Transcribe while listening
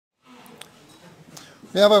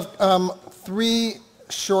We have three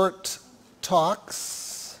short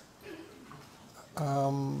talks.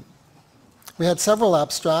 We had several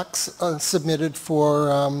abstracts submitted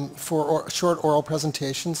for short oral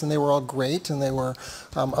presentations, and they were all great, and they were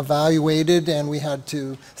evaluated, and we had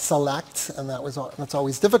to select, and that's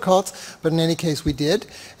always difficult, but in any case we did.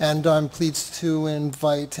 And I'm pleased to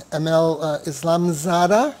invite Emel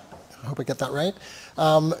Islamzada, I hope I get that right,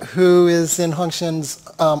 who is in Hongshan's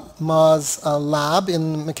Ma's lab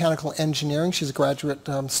in mechanical engineering. She's a graduate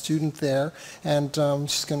student there, and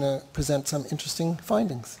she's going to present some interesting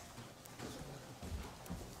findings.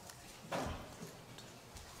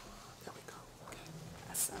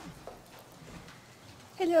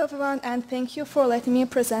 Hello everyone, and thank you for letting me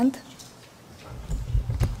present.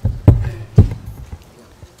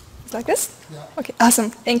 Is like this? Yeah. Okay,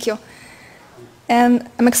 awesome, thank you. And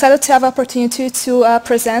I'm excited to have the opportunity to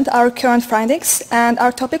present our current findings, and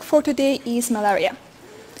our topic for today is malaria.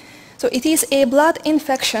 So it is a blood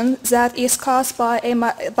infection that is caused by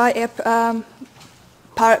a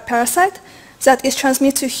parasite that is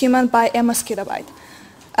transmitted to human by a mosquito bite.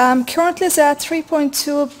 Currently, there are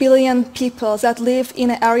 3.2 billion people that live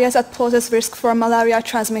in areas that poses risk for malaria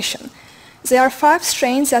transmission. There are 5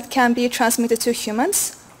 strains that can be transmitted to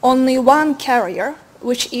humans, only 1 carrier,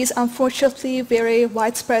 which is unfortunately very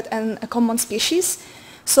widespread and a common species.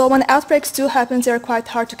 So when outbreaks do happen, they are quite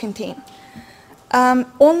hard to contain.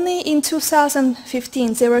 Only in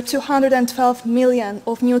 2015, there were 212 million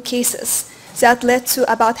of new cases that led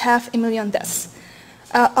to about 500,000 deaths.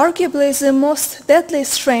 Arguably, the most deadly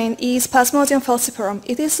strain is Plasmodium falciparum.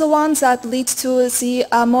 It is the one that leads to the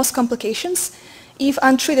most complications. If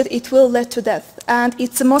untreated, it will lead to death, and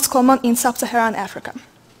it's the most common in sub-Saharan Africa.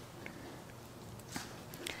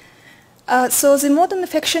 So the mode of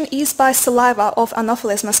infection is by saliva of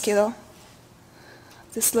Anopheles mosquito,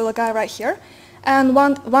 this little guy right here. And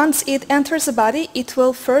once it enters the body, it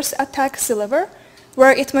will first attack the liver,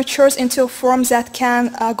 where it matures into a form that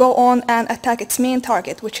can go on and attack its main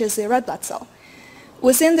target, which is the red blood cell.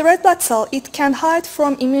 Within the red blood cell, it can hide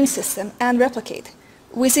from immune system and replicate.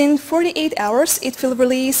 Within 48 hours, it will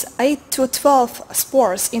release 8 to 12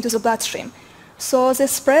 spores into the bloodstream. So the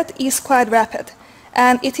spread is quite rapid.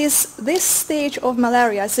 And it is this stage of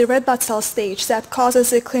malaria, the red blood cell stage, that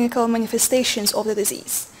causes the clinical manifestations of the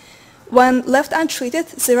disease. When left untreated,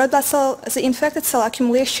 the infected cell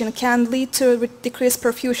accumulation can lead to decreased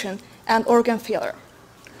perfusion and organ failure.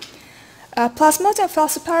 Plasmodium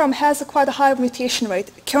falciparum has quite a high mutation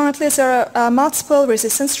rate. Currently, there are multiple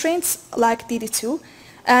resistant strains like DD2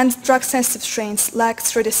 and drug-sensitive strains like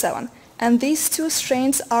 37. And these 2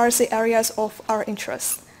 strains are the areas of our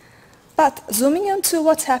interest. But zooming into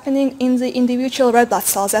what's happening in the individual red blood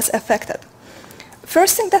cells that's affected.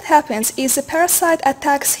 First thing that happens is the parasite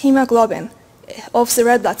attacks hemoglobin of the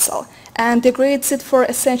red blood cell and degrades it for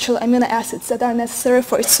essential amino acids that are necessary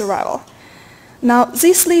for its survival. Now,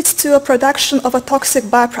 this leads to a production of a toxic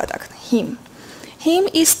byproduct, heme. Heme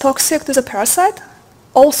is toxic to the parasite.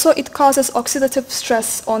 Also, it causes oxidative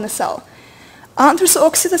stress on the cell. Under the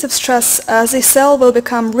oxidative stress, the cell will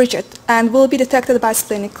become rigid and will be detected by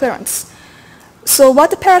splenic clearance. So what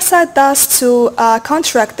the parasite does to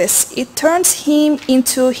counteract this, it turns heme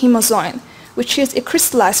into hemozoin, which is a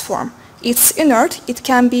crystallized form. It's inert. It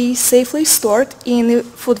can be safely stored in the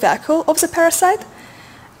food vacuole of the parasite.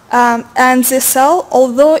 And the cell,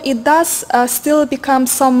 although it does still become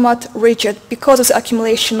somewhat rigid because of the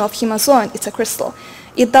accumulation of hemozoin, it's a crystal,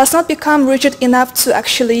 it does not become rigid enough to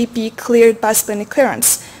actually be cleared by splenic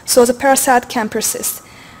clearance. So the parasite can persist.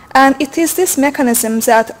 And it is this mechanism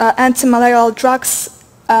that antimalarial drugs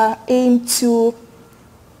aim to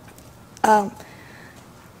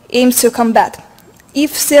combat.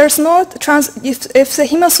 If there's no if the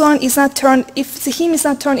hemozoin is not turned, if the heme is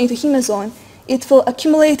not turned into hemozoin, it will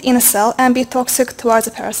accumulate in a cell and be toxic towards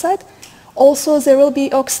the parasite. Also, there will be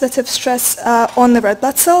oxidative stress on the red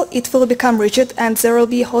blood cell. It will become rigid, and there will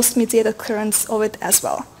be host-mediated clearance of it as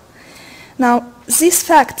well. Now, this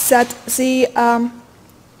fact that the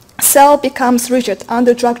cell becomes rigid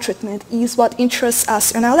under drug treatment is what interests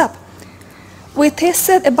us in our lab. We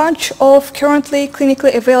tested a bunch of currently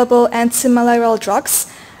clinically available antimalarial drugs.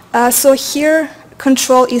 So here,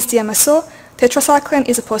 control is DMSO, tetracycline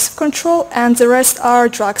is a positive control, and the rest are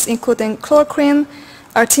drugs including chloroquine,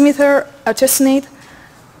 artemether, artesunate.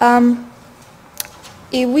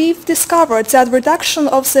 We've discovered that reduction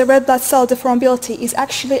of the red blood cell deformability is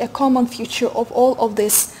actually a common feature of all of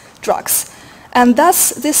these drugs. And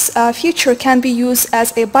thus, this feature can be used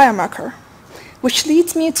as a biomarker, which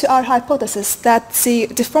leads me to our hypothesis that the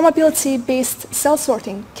deformability-based cell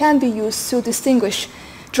sorting can be used to distinguish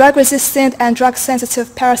drug-resistant and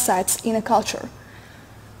drug-sensitive parasites in a culture.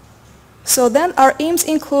 So then our aims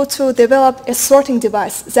include to develop a sorting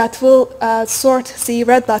device that will sort the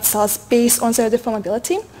red blood cells based on their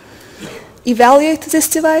deformability, evaluate this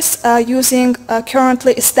device using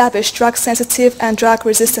currently established drug-sensitive and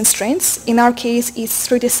drug-resistant strains. In our case, it's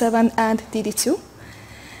 3D7 and DD2.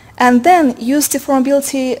 And then use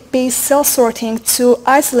deformability-based cell sorting to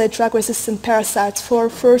isolate drug-resistant parasites for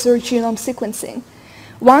further genome sequencing.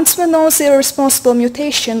 Once we know the responsible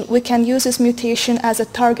mutation, we can use this mutation as a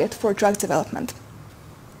target for drug development.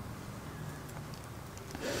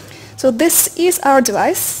 So this is our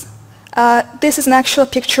device. This is an actual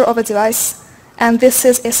picture of a device, and this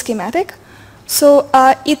is a schematic. So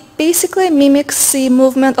it basically mimics the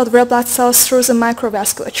movement of red blood cells through the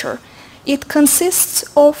microvasculature. It consists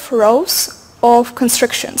of rows of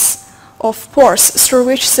constrictions, of pores through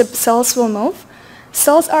which the cells will move.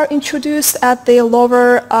 Cells are introduced at the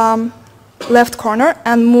lower left corner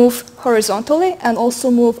and move horizontally and also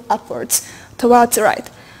move upwards towards the right.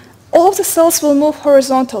 All of the cells will move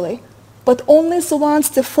horizontally, but only the ones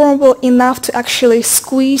deformable enough to actually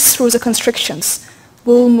squeeze through the constrictions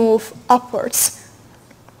will move upwards.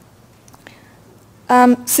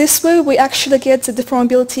 This way we actually get the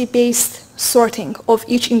deformability-based sorting of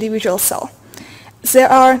each individual cell. There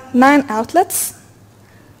are 9 outlets.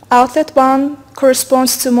 Outlet 1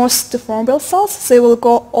 corresponds to most deformable cells. They will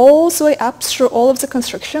go all the way up through all of the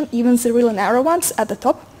constriction, even the really narrow ones at the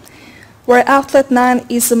top, where outlet 9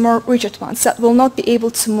 is the more rigid ones that will not be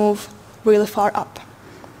able to move really far up.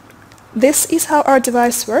 This is how our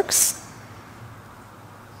device works.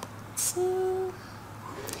 So,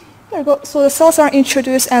 there we go. So the cells are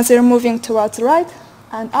introduced and they're moving towards the right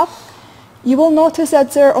and up. You will notice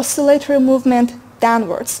that there are oscillatory movement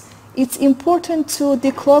downwards. It's important to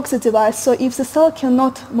declog the device, so if the cell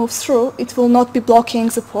cannot move through, it will not be blocking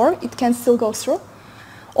the pore, it can still go through.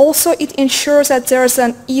 Also, it ensures that there's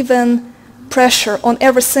an even pressure on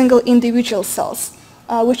every single individual cells,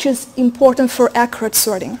 which is important for accurate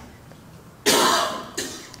sorting.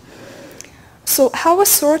 So how we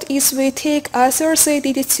sort is we take either the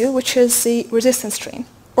DD2, which is the resistant strain,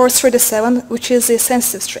 or 3D7, which is the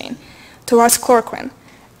sensitive strain, towards chloroquine.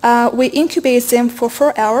 We incubate them for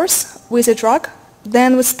 4 hours with a drug,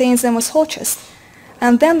 then we stain them with whole chest,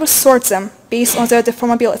 and then we sort them based on their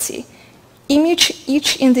deformability. Image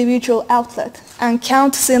each individual outlet and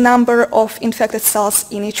count the number of infected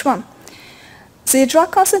cells in each one. The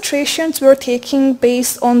drug concentrations we're taking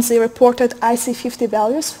based on the reported IC50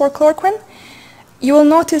 values for chloroquine. You will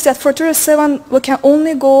notice that for 3D7 we can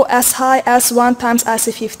only go as high as 1 times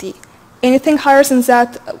IC50. Anything higher than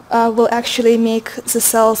that will actually make the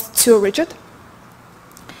cells too rigid,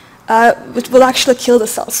 which will actually kill the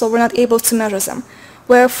cells, so we're not able to measure them.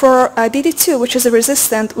 Where for DD2, which is a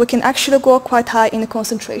resistant, we can actually go quite high in the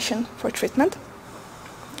concentration for treatment.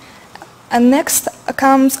 And next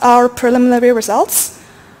comes our preliminary results.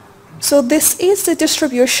 So this is the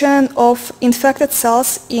distribution of infected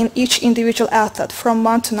cells in each individual outlet from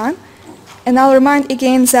 1 to 9. And I'll remind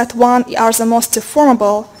again that 1 are the most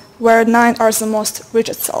deformable, where 9 are the most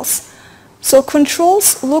rigid cells. So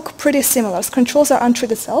controls look pretty similar. Controls are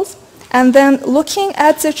untreated cells. And then looking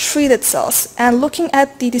at the treated cells and looking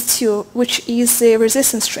at DD2, which is the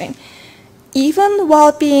resistant strain, even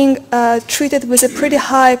while being treated with a pretty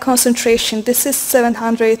high concentration, this is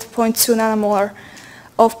 700.2 nanomolar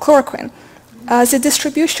of chloroquine, the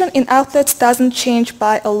distribution in outlets doesn't change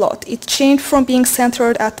by a lot. It changed from being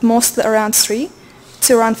centered at mostly around 3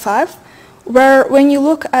 to around 5. Where when you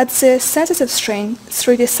look at the sensitive strain,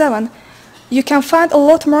 3D7, you can find a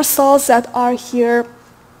lot more cells that are here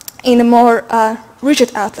in a more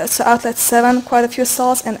rigid outlet. So outlet 7, quite a few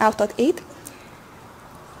cells, and outlet 8,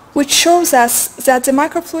 which shows us that the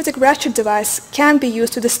microfluidic ratchet device can be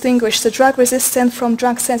used to distinguish the drug-resistant from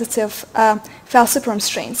drug-sensitive falciparum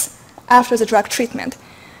strains after the drug treatment.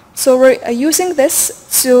 So we're using this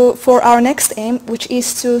for our next aim, which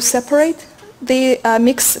is to separate the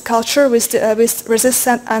mixed culture with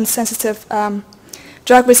resistant and sensitive,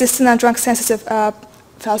 drug-resistant and drug-sensitive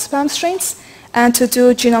falciparum strains, and to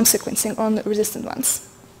do genome sequencing on the resistant ones.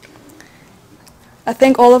 I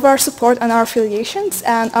thank all of our support and our affiliations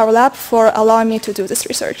and our lab for allowing me to do this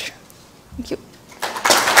research. Thank you.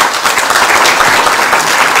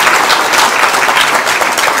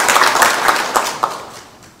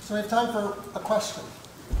 So we have time for a question.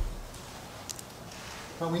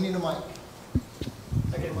 But we need a mic.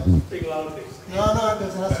 Okay, speak loud, please. No, it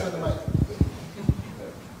doesn't have to be the mic.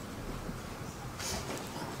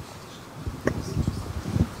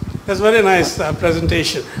 That's a very nice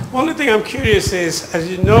presentation. Only thing I'm curious is, as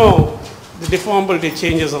you know, the deformability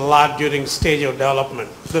changes a lot during stage of development.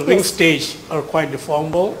 The ring stage are quite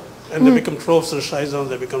deformable, and they become trophs or schizones,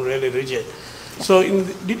 they become really rigid. So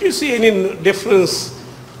did you see any difference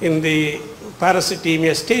in the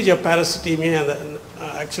parasitemia, stage of parasitemia, and the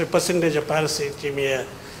actually percentage of parasitemia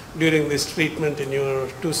during this treatment in your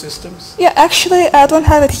two systems? Yeah, actually, I don't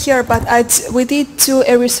have it here, but we did do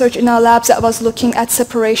a research in our labs that was looking at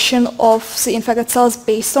separation of the infected cells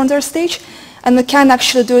based on their stage, and we can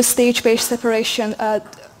actually do a stage-based separation,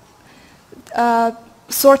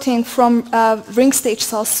 sorting from ring stage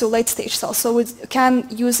cells to late stage cells. So we can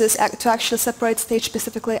use this to actually separate stage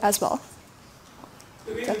specifically as well.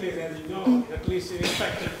 The reason is, as you know, at least in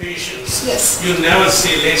infected patients, Yes. you never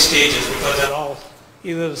see late stages because they're all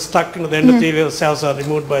either stuck into the endothelial cells or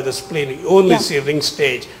removed by the spleen. You only see ring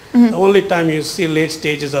stage. The only time you see late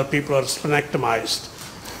stages are people who are splenectomized.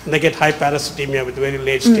 And they get high parasitemia with very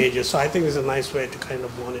late stages. So I think it's a nice way to kind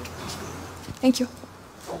of monitor this. Thank you.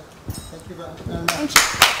 Thank you very much. Thank you.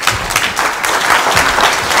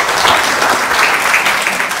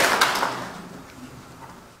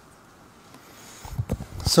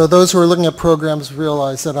 So those who are looking at programs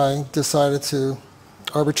realize that I decided to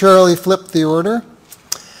arbitrarily flip the order.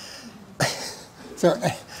 So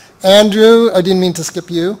Andrew, I didn't mean to skip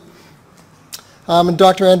you. And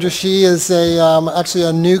Dr. Andrew Shi is actually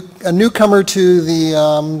a newcomer to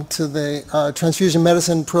the transfusion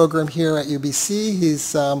medicine program here at UBC.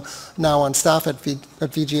 He's now on staff at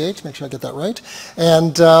VGH, make sure I get that right,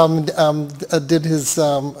 and did his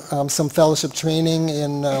some fellowship training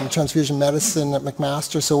in transfusion medicine at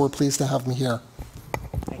McMaster. So we're pleased to have him here.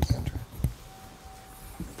 Thank you, Andrew.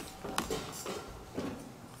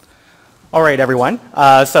 All right, everyone.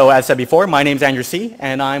 So as said before, my name is Andrew C.,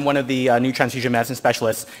 and I'm one of the new transfusion medicine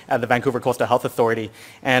specialists at the Vancouver Coastal Health Authority.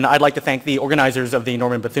 And I'd like to thank the organizers of the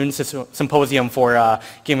Norman Bethune Symposium for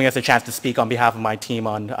giving us a chance to speak on behalf of my team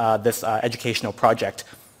on this educational project.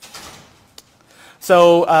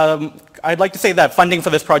 So I'd like to say that funding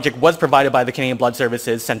for this project was provided by the Canadian Blood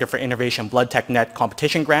Services Centre for Innovation Blood Tech Net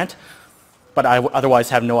competition grant, but I otherwise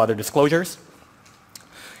have no other disclosures.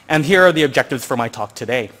 And here are the objectives for my talk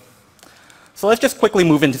today. So let's just quickly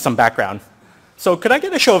move into some background. So could I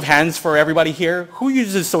get a show of hands for everybody here? Who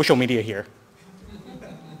uses social media here? I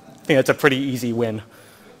think that's a pretty easy win.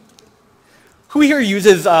 Who here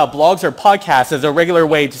uses blogs or podcasts as a regular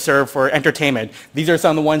way to serve for entertainment? These are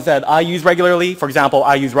some of the ones that I use regularly. For example,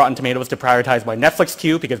 I use Rotten Tomatoes to prioritize my Netflix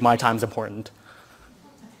queue because my time's important.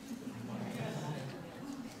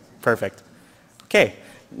 Perfect. Okay.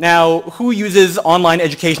 Now, who uses online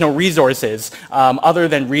educational resources other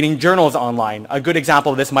than reading journals online? A good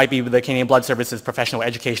example of this might be the Canadian Blood Services Professional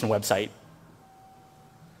Education website.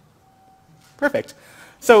 Perfect.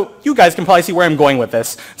 So you guys can probably see where I'm going with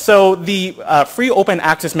this. So the free open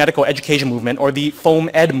access medical education movement, or the FOAM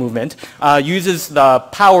Ed movement, uses the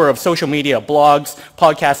power of social media, blogs,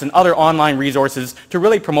 podcasts, and other online resources to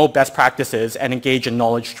really promote best practices and engage in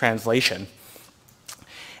knowledge translation.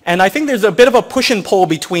 And I think there's a bit of a push and pull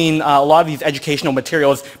between a lot of these educational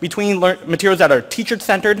materials, between materials that are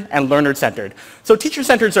teacher-centered and learner-centered. So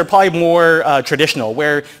teacher-centered are probably more traditional,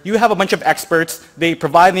 where you have a bunch of experts, they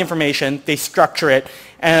provide the information, they structure it.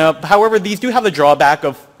 However, these do have the drawback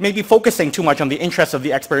of maybe focusing too much on the interests of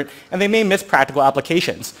the expert, and they may miss practical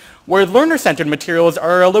applications. Where learner-centered materials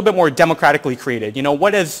are a little bit more democratically created. You know,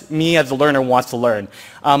 what is me as a learner wants to learn?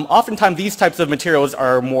 Oftentimes, these types of materials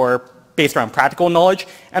are more based around practical knowledge,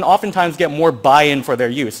 and oftentimes get more buy-in for their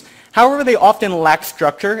use. However, they often lack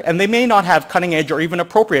structure, and they may not have cutting-edge or even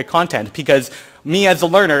appropriate content, because me as a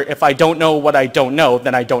learner, if I don't know what I don't know,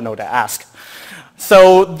 then I don't know to ask.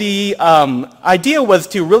 So the idea was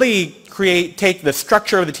to really take the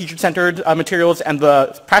structure of the teacher-centered materials and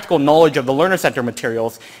the practical knowledge of the learner-centered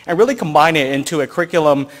materials and really combine it into a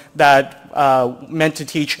curriculum that meant to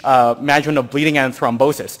teach management of bleeding and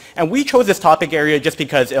thrombosis. And we chose this topic area just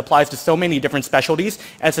because it applies to so many different specialties,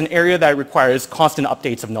 and it's an area that requires constant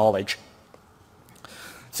updates of knowledge.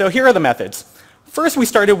 So here are the methods. First, we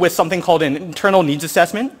started with something called an internal needs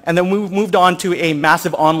assessment, and then we moved on to a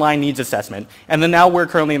massive online needs assessment. And then now we're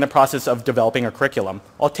currently in the process of developing a curriculum.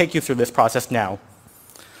 I'll take you through this process now.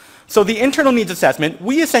 So the internal needs assessment,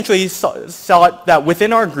 we essentially saw that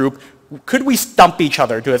within our group, could we stump each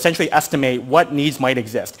other to essentially estimate what needs might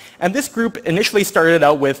exist? And this group initially started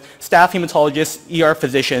out with staff hematologists, ER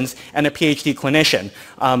physicians, and a PhD clinician.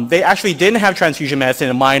 They actually didn't have transfusion medicine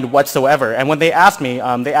in mind whatsoever. And when they asked me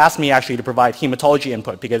actually to provide hematology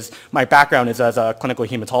input because my background is as a clinical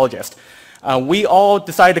hematologist. We all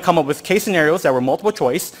decided to come up with case scenarios that were multiple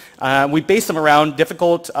choice. We based them around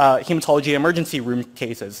difficult hematology emergency room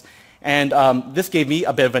cases. And this gave me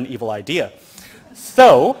a bit of an evil idea.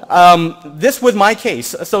 So this was my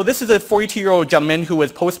case. So this is a 42-year-old gentleman who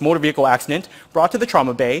was post-motor vehicle accident, brought to the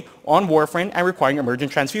trauma bay on warfarin and requiring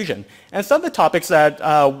emergent transfusion. And some of the topics that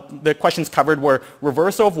the questions covered were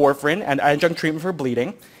reversal of warfarin and adjunct treatment for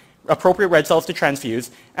bleeding, appropriate red cells to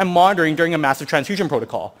transfuse, and monitoring during a massive transfusion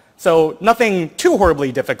protocol. So nothing too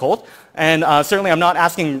horribly difficult, and certainly I'm not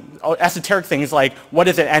asking esoteric things like what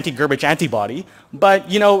is an anti-Gerbich antibody,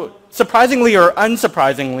 but you know, surprisingly or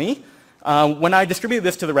unsurprisingly, when I distributed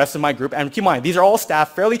this to the rest of my group, and keep in mind, these are all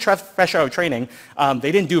staff fairly fresh out of training,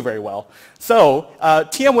 they didn't do very well. So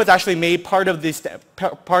TM was actually made part of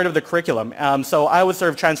the curriculum. So I was sort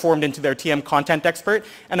of transformed into their TM content expert,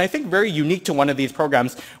 and I think very unique to one of these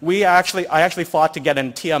programs, I actually fought to get a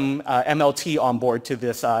TM MLT on board to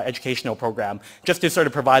this educational program, just to sort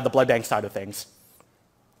of provide the blood bank side of things.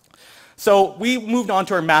 So we moved on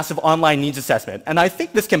to our massive online needs assessment, and I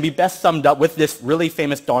think this can be best summed up with this really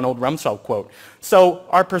famous Donald Rumsfeld quote. So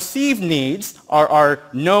our perceived needs are our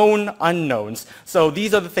known unknowns. So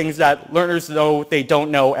these are the things that learners know they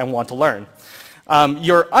don't know and want to learn.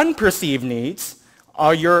 Your unperceived needs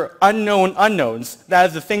are your unknown unknowns. That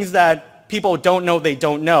is the things that people don't know they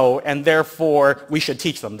don't know, and therefore we should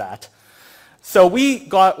teach them that. So we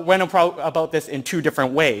went about this in two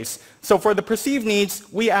different ways. So for the perceived needs,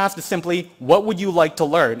 we asked simply, what would you like to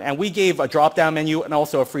learn? And we gave a drop-down menu and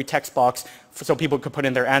also a free text box so people could put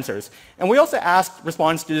in their answers. And we also asked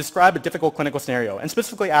respondents to describe a difficult clinical scenario and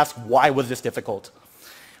specifically asked, why was this difficult?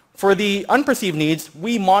 For the unperceived needs,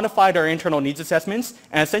 we modified our internal needs assessments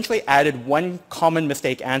and essentially added one common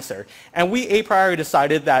mistake answer. And we a priori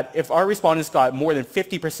decided that if our respondents got more than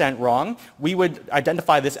 50% wrong, we would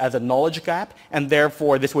identify this as a knowledge gap, and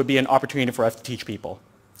therefore this would be an opportunity for us to teach people.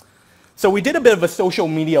 So we did a bit of a social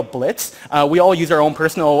media blitz. We all use our own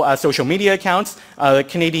personal social media accounts. The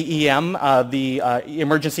Canadian EM, the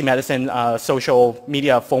Emergency Medicine social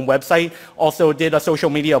media foam website, also did a social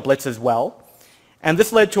media blitz as well. And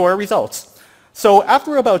this led to our results. So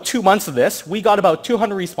after about 2 months of this, we got about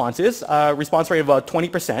 200 responses, response rate of about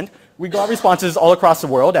 20%. We got responses all across the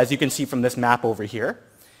world, as you can see from this map over here.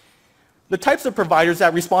 The types of providers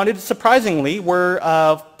that responded, surprisingly, were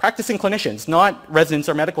practicing clinicians, not residents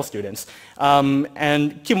or medical students.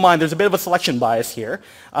 And keep in mind, there's a bit of a selection bias here.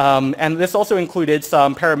 And this also included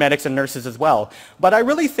some paramedics and nurses as well. But I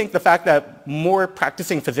really think the fact that more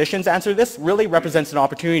practicing physicians answer this really represents an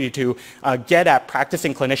opportunity to get at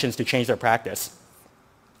practicing clinicians to change their practice.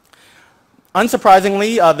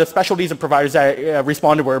 Unsurprisingly, the specialties of providers that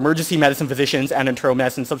responded were emergency medicine physicians and internal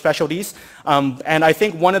medicine subspecialties. And I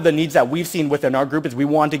think one of the needs that we've seen within our group is we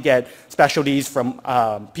want to get specialties from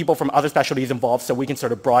people from other specialties involved so we can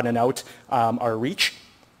sort of broaden out our reach.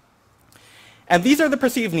 And these are the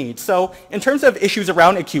perceived needs. So in terms of issues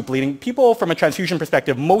around acute bleeding, people from a transfusion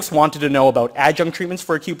perspective most wanted to know about adjunct treatments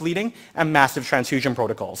for acute bleeding and massive transfusion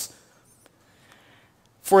protocols.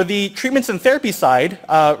 For the treatments and therapy side,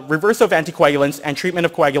 reversal of anticoagulants and treatment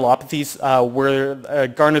of coagulopathies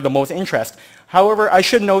garnered the most interest. However, I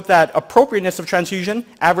should note that appropriateness of transfusion,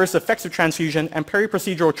 adverse effects of transfusion, and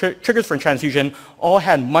peri-procedural triggers for transfusion all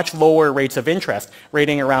had much lower rates of interest,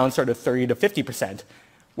 rating around sort of 30 to 50%,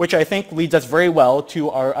 which I think leads us very well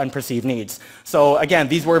to our unperceived needs. So again,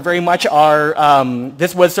 these were very much our,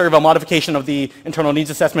 this was sort of a modification of the internal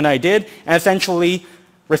needs assessment I did, and essentially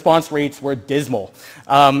response rates were dismal.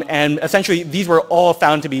 And essentially, these were all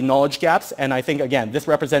found to be knowledge gaps, and I think, again, this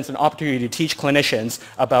represents an opportunity to teach clinicians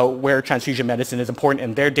about where transfusion medicine is important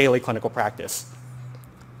in their daily clinical practice.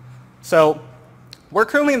 So we're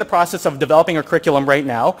currently in the process of developing a curriculum right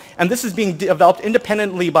now, and this is being developed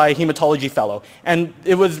independently by a hematology fellow. And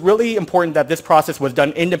it was really important that this process was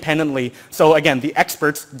done independently, so again, the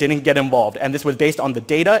experts didn't get involved, and this was based on the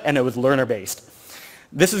data, and it was learner-based.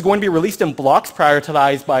 This is going to be released in blocks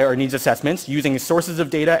prioritized by our needs assessments using sources of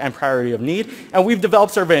data and priority of need. And we've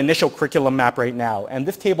developed sort of an initial curriculum map right now. And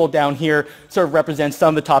this table down here sort of represents some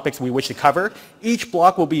of the topics we wish to cover. Each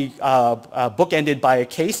block will be bookended by a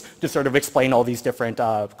case to sort of explain all these different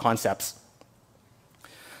concepts.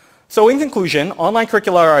 So in conclusion, online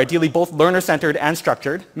curricula are ideally both learner-centered and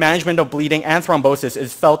structured. Management of bleeding and thrombosis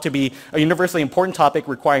is felt to be a universally important topic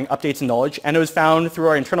requiring updates and knowledge, and it was found through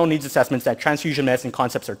our internal needs assessments that transfusion medicine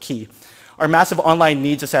concepts are key. Our massive online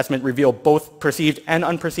needs assessment revealed both perceived and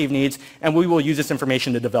unperceived needs, and we will use this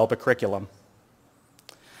information to develop a curriculum.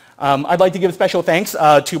 I'd like to give special thanks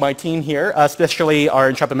to my team here, especially our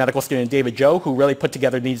intrepid medical student David Joe, who really put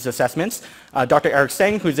together needs assessments, Dr. Eric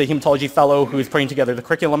Seng, who's a hematology fellow who's putting together the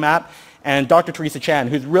curriculum map, and Dr. Teresa Chan,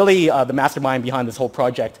 who's really the mastermind behind this whole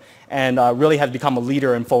project and really has become a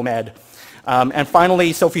leader in foam ed. And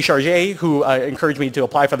finally, Sophie Charget, who encouraged me to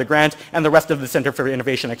apply for the grant, and the rest of the Center for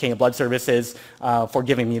Innovation at King of Blood Services for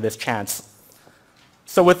giving me this chance.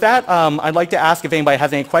 So with that, I'd like to ask if anybody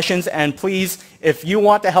has any questions, and please, if you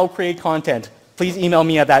want to help create content, please email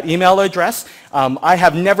me at that email address. I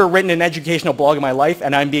have never written an educational blog in my life,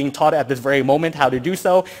 and I'm being taught at this very moment how to do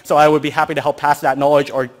so, so I would be happy to help pass that knowledge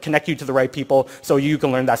or connect you to the right people so you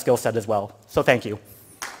can learn that skill set as well. So thank you.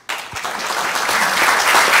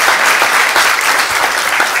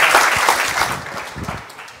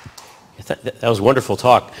 That was a wonderful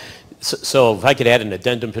talk. So if I could add an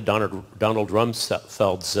addendum to Donald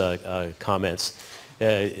Rumsfeld's comments,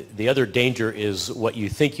 the other danger is what you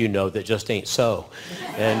think you know that just ain't so.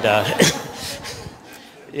 And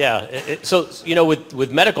yeah, so you know,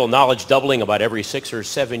 with medical knowledge doubling about every 6 or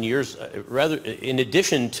 7 years, rather in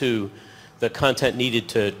addition to the content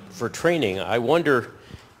needed for training, I wonder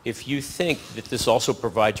if you think that this also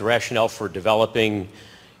provides rationale for developing,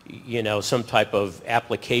 you know, some type of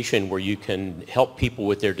application where you can help people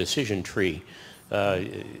with their decision tree.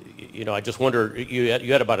 You know, I just wonder, you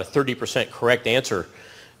had about a 30% correct answer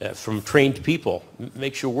from trained people.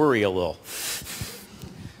 Makes you worry a little.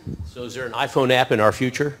 So is there an iPhone app in our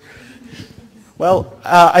future? Well,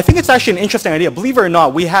 I think it's actually an interesting idea. Believe it or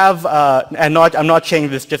not, we have, and I'm not saying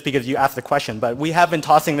this just because you asked the question, but we have been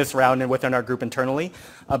tossing this around within our group internally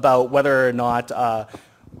about whether or not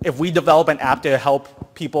if we develop an app to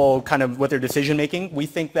help people kind of with their decision making, we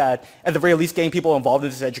think that at the very least getting people involved in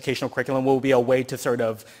this educational curriculum will be a way to sort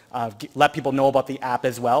of let people know about the app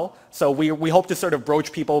as well. So we hope to sort of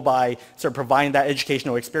broach people by sort of providing that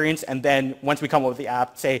educational experience, and then once we come up with the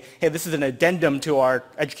app, say, hey, this is an addendum to our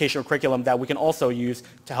educational curriculum that we can also use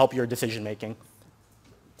to help your decision making.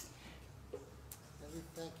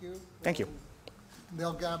 Thank you. Thank you.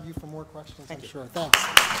 They'll grab you for more questions, I'm sure. Thanks.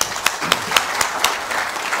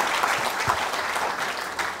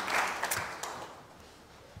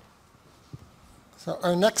 So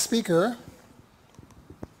our next speaker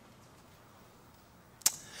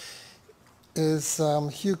is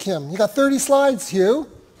Hugh Kim. You got 30 slides, Hugh.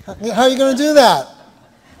 How are you going to do that?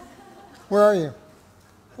 Where are you?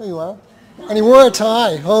 There you are. And he wore a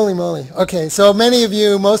tie. Holy moly. Okay, so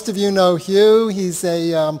most of you know Hugh. He's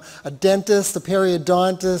a dentist, a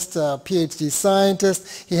periodontist, a PhD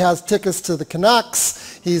scientist. He has tickets to the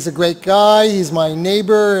Canucks. He's a great guy. He's my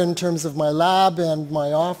neighbor in terms of my lab and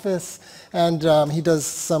my office. And he does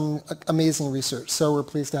some amazing research. So we're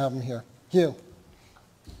pleased to have him here. Hugh.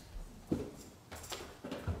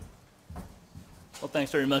 Well,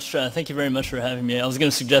 thanks very much. Thank you very much for having me. I was going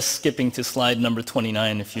to suggest skipping to slide number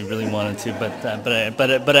 29 if you really wanted to,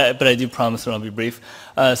 but I do promise that I'll be brief.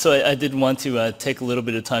 So I did want to take a little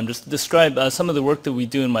bit of time just to describe some of the work that we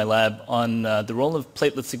do in my lab on the role of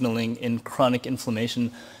platelet signaling in chronic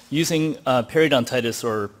inflammation using periodontitis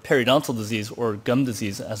or periodontal disease or gum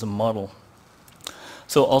disease as a model.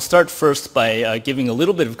 So I'll start first by giving a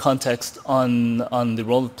little bit of context on the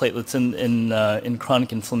role of platelets in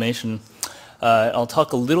chronic inflammation. I'll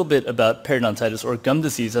talk a little bit about periodontitis or gum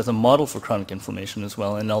disease as a model for chronic inflammation as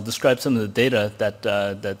well, and I'll describe some of the data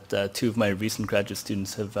that two of my recent graduate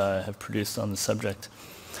students have produced on the subject.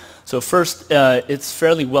 So first, it's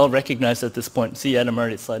fairly well recognized at this point. See, Ed, I'm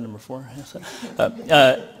already at slide number 4.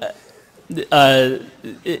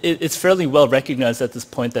 It's fairly well recognized at this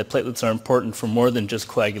point that platelets are important for more than just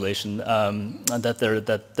coagulation, and that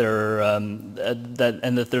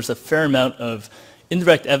there's a fair amount of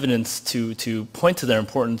indirect evidence to point to their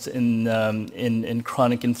importance in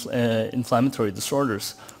chronic inflammatory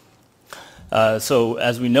disorders. So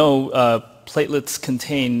as we know, platelets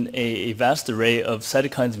contain a vast array of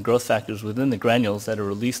cytokines and growth factors within the granules that are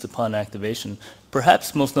released upon activation,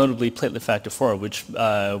 perhaps most notably platelet factor 4, which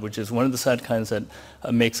is one of the cytokines that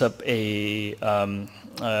makes up a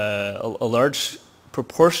large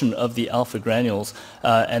proportion of the alpha granules,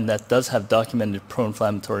 and that does have documented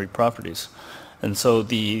pro-inflammatory properties. And so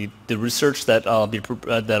the research that I'll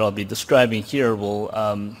be describing here will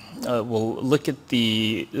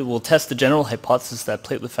test the general hypothesis that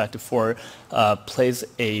platelet factor 4 plays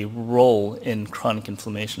a role in chronic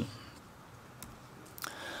inflammation.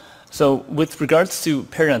 So with regards to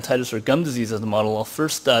periodontitis or gum disease as a model, I'll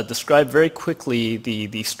first describe very quickly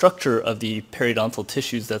the structure of the periodontal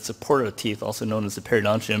tissues that support our teeth, also known as the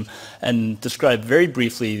periodontium, and describe very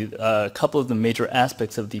briefly a couple of the major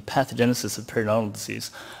aspects of the pathogenesis of periodontal disease.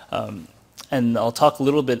 And I'll talk a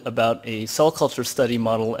little bit about a cell culture study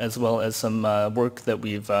model as well as some work that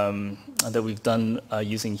we've done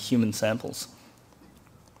using human samples.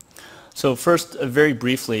 So first, very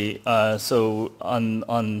briefly, so on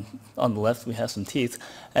the left we have some teeth,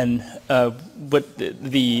 and what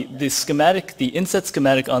the schematic, the inset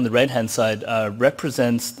schematic on the right-hand side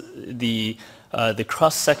represents the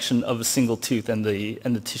cross section of a single tooth and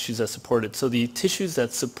the tissues that support it. So the tissues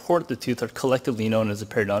that support the tooth are collectively known as a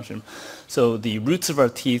periodontium. So the roots of our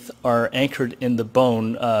teeth are anchored in the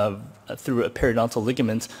bone through a periodontal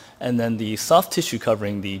ligament, and then the soft tissue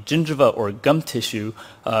covering, the gingiva or gum tissue,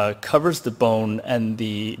 covers the bone, and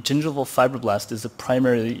the gingival fibroblast is the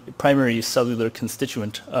primary cellular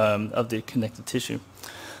constituent of the connective tissue.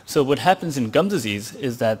 So what happens in gum disease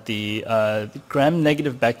is that the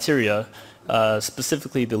gram-negative bacteria,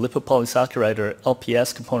 specifically the lipopolysaccharide or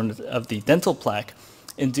LPS component of the dental plaque,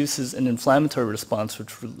 induces an inflammatory response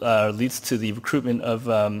which leads to the recruitment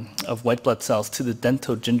of white blood cells to the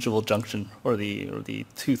dentogingival junction, or the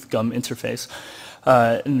tooth-gum interface.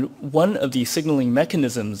 And one of the signaling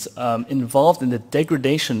mechanisms involved in the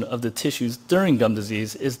degradation of the tissues during gum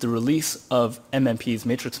disease is the release of MMPs,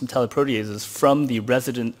 matrix metalloproteases, from the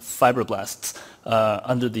resident fibroblasts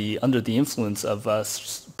under the influence of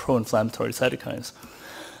pro-inflammatory cytokines.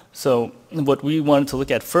 So what we wanted to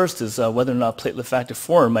look at first is whether or not platelet factor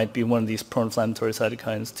 4 might be one of these pro-inflammatory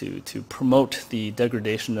cytokines to promote the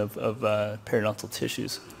degradation of periodontal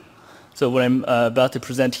tissues. So what I'm about to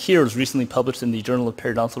present here was recently published in the Journal of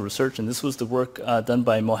Periodontal Research, and this was the work done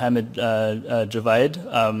by Mohammed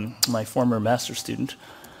Javaid, my former master's student.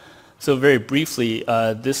 So very briefly,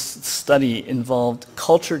 this study involved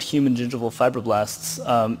cultured human gingival fibroblasts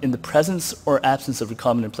in the presence or absence of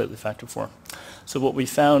recombinant platelet factor 4. So what we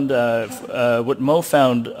found, what Mo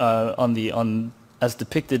found as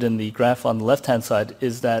depicted in the graph on the left-hand side,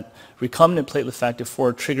 is that recombinant platelet factor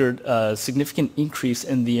 4 triggered a significant increase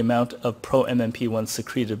in the amount of pro-MMP1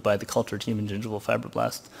 secreted by the cultured human gingival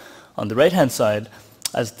fibroblast. On the right-hand side,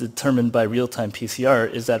 as determined by real-time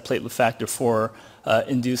PCR, is that platelet factor 4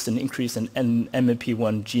 induced an increase in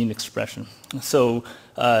MMP1 gene expression. So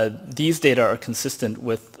these data are consistent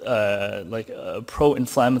with like a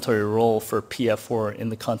pro-inflammatory role for PF4 in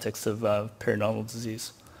the context of periodontal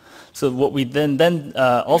disease. So what we then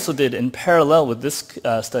also did in parallel with this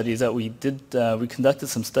study is that we conducted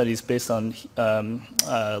some studies based on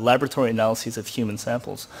laboratory analyses of human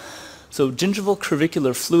samples. So gingival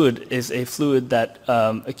crevicular fluid is a fluid that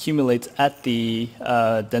accumulates at the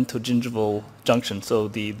dentogingival junction, so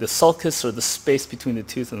the sulcus, or the space between the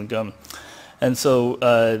tooth and the gum. And so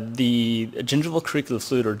the gingival crevicular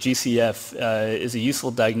fluid, or GCF, is a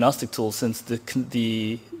useful diagnostic tool since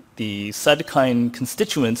the cytokine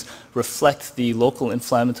constituents reflect the local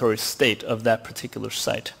inflammatory state of that particular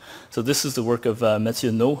site. So this is the work of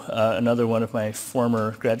Mathieu No, another one of my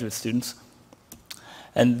former graduate students.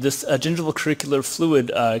 And this gingival crevicular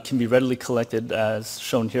fluid can be readily collected, as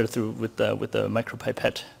shown here, with a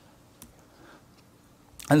micropipette.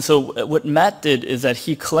 And so what Matt did is that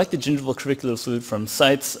he collected gingival crevicular fluid from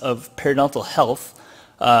sites of periodontal health,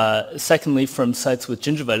 secondly from sites with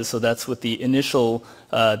gingivitis, so that's with the initial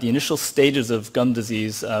stages of gum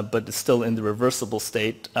disease, but it's still in the reversible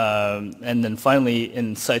state, and then finally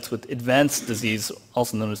in sites with advanced disease,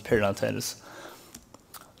 also known as periodontitis.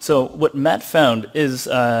 So what Matt found is,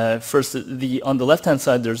 first, on the left-hand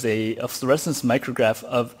side, there's a fluorescence micrograph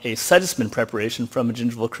of a cytosmin preparation from a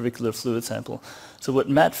gingival crevicular fluid sample. So what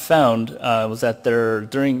Matt found was that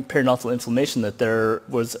during periodontal inflammation, that there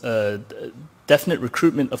was a definite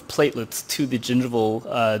recruitment of platelets to the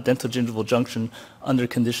dentogingival junction under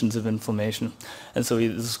conditions of inflammation. And so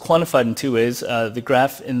this is quantified in two ways. The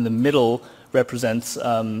graph in the middle represents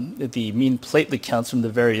the mean platelet counts from the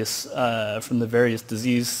various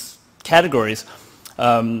disease categories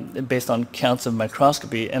based on counts of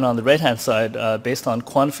microscopy, and on the right-hand side, based on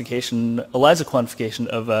quantification, ELISA quantification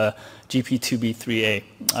of GP2B3A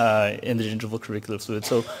in the gingival crevicular fluid.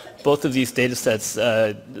 So both of these data sets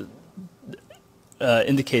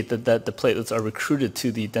indicate that the platelets are recruited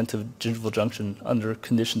to the dentogingival junction under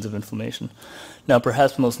conditions of inflammation. Now,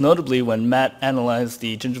 perhaps most notably, when Matt analyzed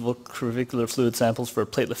the gingival crevicular fluid samples for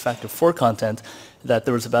platelet factor 4 content, that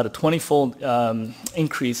there was about a 20-fold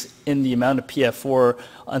increase in the amount of PF4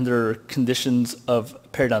 under conditions of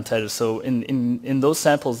periodontitis. So in those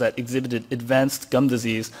samples that exhibited advanced gum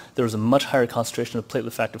disease, there was a much higher concentration of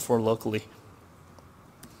platelet factor 4 locally.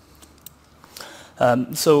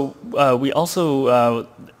 So we also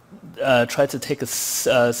tried to take a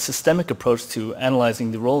systemic approach to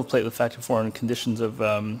analyzing the role of platelet factor 4 in conditions of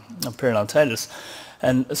periodontitis.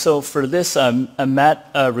 And so for this,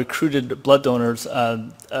 Matt recruited blood donors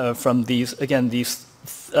from these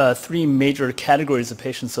three major categories of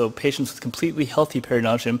patients. So patients with completely healthy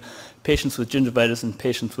periodontium, patients with gingivitis and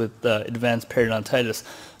patients with advanced periodontitis.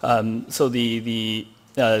 So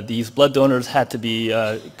these blood donors had to be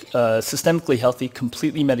systemically healthy,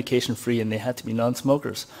 completely medication-free, and they had to be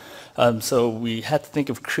non-smokers. So we had to think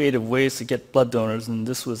of creative ways to get blood donors, and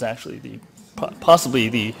this was actually possibly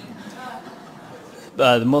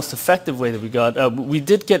the most effective way that we got. We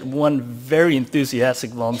did get one very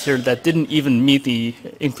enthusiastic volunteer that didn't even meet the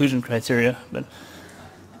inclusion criteria, but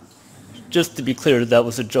just to be clear, that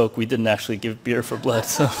was a joke. We didn't actually give beer for blood.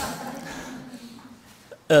 So,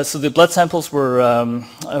 so the blood samples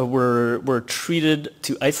were treated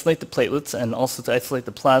to isolate the platelets and also to isolate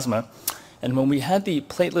the plasma. And when we had the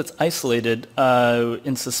platelets isolated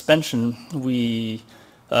in suspension, we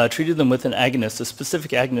treated them with an agonist. A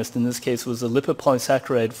specific agonist in this case was a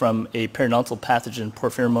lipopolysaccharide from a periodontal pathogen,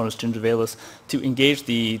 Porphyromonas gingivalis, to engage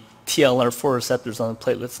the TLR4 receptors on the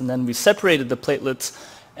platelets. And then we separated the platelets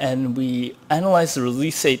and we analyzed the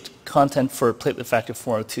releasate content for platelet factor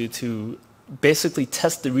 402 to basically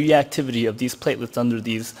test the reactivity of these platelets under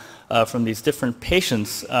these from these different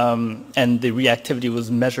patients, and the reactivity was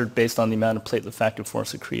measured based on the amount of platelet factor 4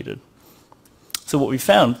 secreted. So what we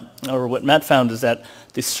found, or what Matt found, is that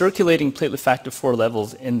the circulating platelet factor 4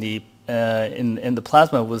 levels in the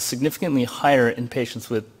plasma was significantly higher in patients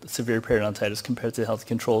with severe periodontitis compared to healthy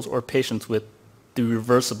controls or patients with the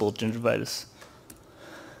reversible gingivitis.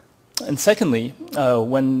 And secondly,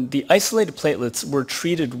 when the isolated platelets were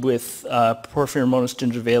treated with Porphyromonas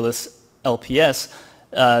gingivalis LPS,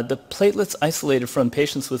 the platelets isolated from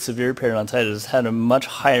patients with severe periodontitis had a much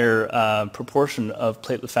higher proportion of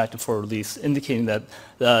platelet factor 4 release, indicating that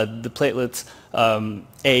the platelets,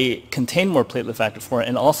 contain more platelet factor 4,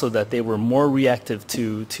 and also that they were more reactive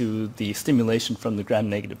to the stimulation from the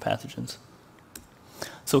gram-negative pathogens.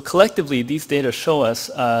 So collectively, these data show us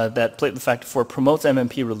that platelet factor 4 promotes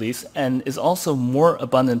MMP release and is also more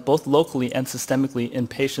abundant both locally and systemically in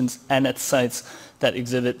patients and at sites that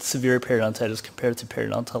exhibit severe periodontitis compared to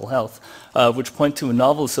periodontal health, which point to a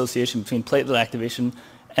novel association between platelet activation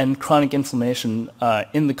and chronic inflammation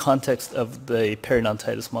in the context of the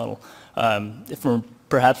periodontitis model.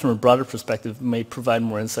 Perhaps from a broader perspective, may provide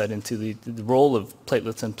more insight into the role of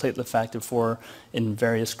platelets and platelet factor 4 in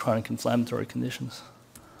various chronic inflammatory conditions.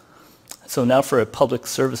 So now for a public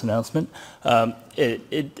service announcement.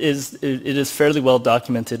 It is fairly well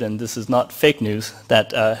documented, and this is not fake news,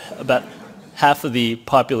 that about half of the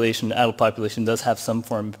population, adult population, does have some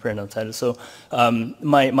form of periodontitis. So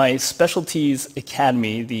my specialties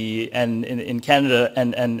academy, in Canada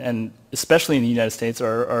and especially in the United States,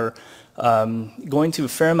 are going to a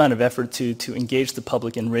fair amount of effort to engage the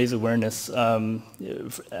public and raise awareness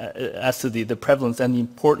as to the prevalence and the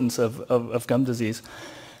importance of gum disease.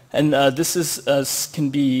 And this can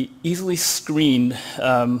be easily screened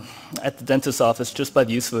at the dentist's office just by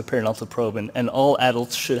the use of a periodontal probe, and all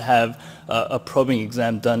adults should have a probing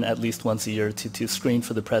exam done at least once a year to screen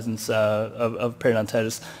for the presence of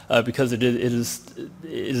periodontitis, because it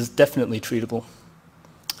is definitely treatable.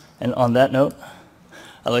 And on that note,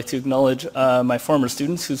 I'd like to acknowledge my former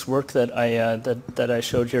students whose work that I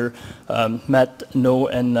showed here, Matt No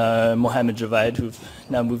and Mohammed Javaid, who've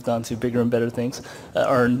now moved on to bigger and better things,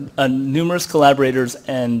 are numerous collaborators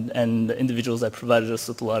and individuals that provided us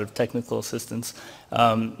with a lot of technical assistance.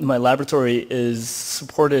 My laboratory is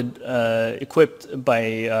equipped by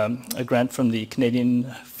a grant from the Canadian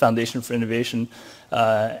Foundation for Innovation,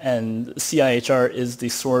 and CIHR is the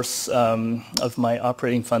source of my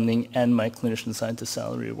operating funding and my clinician scientist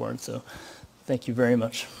salary award. So thank you very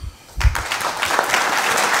much.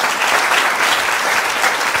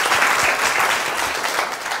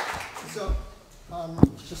 So,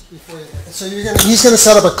 just before so he's going to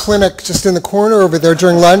set up a clinic just in the corner over there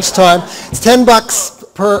during lunchtime. It's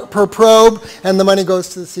 $10 per probe, and the money goes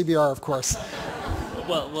to the CBR, of course.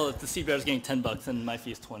 Well, if the CBR is getting $10, then my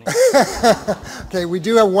fee is $20. Okay, we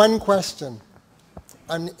do have one question.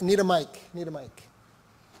 I need a mic.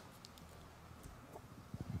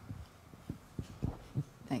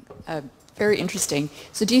 Thanks. Very interesting.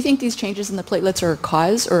 So do you think these changes in the platelets are a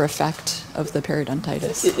cause or effect of the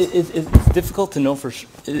periodontitis? It's difficult to know for sure.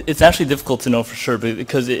 It's actually difficult to know for sure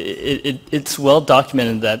because it's well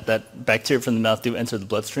documented that bacteria from the mouth do enter the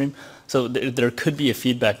bloodstream. So there could be a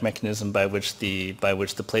feedback mechanism by which the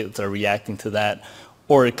platelets are reacting to that,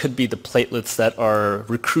 or it could be the platelets that are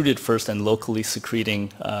recruited first and locally secreting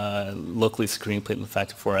platelet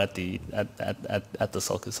factor 4 at the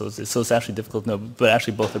sulcus. So it's actually difficult to know, but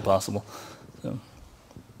actually both are possible. So.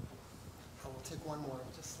 I will take one more.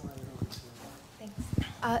 Just slide it over to you. Thanks.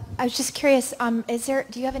 I was just curious,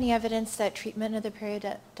 do you have any evidence that treatment of the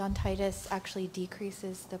periodontitis actually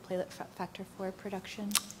decreases the platelet factor 4 production?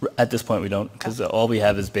 At this point, we don't, because all we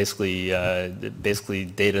have is basically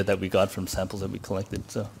data that we got from samples that we collected.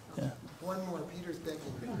 So, yeah. One more, Peter's begging.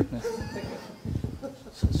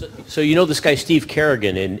 So you know this guy Steve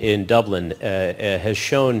Kerrigan in Dublin has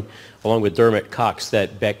shown, along with Dermot Cox,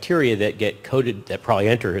 that bacteria that get coated, that probably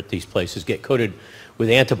enter at these places, get coated with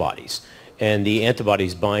antibodies. And the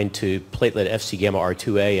antibodies bind to platelet Fc gamma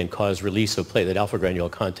R2A and cause release of platelet alpha granule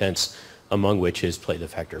contents, among which is platelet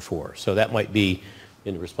factor 4. So that might be,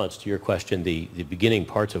 in response to your question, the beginning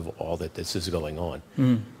parts of all that this is going on.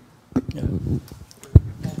 Mm. Yeah.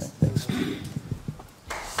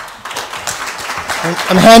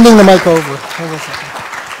 I'm handing the mic over. Hold on a second.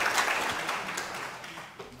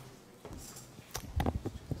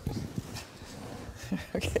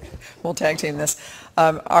 Okay, we'll tag team this.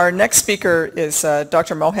 Our next speaker is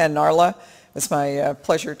Dr. Mohan Narla. It's my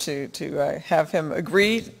pleasure to have him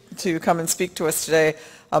agree to come and speak to us today.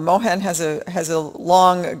 Mohan has a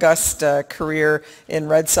long, august career in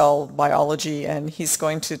red cell biology, and he's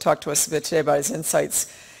going to talk to us a bit today about his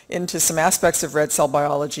insights into some aspects of red cell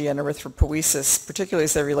biology and erythropoiesis, particularly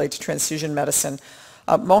as they relate to transfusion medicine.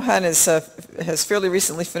 Mohan has fairly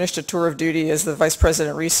recently finished a tour of duty as the Vice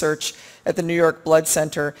President of Research at the New York Blood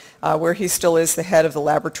Center, where he still is the head of the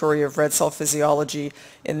Laboratory of Red Cell Physiology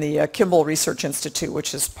in the Kimball Research Institute,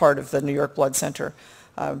 which is part of the New York Blood Center.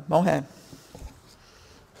 Mohan.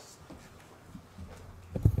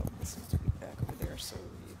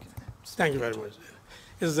 Thank you very much.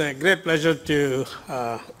 It's a great pleasure to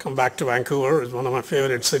come back to Vancouver. It's one of my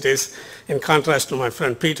favorite cities, in contrast to my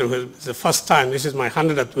friend Peter, who is the first time, this is my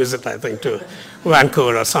 100th visit, I think, to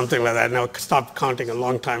Vancouver or something like that. Now I stopped counting a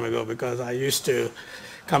long time ago because I used to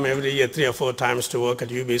come every year 3 or 4 times to work at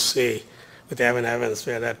UBC with Evan Evans.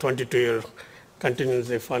 We had a 22-year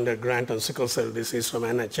continuously funded grant on sickle cell disease from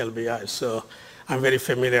NHLBI. So I'm very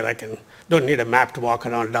familiar. Don't need a map to walk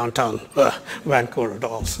around downtown Vancouver at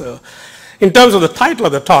all. So, in terms of the title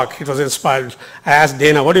of the talk, it was inspired. I asked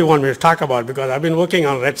Dana, what do you want me to talk about? Because I've been working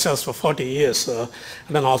on red cells for 40 years, so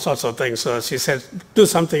I've done all sorts of things. So she said, do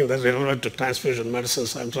something that's relevant to transfusion medicine.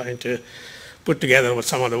 So I'm trying to put together what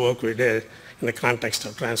some of the work we did in the context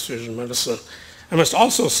of transfusion medicine. I must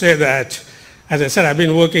also say that, as I said, I've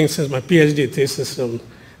been working since my PhD thesis from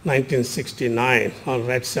 1969 on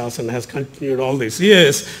red cells and has continued all these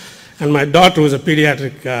years. And my daughter, who's a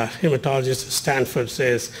pediatric hematologist at Stanford,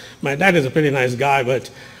 says, my dad is a pretty nice guy, but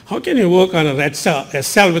how can you work on a red cell? A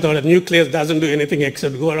cell without a nucleus doesn't do anything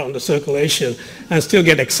except go around the circulation and still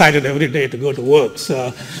get excited every day to go to work.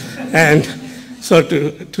 So, and so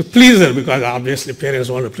to please her, because obviously parents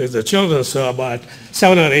want to please their children, so about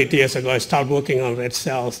 7 or 8 years ago, I started working on red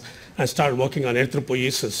cells and started working on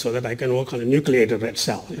erythropoiesis so that I can work on a nucleated red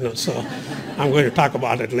cell. So I'm going to talk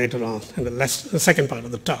about it later on in the second part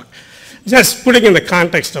of the talk. Just putting in the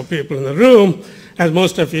context of people in the room, as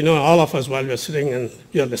most of you know, all of us while we're sitting and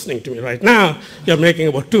you're listening to me right now, you're making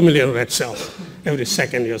about 2 million red cells every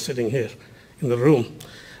second you're sitting here in the room.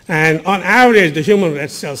 And on average, the human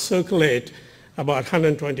red cells circulate about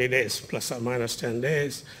 120 days, plus or minus 10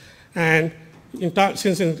 days. And in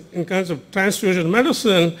terms of transfusion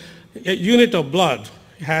medicine, a unit of blood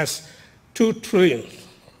has 2 trillion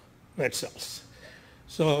red cells.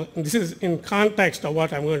 So this is in context of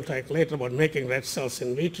what I'm going to talk later about making red cells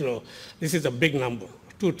in vitro. This is a big number.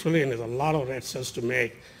 2 trillion is a lot of red cells to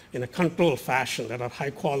make in a controlled fashion that are high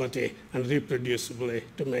quality and reproducibly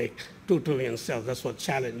to make 2 trillion cells. That's what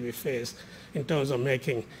challenge we face in terms of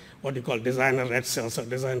making what you call designer red cells or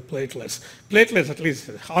design platelets. Platelets at least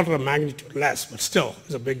order of magnitude less, but still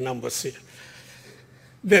is a big number here.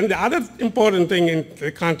 Then the other important thing in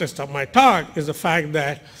the context of my talk is the fact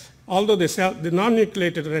that although the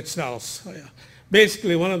non-nucleated red cells,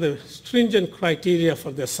 basically one of the stringent criteria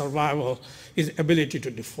for their survival is ability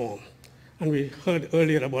to deform. And we heard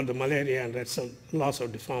earlier about the malaria and red cell loss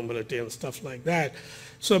of deformability and stuff like that.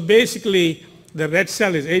 So basically, the red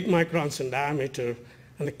cell is 8 microns in diameter,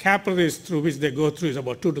 and the capillaries through which they go through is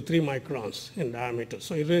about 2 to 3 microns in diameter.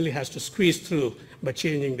 So it really has to squeeze through by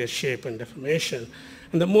changing their shape and deformation.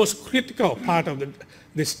 And the most critical part of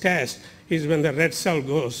this test is when the red cell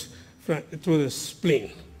goes through the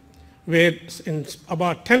spleen, where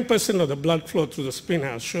about 10% of the blood flow through the spleen,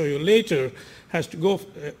 I'll show you later, has to go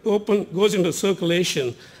goes into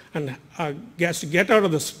circulation and gets to get out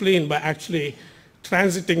of the spleen by actually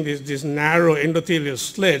transiting these narrow endothelial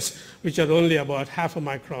slits, which are only about half a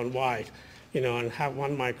micron wide, and have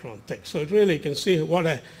 1 micron thick. So it really, you can see what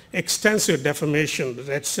an extensive deformation the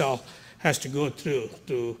red cell has to go through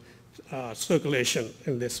to circulation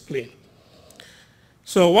in the spleen.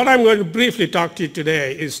 So what I'm going to briefly talk to you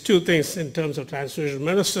today is two things in terms of transfusion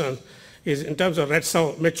medicine, is in terms of red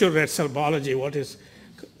cell, mature red cell biology, what is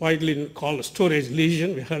widely called a storage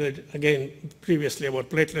lesion. We heard it again previously about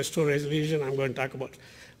platelet storage lesion. I'm going to talk about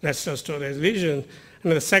red cell storage lesion.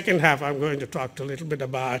 And in the second half, I'm going to talk a little bit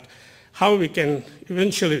about how we can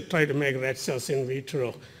eventually try to make red cells in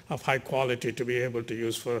vitro of high quality to be able to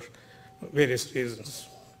use for various reasons.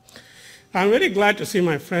 I'm very glad to see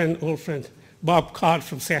my friend, old friend, Bob Card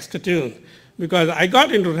from Saskatoon, because I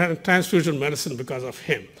got into transfusion medicine because of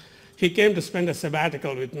him. He came to spend a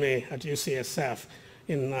sabbatical with me at UCSF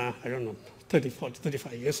in, I don't know,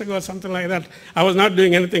 35 years ago or something like that. I was not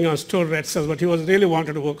doing anything on stored red cells, but he was really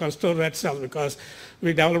wanted to work on stored red cells because we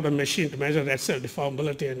developed a machine to measure red cell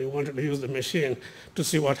deformability, and we wanted to use the machine to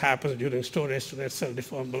see what happens during storage to red cell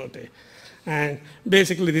deformability. And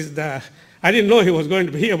basically, this is I didn't know he was going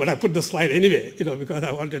to be here, but I put the slide anyway, because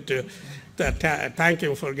I wanted to thank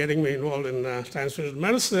him for getting me involved in transfusion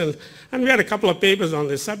medicine. And we had a couple of papers on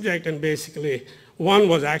this subject, and basically one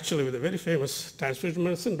was actually with a very famous transfusion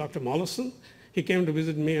medicine, Dr. Mollison. He came to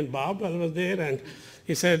visit me and Bob while I was there, and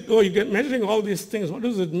he said, oh, you're measuring all these things. What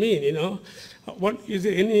does it mean, What is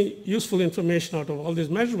there any useful information out of all these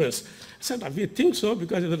measurements? I said, we think so,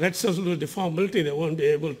 because if the red cells lose deformability, they won't be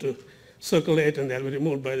able to circulate, and they'll be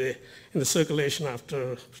removed in the circulation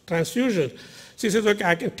after transfusion. So he says, okay,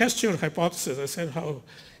 I can test your hypothesis. I said, how?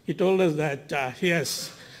 He told us that he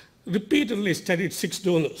has repeatedly studied 6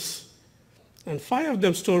 donors, and 5 of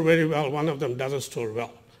them store very well, 1 of them doesn't store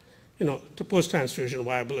well, to post-transfusion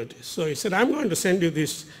viability. So he said, I'm going to send you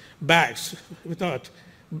these bags without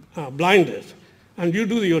blinded, and you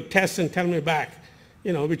do your test and tell me back,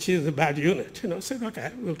 which is the bad unit. I said,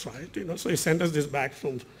 okay, we'll try it. So he sent us this bag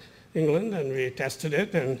from England, and we tested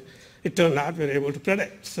it, and it turned out we were able to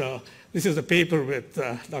predict. So this is a paper with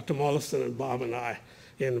Dr. Mollison and Bob and I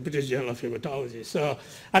in the British Journal of Hematology. So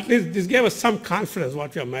at least this gave us some confidence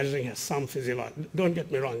what we are measuring has some physiology. Don't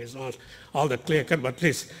get me wrong, it's not all that clear-cut, but at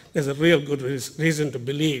least there's a real good reason to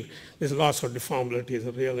believe this loss of deformability is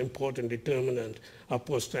a real important determinant of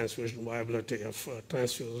post-transfusion viability of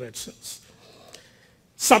transfused red cells.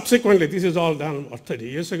 Subsequently, this is all done about 30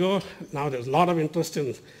 years ago. Now there's a lot of interest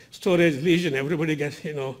in storage lesion. Everybody gets,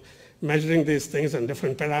 measuring these things and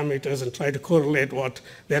different parameters and try to correlate what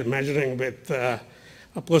they're measuring with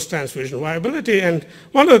post-transfusion viability. And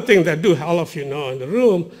one of the things that all of you know in the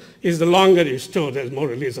room is the longer you store, there's more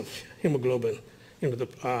release of hemoglobin into the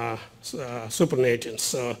supernatant.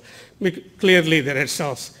 So clearly the red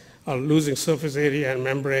cells are losing surface area and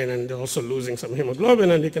membrane, and they're also losing some hemoglobin.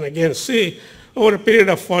 And you can again see over a period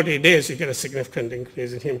of 40 days, you get a significant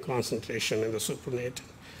increase in heme concentration in the supernatant.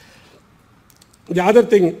 The other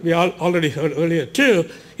thing we already heard earlier too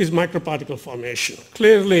is microparticle formation.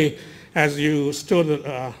 Clearly, as you store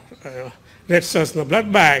the red cells in the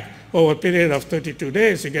blood bag over a period of 32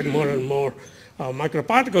 days, you get more and more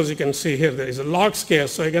microparticles. You can see here there is a log scale,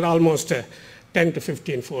 so you get almost a 10 to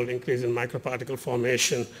 15-fold increase in microparticle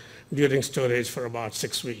formation during storage for about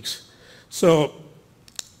 6 weeks. So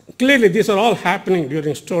clearly, these are all happening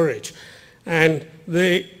during storage. And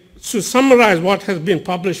to summarize what has been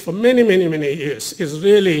published for many, many, many years is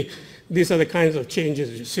really, these are the kinds of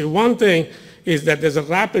changes you see. One thing is that there's a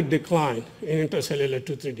rapid decline in intracellular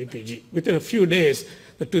 2,3-DPG. Within a few days,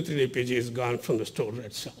 the 2,3-DPG is gone from the stored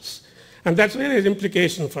red cells. And that's really an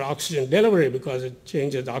implication for oxygen delivery because it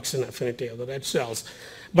changes the oxygen affinity of the red cells.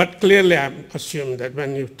 But clearly, I'm assuming that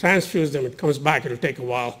when you transfuse them, it comes back. It'll take a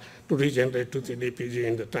while to regenerate 2,3-DPG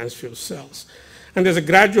in the transfused cells. And there's a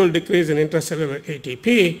gradual decrease in intracellular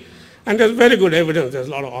ATP, and there's very good evidence there's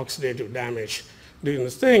a lot of oxidative damage during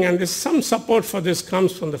this thing. And there's some support for this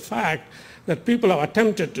comes from the fact that people have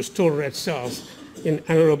attempted to store red cells in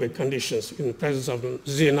anaerobic conditions in the presence of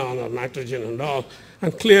xenon or nitrogen and all,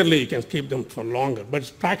 and clearly you can keep them for longer. But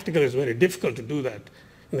it's practically, it's very difficult to do that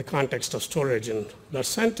in the context of storage in blood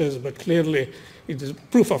centers, but clearly it is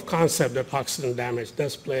proof of concept that oxygen damage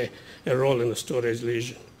does play a role in the storage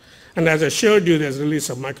lesion. And as I showed you, there's release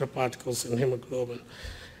of microparticles in hemoglobin.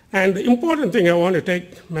 And the important thing I want to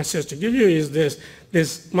take message to give you is this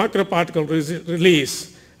microparticle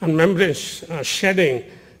release and membrane shedding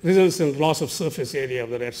results in loss of surface area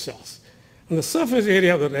of the red cells. And the surface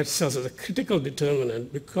area of the red cells is a critical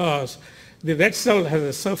determinant because the red cell has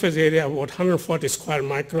a surface area of about 140 square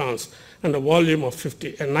microns and a volume of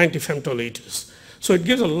 90 femtoliters. So it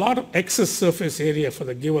gives a lot of excess surface area for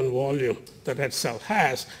the given volume the red cell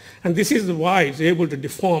has. And this is why it's able to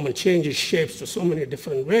deform and change its shapes to so many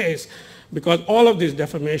different ways, because all of these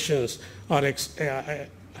deformations are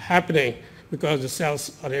happening because the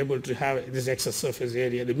cells are able to have this excess surface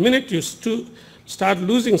area. The minute you start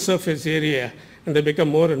losing surface area and they become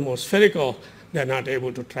more and more spherical, they're not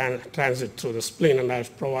able to transit through the spleen, and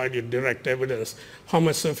I've provided direct evidence how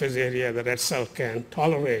much surface area the red cell can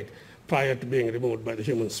tolerate prior to being removed by the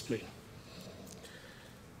human spleen.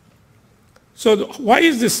 So why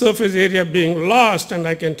is this surface area being lost? And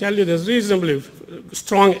I can tell you there's reasonably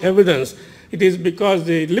strong evidence. It is because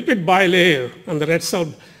the lipid bilayer and the red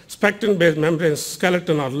cell spectrin-based membrane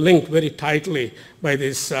skeleton are linked very tightly by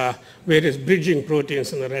these various bridging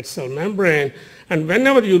proteins in the red cell membrane. And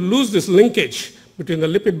whenever you lose this linkage between the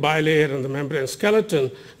lipid bilayer and the membrane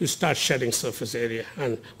skeleton, you start shedding surface area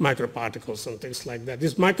and microparticles and things like that.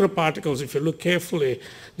 These microparticles, if you look carefully,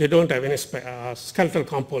 they don't have any skeletal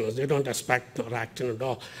components. They don't have spectrin or actin at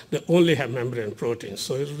all. They only have membrane proteins.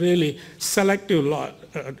 So it's really selective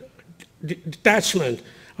detachment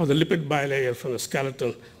of the lipid bilayer from the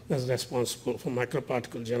skeleton that's responsible for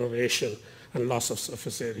microparticle generation and loss of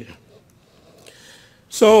surface area.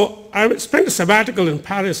 So I spent a sabbatical in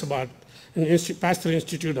Paris in the Pasteur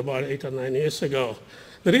Institute about 8 or 9 years ago.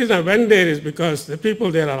 The reason I went there is because the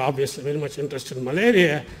people there are obviously very much interested in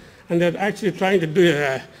malaria, and they're actually trying to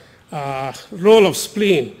do a role of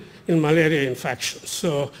spleen in malaria infections.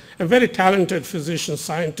 So a very talented physician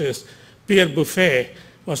scientist, Pierre Buffet,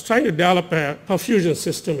 was trying to develop a perfusion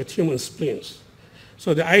system with human spleens.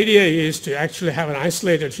 So the idea is to actually have an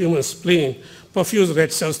isolated human spleen, perfuse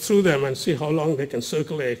red cells through them and see how long they can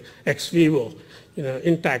circulate ex vivo,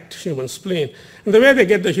 intact human spleen. And the way they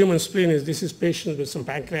get the human spleen is this is patients with some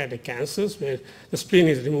pancreatic cancers where the spleen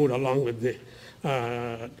is removed along with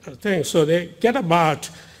the thing. So they get about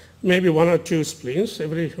maybe 1 or 2 spleens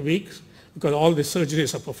every week because all the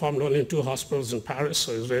surgeries are performed only in 2 hospitals in Paris,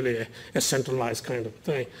 so it's really a centralized kind of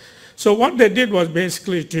thing. So what they did was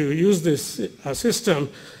basically to use this system,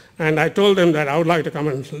 and I told them that I would like to come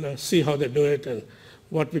and see how they do it and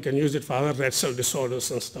what we can use it for other red cell disorders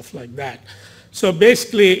and stuff like that. So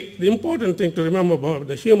basically, the important thing to remember about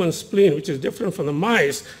the human spleen, which is different from the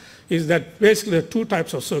mice, is that basically there are 2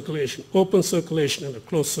 types of circulation, open circulation and a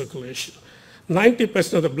closed circulation.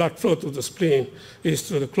 90% of the blood flow through the spleen is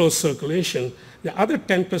through the closed circulation. The other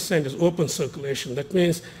 10% is open circulation. That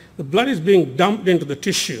means the blood is being dumped into the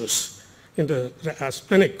tissues, in the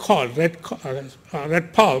splenic cord,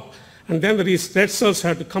 red pulp, and then these red cells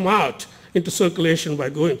have to come out into circulation by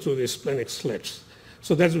going through these splenic slits.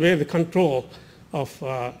 So that's where the control of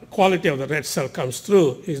quality of the red cell comes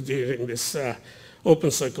through, is during this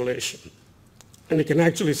open circulation. And you can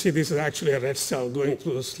actually see this is actually a red cell going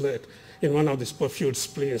through the slit in one of these perfused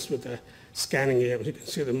spleens with a scanning EM. You can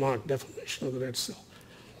see the marked deformation of the red cell.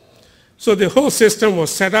 So the whole system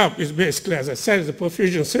was set up is basically, as I said, it's a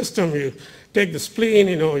perfusion system. You take the spleen,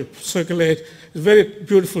 you circulate. It's very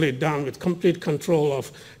beautifully done with complete control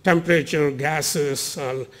of temperature, gases,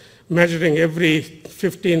 measuring every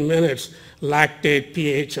 15 minutes, lactate,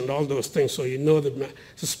 pH, and all those things, so you know the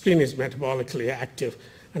spleen is metabolically active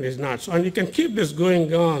and is not. So, and you can keep this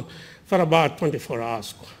going on for about 24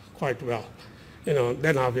 hours quite well.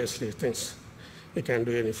 Then obviously things, you can't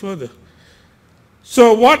do any further.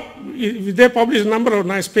 So they published a number of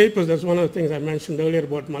nice papers. That's one of the things I mentioned earlier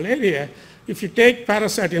about malaria. If you take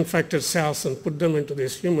parasite-infected cells and put them into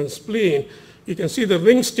this human spleen, you can see the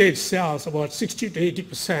ring stage cells, about 60 to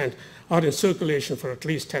 80%, are in circulation for at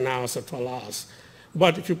least 10 hours or 12 hours.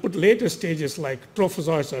 But if you put later stages like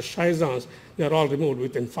trophozoites or schizons, they're all removed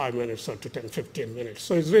within 5 minutes or to 10, 15 minutes.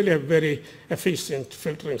 So it's really a very efficient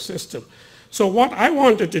filtering system. So what I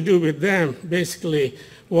wanted to do with them basically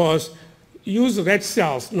was use red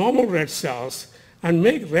cells, normal red cells, and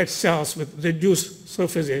make red cells with reduced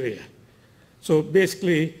surface area. So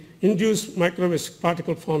basically induce microwave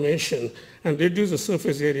particle formation and reduce the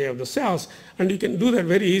surface area of the cells. And you can do that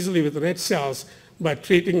very easily with red cells by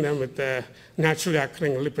treating them with a naturally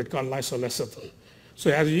occurring lipid called lysolecithin.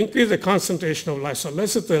 So as you increase the concentration of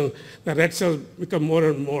lysolecithin, the red cells become more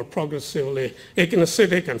and more progressively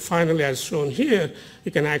actinocytic, and finally, as shown here,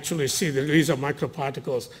 you can actually see the release of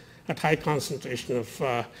microparticles at high concentration of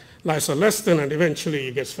lysolecithin, and eventually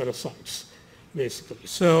you get spherocytes, basically.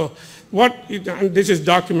 So and this is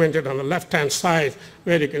documented on the left-hand side,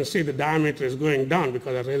 where you can see the diameter is going down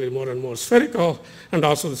because they're really more and more spherical, and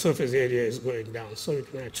also the surface area is going down. So you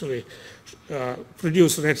can actually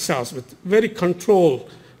produce red cells with very controlled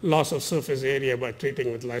loss of surface area by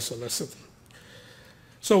treating with lysolecithin.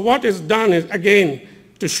 So what is done is, again,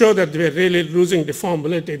 to show that we're really losing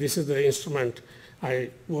deformability, this is the instrument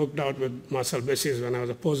I worked out with Marcel Bessis when I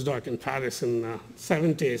was a postdoc in Paris in the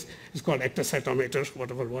 70s. It's called ectocytometer,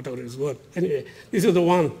 whatever it's worth. Anyway, this is the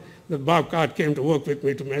one that Bob Card came to work with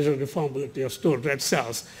me to measure deformability of stored red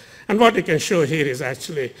cells. And what you can show here is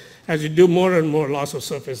actually, as you do more and more loss of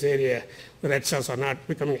surface area, the red cells are not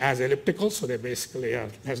becoming as elliptical, so they basically are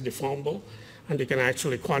less deformable. And you can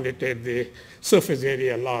actually quantitate the surface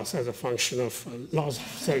area loss as a function of loss of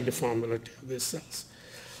cell deformability of these cells.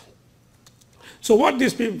 So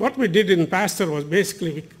what we did in Pasteur was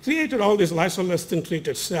basically we created all these lysolecithin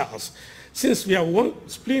treated cells. Since we have one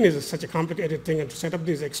spleen is such a complicated thing, and to set up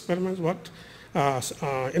these experiments, what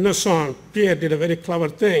Innocent, Pierre did a very clever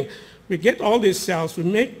thing. We get all these cells,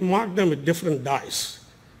 we mark them with different dyes,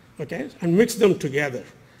 okay, and mix them together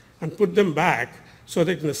and put them back so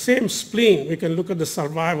that in the same spleen we can look at the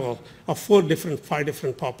survival of 5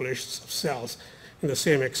 different populations of cells in the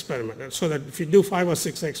same experiment. And so that if you do 5 or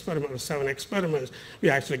 6 experiments or 7 experiments, we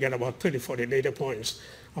actually get about 30, 40 data points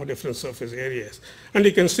of different surface areas. And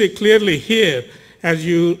you can see clearly here, as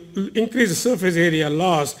you increase the surface area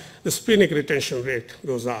loss, the splenic retention rate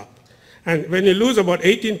goes up. And when you lose about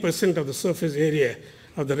 18% of the surface area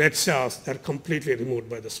of the red cells, they're completely removed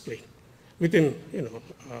by the spleen within,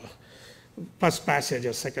 first passage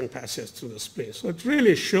or second passage through the spleen. So it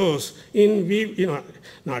really shows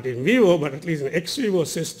not in vivo, but at least in ex vivo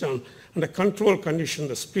system, under control condition,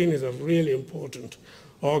 the spleen is a really important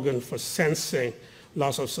organ for sensing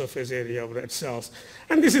loss of surface area of red cells.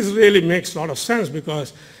 And this really makes a lot of sense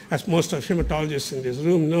because, as most of hematologists in this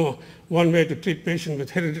room know, one way to treat patients with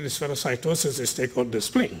hereditary spherocytosis is take out the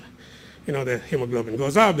spleen. The hemoglobin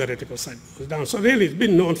goes up, the reticulocyte goes down. So really it's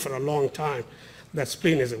been known for a long time that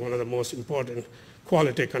spleen is one of the most important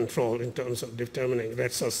quality control in terms of determining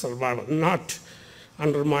red cell survival. Not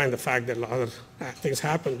undermine the fact that other things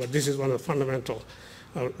happen, but this is one of the fundamental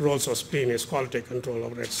roles of spleen is quality control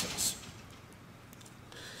of red cells.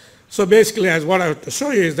 So basically, as what I have to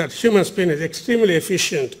show you is that human spleen is extremely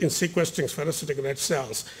efficient in sequestering spherocytic red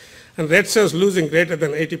cells. And red cells losing greater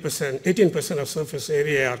than 18% of surface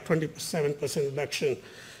area or 27% reduction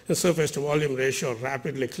in surface to volume ratio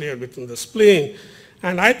rapidly cleared within the spleen.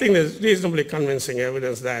 And I think there's reasonably convincing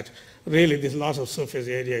evidence that really this loss of surface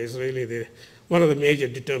area is really one of the major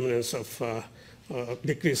determinants of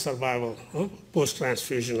decreased survival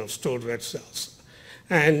post-transfusion of stored red cells.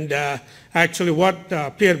 And actually what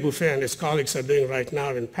Pierre Bouffet and his colleagues are doing right now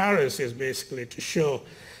in Paris is basically to show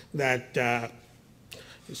that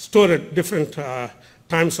store at different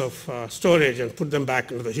times of storage and put them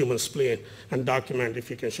back into the human spleen and document if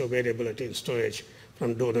you can show variability in storage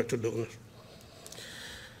from donor to donor.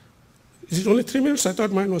 Is it only 3 minutes? I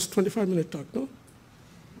thought mine was 25-minute talk, no?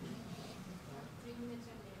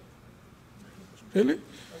 Really?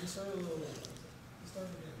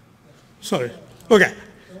 Sorry. Okay.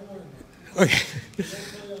 Okay.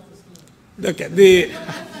 Okay.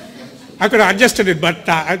 I could have adjusted it, but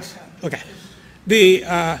okay.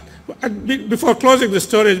 Before closing the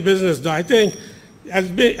storage business, though, I think,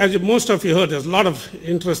 as most of you heard, there's a lot of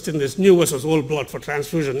interest in this new versus old blood for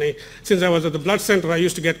transfusion. Since I was at the blood center, I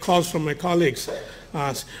used to get calls from my colleagues.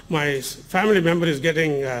 My family member is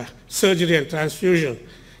getting surgery and transfusion.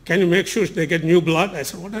 Can you make sure they get new blood? I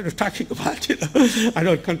said, what are you talking about? I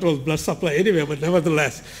don't control blood supply anyway, but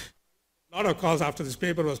nevertheless, a lot of calls after this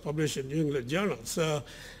paper was published in New England Journal.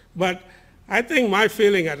 But I think my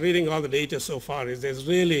feeling at reading all the data so far is there's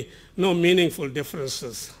really no meaningful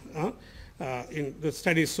differences in the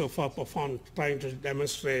studies so far performed trying to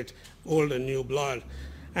demonstrate old and new blood.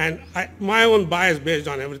 And my own bias based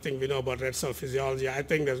on everything we know about red cell physiology, I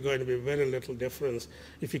think there's going to be very little difference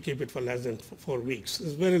if you keep it for less than 4 weeks.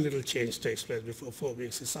 There's very little change takes place before 4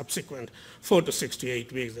 weeks. The subsequent 4 to 6 to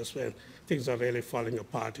 8 weeks, that's when things are really falling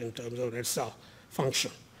apart in terms of red cell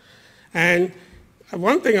function. And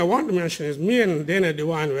one thing I want to mention is me and Dana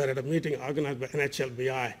Devine were at a meeting organized by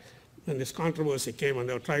NHLBI when this controversy came and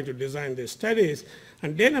they were trying to design these studies.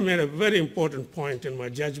 And Dana made a very important point in my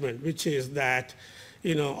judgment, which is that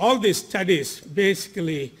all these studies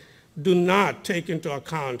basically do not take into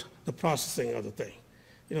account the processing of the thing.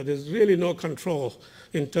 There's really no control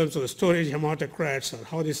in terms of the storage hematocrites or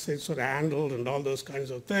how these things are handled and all those kinds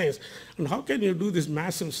of things. And how can you do these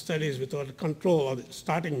massive studies without control of the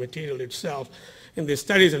starting material itself in these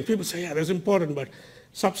studies? And people say, yeah, that's important, but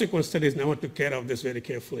subsequent studies never took care of this very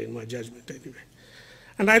carefully in my judgment anyway.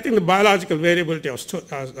 And I think the biological variability of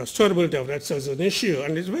storability of red cells is an issue,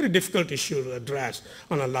 and it's a very difficult issue to address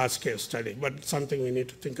on a large-scale study, but it's something we need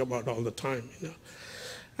to think about all the time.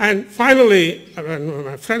 And finally, when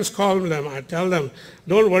my friends call them, I tell them,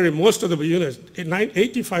 don't worry, most of the units,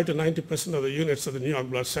 85 to 90% of the units of the New York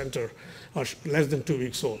Blood Center are less than 2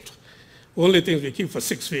 weeks old. Only things we keep for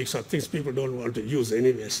 6 weeks are things people don't want to use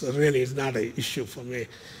anyway, so really it's not an issue for me,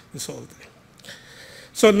 this whole thing.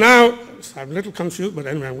 So now, I'm a little confused, but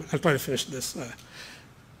anyway, I'll try to finish this.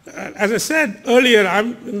 As I said earlier,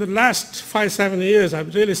 in the last 5-7 years,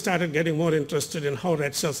 I've really started getting more interested in how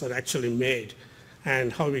red cells are actually made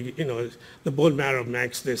and how the bone marrow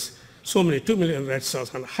makes this. So many, 2 million red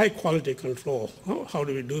cells and high quality control. How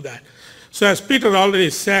do we do that? So as Peter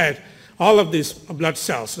already said, all of these blood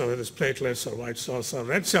cells, whether it's platelets or white cells or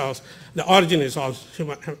red cells, the origin is all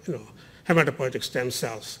hematopoietic stem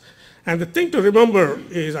cells. And the thing to remember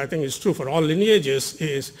is, I think it's true for all lineages,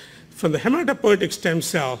 is from the hematopoietic stem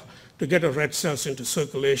cell to get a red cells into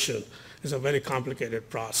circulation is a very complicated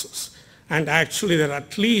process. And actually there are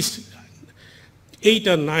at least 8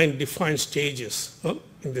 or 9 defined stages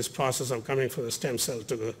in this process of coming from the stem cell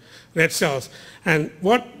to the red cells. And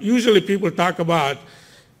what usually people talk about,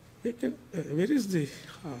 where is the,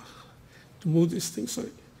 to move this thing, sorry,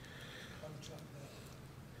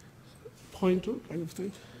 pointer kind of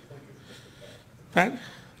thing. Pat?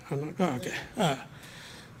 Okay.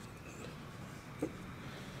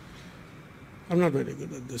 I'm not very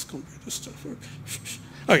good at this computer stuff.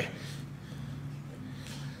 Okay.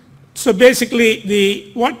 So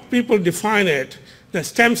basically, what people define it, the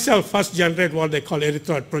stem cell first generate what they call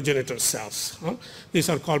erythroid progenitor cells. These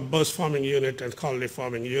are called burst-forming unit and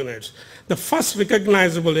colony-forming units. The first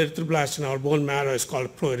recognizable erythroblast in our bone marrow is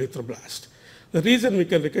called proerythroblast. The reason we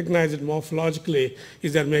can recognize it morphologically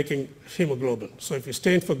is they're making hemoglobin. So if you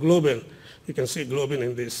stain for globin, you can see globin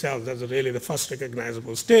in these cells. That's really the first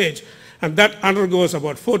recognizable stage. And that undergoes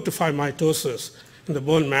about 4 to 5 mitosis in the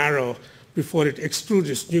bone marrow before it extrudes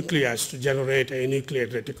its nucleus to generate a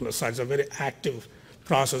nucleate reticulocyte. It's a very active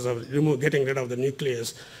process of getting rid of the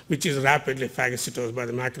nucleus, which is rapidly phagocytosed by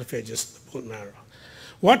the macrophages in the bone marrow.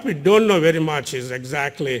 What we don't know very much is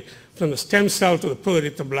exactly from the stem cell to the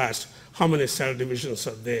proerythroblast, how many cell divisions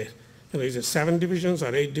are there. Is it 7 divisions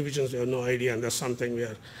or 8 divisions? We have no idea, and that's something we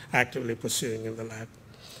are actively pursuing in the lab.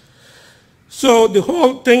 So the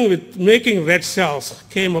whole thing with making red cells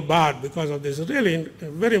came about because of this really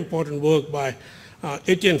very important work by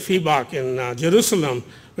Etienne Fibach in Jerusalem,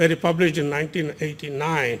 where he published in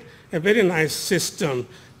 1989 a very nice system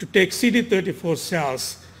to take CD34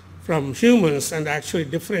 cells from humans and actually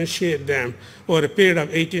differentiate them over a period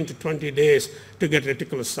of 18 to 20 days to get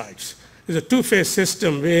reticulocytes. It's a 2-phase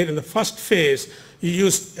system where in the first phase you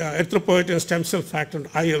use erythropoietin stem cell factor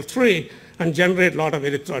IL-3 and generate a lot of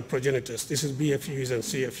erythroid progenitors. This is BFUs and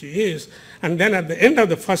CFUs. And then at the end of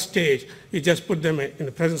the first stage, you just put them in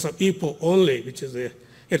the presence of EPO only, which is the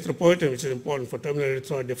erythropoietin, which is important for terminal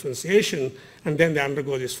erythroid differentiation. And then they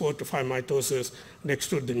undergo this 4 to 5 mitosis and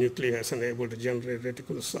extrude the nucleus and are able to generate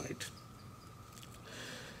reticulocyte.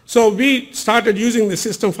 So we started using the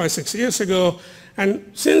system 5-6 years ago.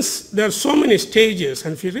 And since there are so many stages,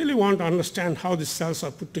 and if you really want to understand how the cells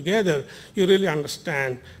are put together, you really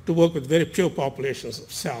understand to work with very pure populations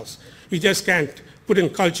of cells. You just can't put in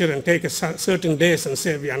culture and take a certain days and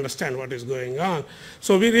say we understand what is going on.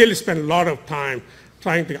 So we really spend a lot of time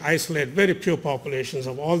trying to isolate very pure populations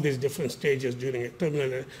of all these different stages during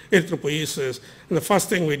terminal erythropoiesis. And the first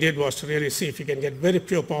thing we did was to really see if you can get very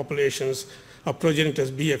pure populations of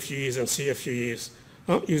progenitors, BFUs and CFUs.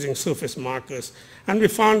 Using surface markers. And we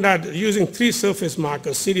found that using 3 surface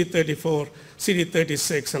markers, CD34,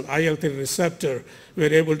 CD36, and IL-3 receptor, we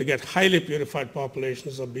were able to get highly purified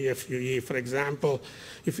populations of BFUE. For example,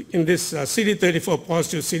 if in this CD34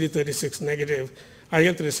 positive, CD36 negative,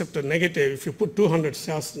 IL-3 receptor negative, if you put 200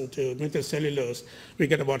 cells into methylcellulose, we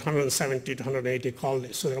get about 170 to 180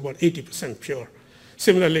 colonies, so they're about 80% pure.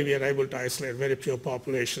 Similarly, we are able to isolate very pure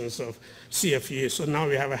populations of CFUs. So now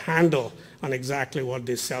we have a handle on exactly what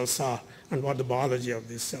these cells are and what the biology of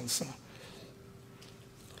these cells are.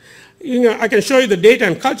 I can show you the data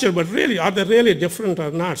and culture, but really, are they really different or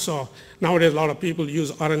not? So nowadays, a lot of people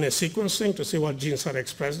use RNA sequencing to see what genes are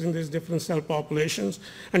expressed in these different cell populations.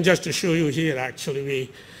 And just to show you here, actually, we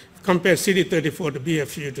compare CD34 to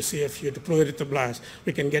BFU to CFU to proerythroblast.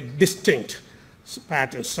 We can get distinct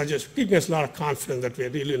patterns, such as giving us a lot of confidence that we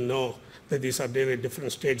really know that these are really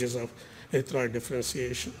different stages of erythroid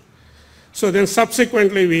differentiation. So then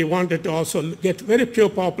subsequently we wanted to also get very pure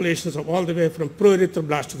populations of all the way from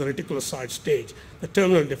proerythroblast to the reticulocyte stage, the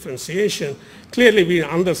terminal differentiation. Clearly we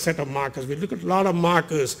on the set of markers. We looked at a lot of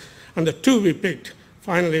markers, and the 2 we picked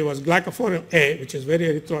finally was glycophorin A, which is very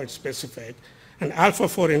erythroid specific, and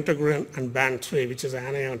alpha-4 integrin and band-3, which is an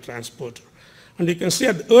anion transporter. And you can see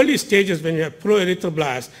at the early stages when you have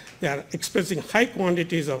proerythroblast, they are expressing high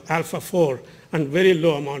quantities of alpha-4 and very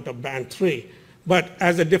low amount of band-3. But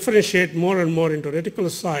as they differentiate more and more into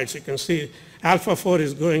reticulocytes, you can see alpha-4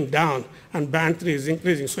 is going down and band-3 is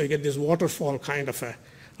increasing. So you get this waterfall kind of a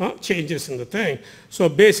changes in the thing. So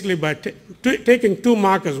basically by taking two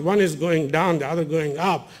markers, one is going down, the other going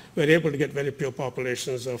up, we're able to get very pure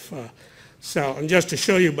populations of cell. And just to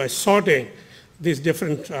show you, by sorting these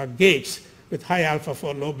different gates with high alpha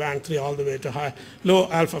 4, low band 3, all the way to high, low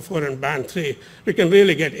alpha 4 and band 3, we can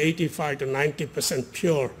really get 85 to 90%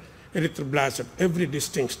 pure erythroblasts at every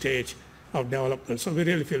distinct stage of development. So we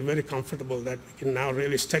really feel very comfortable that we can now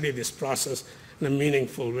really study this process in a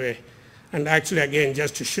meaningful way. And actually, again,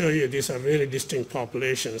 just to show you, these are really distinct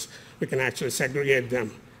populations. We can actually segregate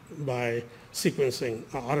them by sequencing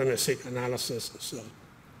RNA-seq analysis.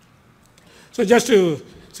 So just to,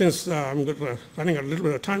 since I'm running a little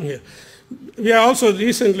bit of time here, we have also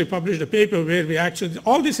recently published a paper where we actually,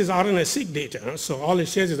 all this is RNA-seq data, so all it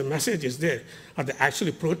says is the message is there. Are there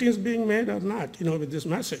actually proteins being made or not, with this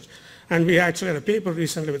message? And we actually had a paper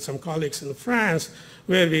recently with some colleagues in France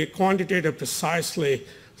where we quantitated precisely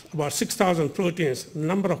about 6,000 proteins,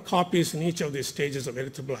 number of copies in each of these stages of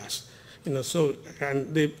erythroblast. So,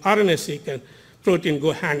 and the RNA-seq and protein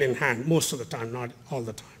go hand in hand most of the time, not all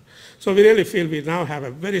the time. So we really feel we now have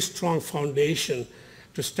a very strong foundation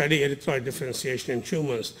to study erythroid differentiation in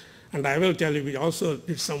humans. And I will tell you, we also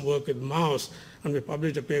did some work with mouse, and we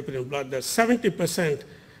published a paper in Blood that 70%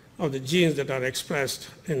 of the genes that are expressed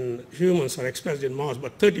in humans are expressed in mouse,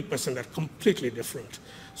 but 30% are completely different.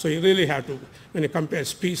 So you really have to, when you compare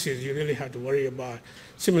species, you really have to worry about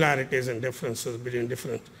similarities and differences between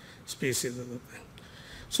different species of the thing.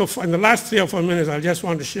 So in the last 3 or 4 minutes, I just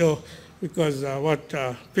want to show, because what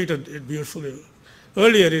Peter did beautifully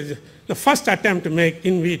earlier is the first attempt to make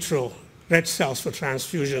in vitro red cells for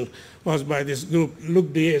transfusion was by this group,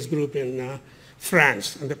 Luc Diet's group in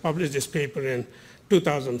France, and they published this paper in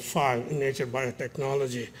 2005 in Nature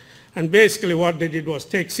Biotechnology. And basically what they did was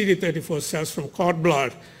take CD34 cells from cord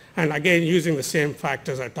blood, and again using the same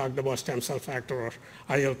factors I talked about, stem cell factor or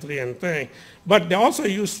IL-3 and thing. But they also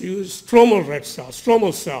used to use stromal red cells,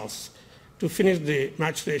 stromal cells, to finish the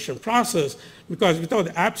maturation process, because without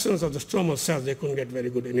the absence of the stromal cells, they couldn't get very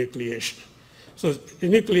good enucleation. So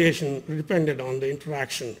enucleation depended on the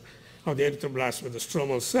interaction of the erythroblast with the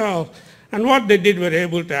stromal cell. And what they did were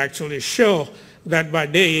able to actually show that by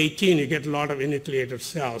day 18, you get a lot of enucleated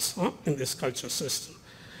cells in this culture system.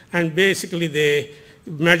 And basically, they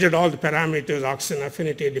measured all the parameters, oxygen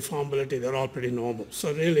affinity, deformability, they're all pretty normal.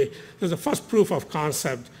 So really, there's the first proof of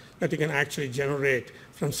concept that you can actually generate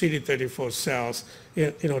from CD34 cells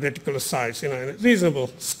in reticulocytes in a reasonable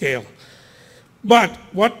scale. But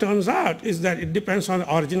what turns out is that it depends on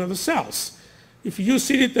the origin of the cells. If you use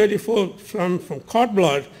CD34 from cord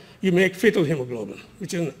blood, you make fetal hemoglobin,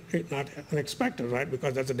 which is not unexpected, right?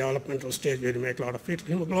 Because that's a developmental stage where you make a lot of fetal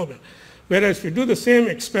hemoglobin. Whereas if you do the same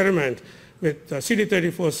experiment with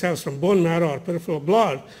CD34 cells from bone marrow or peripheral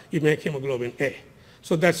blood, you make hemoglobin A.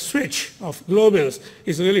 So that switch of globins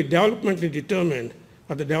is really developmentally determined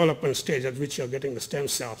at the development stage at which you're getting the stem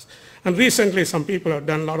cells. And recently, some people have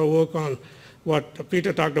done a lot of work on what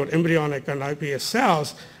Peter talked about, embryonic and iPS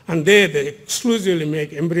cells, and they exclusively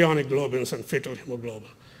make embryonic globins and fetal hemoglobin.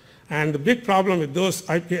 And the big problem with those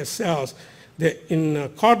iPS cells, in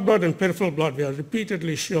cord blood and peripheral blood, we have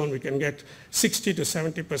repeatedly shown we can get 60 to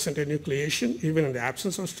 70% enucleation, even in the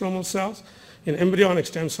absence of stromal cells. In embryonic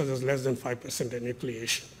stem cells, there's less than 5%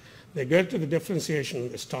 enucleation. They get to the differentiation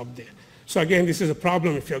and they stop there. So again, this is a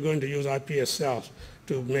problem if you're going to use iPS cells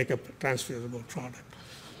to make a transfusible product.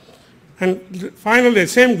 And finally, the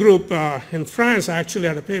same group in France actually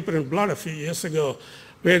had a paper in Blood a few years ago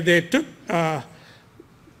where they took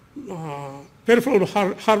peripheral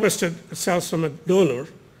harvested cells from a donor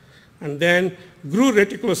and then grew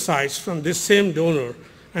reticulocytes from this same donor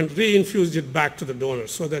and reinfused it back to the donor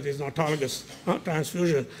so that it's an autologous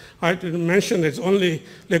transfusion. I didn't mention it's only,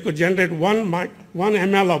 they could generate 1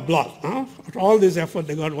 ml of blood. After all this effort,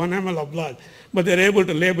 they got 1 ml of blood, but they're able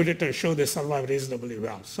to label it and show they survive reasonably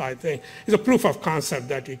well. So I think it's a proof of concept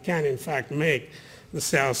that you can, in fact, make the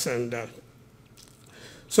cells. And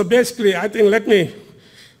so basically, I think, let me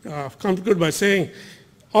conclude by saying,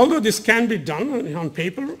 although this can be done on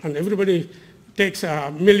paper, and everybody takes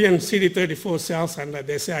 1 million CD34 cells and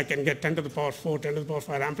they say I can get 10 to the power 4, 10 to the power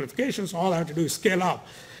 5 amplifications, all I have to do is scale up.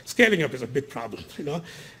 Scaling up is a big problem,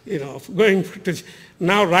 going to,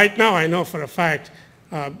 right now I know for a fact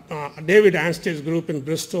David Anstey's group in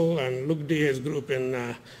Bristol and Luc Diet's group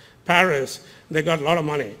in Paris, they got a lot of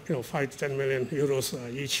money, 5 to 10 million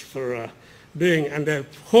euros each for doing, and their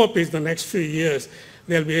hope is the next few years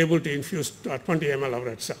they'll be able to infuse 20 ml of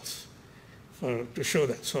red cells to show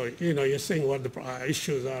that. So, you're seeing what the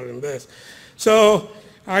issues are in this. So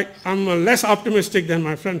I'm less optimistic than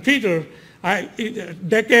my friend Peter A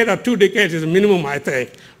decade or 2 decades is a minimum, I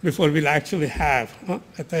think, before we'll actually have,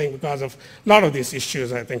 I think, because of a lot of these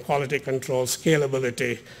issues, I think, quality control,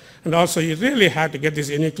 scalability, and also you really have to get this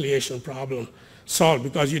enucleation problem solved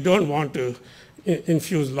because you don't want to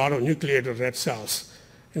infuse a lot of nucleated red cells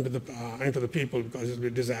into the people because it will be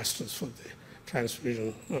disastrous for the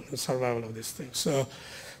transfusion and survival of these things. So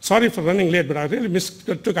sorry for running late, but I really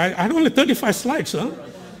mistook. I had only 35 slides, huh?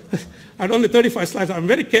 I had only 35 slides. I'm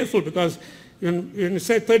very careful because when you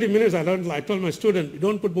say 30 minutes, I told my student, you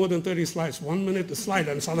don't put more than 30 slides. 1 minute a slide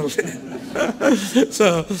and suddenly.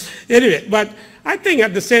 So anyway, but I think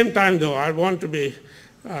at the same time, though, I want to be,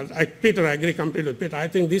 Peter, I agree completely with Peter. I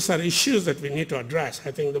think these are issues that we need to address.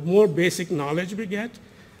 I think the more basic knowledge we get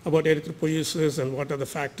about erythropoiesis and what are the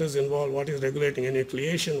factors involved, what is regulating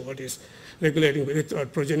enucleation, what is regulating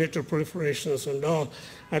progenitor proliferations and all,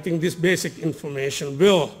 I think this basic information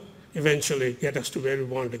will eventually get us to where we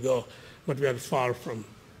want to go, but we are far from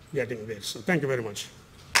getting there. So thank you very much.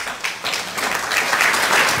 We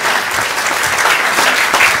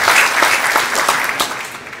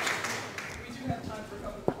do have time for a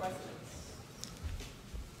couple of questions.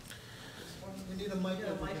 We need a mic. Get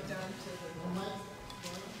a mic down to the mic.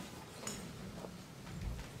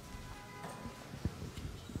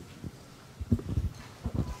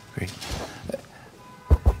 Great.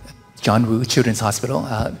 John Wu, Children's Hospital.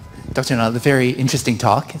 Dr. Nala, very interesting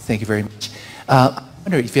talk. Thank you very much. I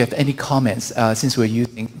wonder if you have any comments since we're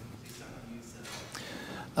using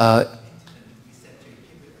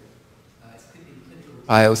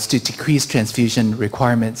trials to decrease transfusion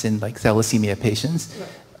requirements in like thalassemia patients.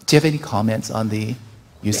 Do you have any comments on the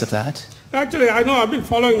use of that? Actually, I know I've been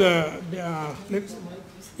following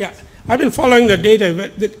I've been following the data.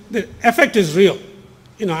 The effect is real.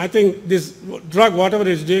 You know, I think this drug, whatever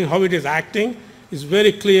it's doing, how it is acting, is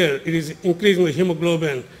very clear. It is increasing the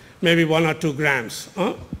hemoglobin, maybe 1 or 2 grams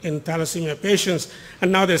in thalassemia patients.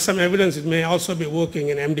 And now there's some evidence it may also be working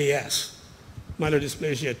in MDS,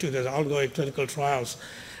 myelodysplasia too. There's ongoing clinical trials.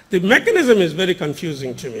 The mechanism is very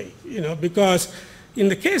confusing to me, you know, because in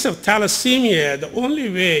the case of thalassemia, the only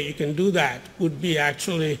way you can do that would be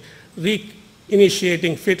actually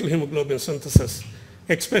reinitiating fetal hemoglobin synthesis,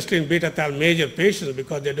 especially in beta thal major patients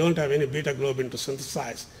because they don't have any beta globin to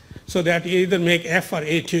synthesize. So they have to either make F or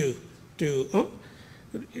A2 to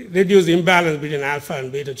reduce the imbalance between alpha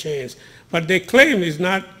and beta chains. But they claim it's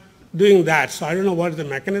not doing that, so I don't know what the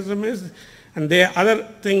mechanism is. And the other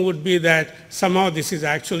thing would be that somehow this is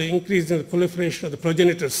actually increasing the proliferation of the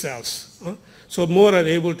progenitor cells. So more are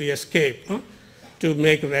able to escape to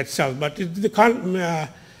make red cells. But the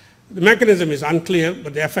mechanism is unclear,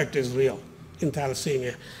 but the effect is real in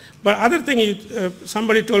thalassemia. But other thing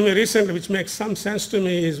somebody told me recently, which makes some sense to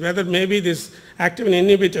me, is whether maybe this activin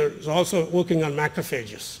inhibitor is also working on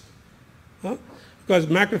macrophages. Because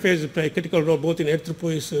macrophages play a critical role both in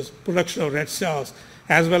erythropoiesis, production of red cells,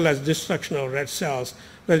 as well as destruction of red cells,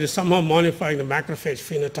 where they're somehow modifying the macrophage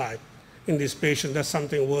phenotype in these patients. That's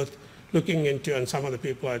something worth looking into, and some other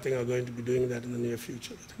people I think are going to be doing that in the near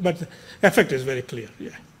future. But the effect is very clear,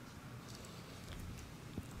 yeah.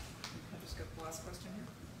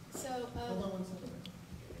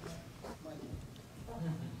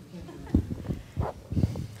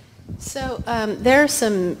 So there are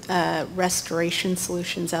some restoration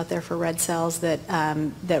solutions out there for red cells that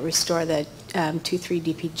restore the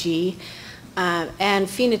 2,3-DPG. And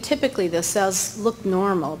phenotypically, those cells look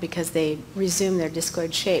normal because they resume their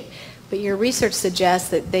discoid shape. But your research suggests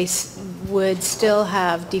that they would still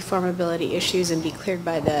have deformability issues and be cleared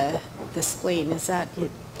by the spleen. Is that?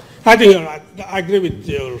 I think you're right. I agree with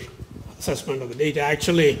your assessment of the data.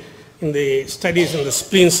 Actually, in the studies in the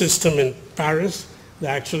spleen system in Paris, they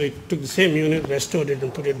actually took the same unit, restored it,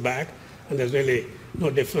 and put it back, and there's really no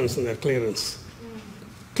difference in their clearance.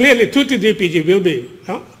 Clearly, 2,3-DPG will be,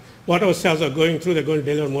 whatever cells are going through, they're going to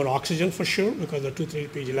deliver more oxygen for sure because of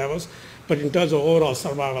 2,3-DPG levels, but in terms of overall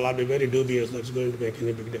survival, I'll be very dubious that it's going to make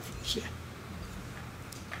any big difference. Yeah.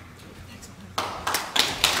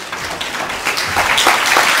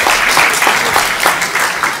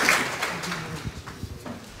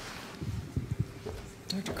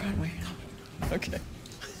 Dr. Conway. Okay.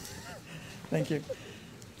 Thank you.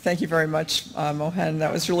 Thank you very much, Mohan.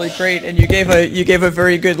 That was really great, and you gave a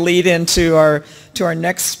very good lead into our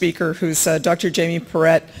next speaker, who's Dr. Jamie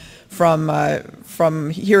Perrett from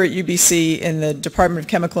here at UBC in the Department of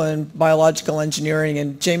Chemical and Biological Engineering.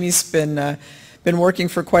 And Jamie's been working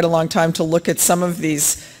for quite a long time to look at some of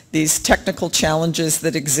these these technical challenges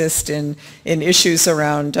that exist in issues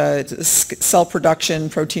around cell production,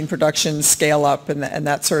 protein production, scale up, and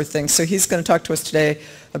that sort of thing. So he's going to talk to us today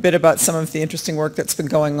a bit about some of the interesting work that's been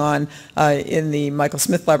going on in the Michael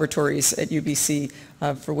Smith Laboratories at UBC,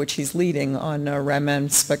 for which he's leading on Raman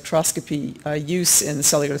spectroscopy use in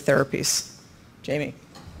cellular therapies. Jamie.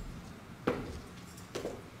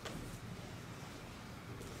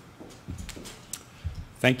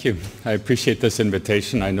 Thank you. I appreciate this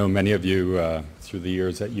invitation. I know many of you through the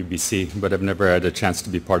years at UBC, but I've never had a chance to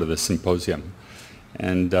be part of this symposium.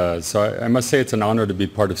 And so I must say it's an honor to be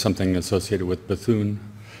part of something associated with Bethune,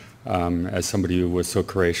 as somebody who was so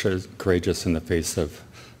courageous in the face of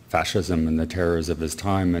fascism and the terrors of his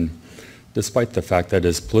time. And despite the fact that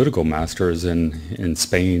his political masters in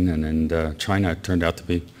Spain and in China turned out to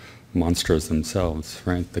be monsters themselves,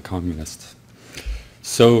 right, the communists.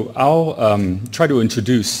 So I'll try to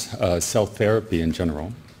introduce cell therapy in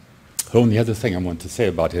general. Oh, and the other thing I want to say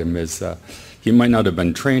about him is he might not have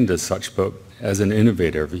been trained as such, but as an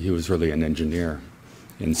innovator, he was really an engineer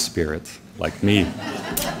in spirit, like me.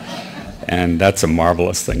 And that's a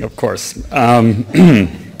marvelous thing, of course.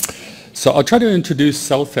 So I'll try to introduce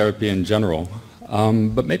cell therapy in general,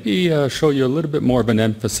 but maybe show you a little bit more of an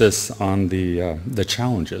emphasis on the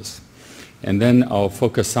challenges. And then I'll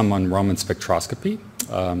focus some on Raman spectroscopy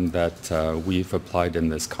that we've applied in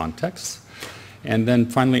this context. And then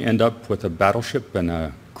finally end up with a battleship and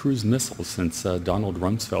a cruise missile, since Donald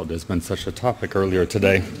Rumsfeld has been such a topic earlier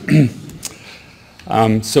today.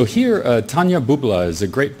 So here, Tanya Bubla is a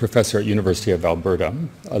great professor at University of Alberta,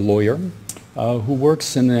 a lawyer, who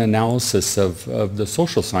works in the analysis of the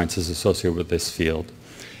social sciences associated with this field.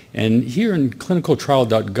 And here in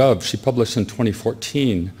clinicaltrial.gov, she published in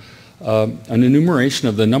 2014 an enumeration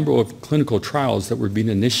of the number of clinical trials that were being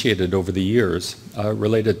initiated over the years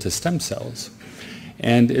related to stem cells.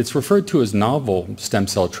 And it's referred to as novel stem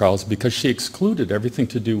cell trials because she excluded everything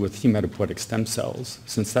to do with hematopoietic stem cells,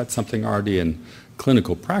 since that's something already in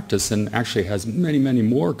clinical practice and actually has many, many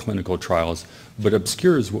more clinical trials, but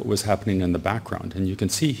obscures what was happening in the background. And you can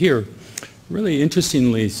see here, really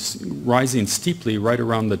interestingly, rising steeply right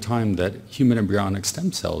around the time that human embryonic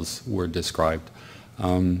stem cells were described.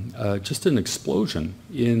 Just an explosion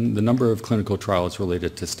in the number of clinical trials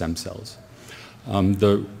related to stem cells.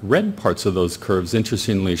 The red parts of those curves,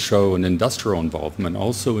 interestingly, show an industrial involvement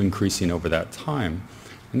also increasing over that time.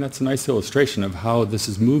 And that's a nice illustration of how this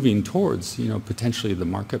is moving towards, potentially the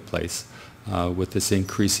marketplace with this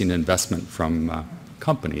increasing investment from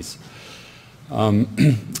companies.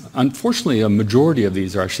 Unfortunately, a majority of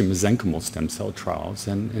these are actually mesenchymal stem cell trials,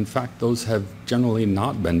 and in fact, those have generally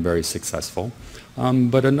not been very successful.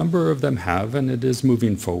 But a number of them have, and it is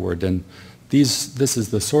moving forward. And this is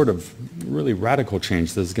the sort of really radical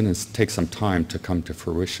change that is going to take some time to come to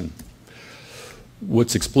fruition.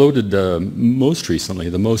 What's exploded most recently,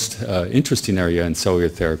 the most interesting area in cellular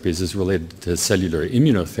therapies, is related to cellular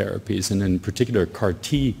immunotherapies, and in particular CAR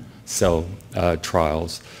T cell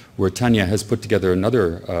trials, where Tanya has put together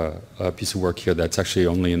another piece of work here that's actually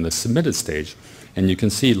only in the submitted stage. And you can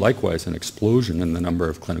see, likewise, an explosion in the number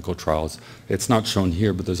of clinical trials. It's not shown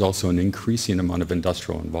here, but there's also an increasing amount of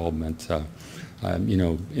industrial involvement,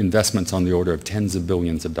 investments on the order of tens of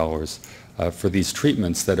billions of dollars for these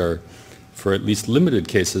treatments that are, for at least limited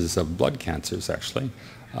cases of blood cancers, actually,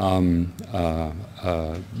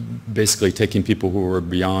 basically taking people who were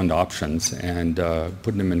beyond options and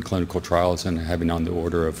putting them in clinical trials and having on the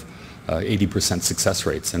order of 80% success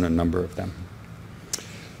rates in a number of them.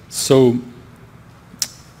 So,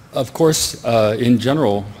 of course, in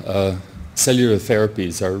general, cellular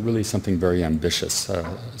therapies are really something very ambitious,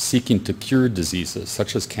 seeking to cure diseases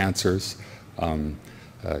such as cancers,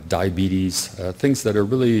 diabetes, things that are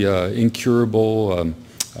really incurable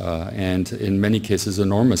and in many cases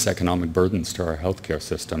enormous economic burdens to our healthcare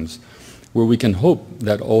systems, where we can hope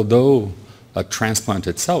that although a transplant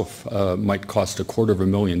itself might cost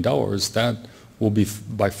 $250,000, that will be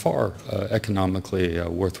by far economically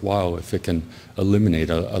worthwhile if it can eliminate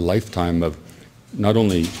a lifetime of not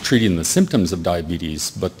only treating the symptoms of diabetes,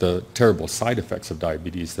 but the terrible side effects of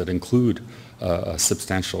diabetes that include a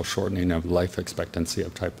substantial shortening of life expectancy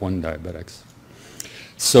of type 1 diabetics.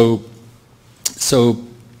 So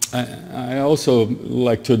I also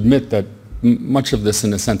like to admit that much of this,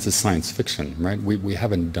 in a sense, is science fiction, right? We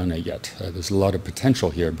haven't done it yet. There's a lot of potential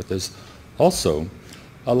here, but there's also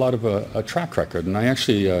a lot of a track record. And I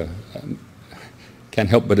actually can't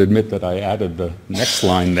help but admit that I added the next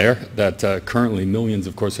line there, that currently millions,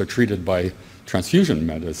 of course, are treated by transfusion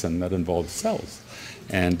medicine that involves cells.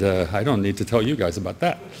 And I don't need to tell you guys about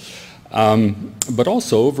that. But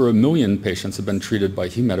also, over 1 million patients have been treated by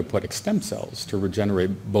hematopoietic stem cells to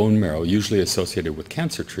regenerate bone marrow, usually associated with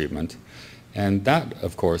cancer treatment. And that,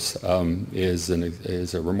 of course, is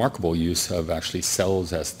a remarkable use of actually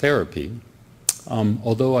cells as therapy.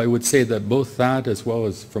 Although I would say that both that, as well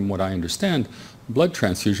as, from what I understand, blood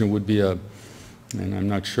transfusion would be and I'm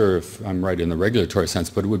not sure if I'm right in the regulatory sense,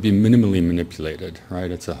 but it would be minimally manipulated,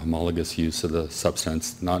 right? It's a homologous use of the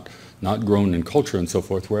substance, not grown in culture and so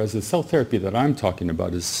forth, whereas the cell therapy that I'm talking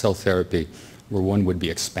about is cell therapy where one would be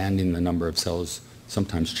expanding the number of cells,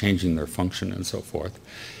 sometimes changing their function and so forth.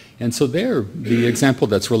 And so there, the example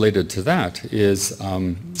that's related to that is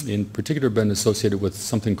in particular been associated with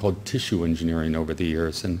something called tissue engineering over the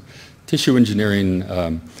years. And tissue engineering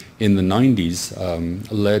in the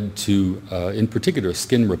 90s led to, in particular,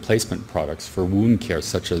 skin replacement products for wound care,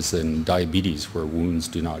 such as in diabetes, where wounds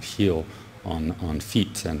do not heal on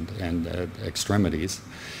feet and extremities.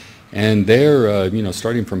 And there,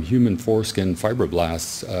 starting from human foreskin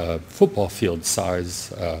fibroblasts, football field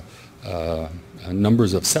size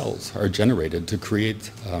numbers of cells are generated to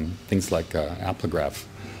create things like Apligraf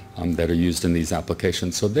that are used in these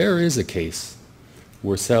applications. So there is a case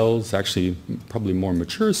where cells, actually probably more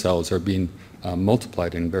mature cells, are being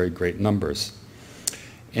multiplied in very great numbers.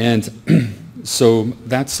 And so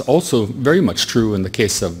that's also very much true in the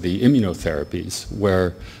case of the immunotherapies,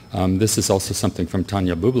 where this is also something from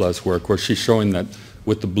Tanya Bubla's work, where she's showing that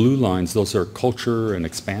with the blue lines, those are culture and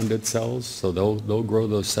expanded cells, so they'll grow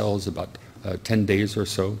those cells about 10 days or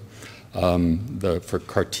so. For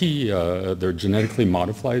CAR T, they're genetically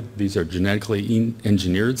modified. These are genetically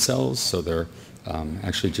engineered cells, so they're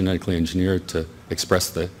actually genetically engineered to express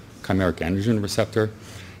the chimeric antigen receptor.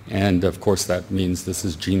 And of course that means this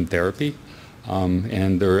is gene therapy,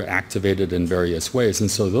 and they're activated in various ways. And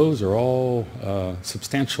so those are all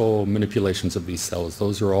substantial manipulations of these cells.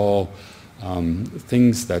 Those are all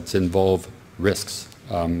things that involve risks.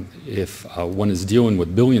 If one is dealing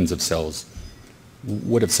with billions of cells,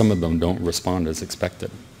 what if some of them don't respond as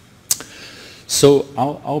expected? So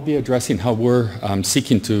I'll be addressing how we're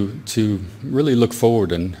seeking to really look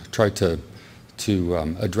forward and try to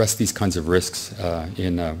address these kinds of risks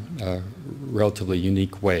in a relatively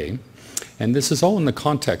unique way. And this is all in the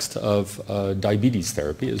context of diabetes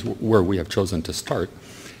therapy, is where we have chosen to start.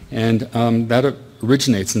 And that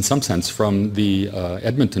originates in some sense from the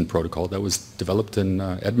Edmonton protocol that was developed in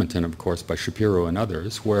Edmonton, of course, by Shapiro and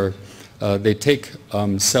others, where they take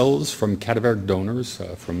cells from cadaveric donors,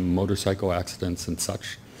 from motorcycle accidents and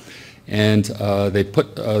such, and they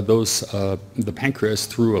put the pancreas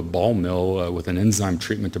through a ball mill with an enzyme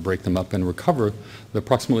treatment to break them up and recover the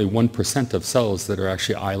approximately 1% of cells that are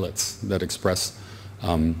actually islets that express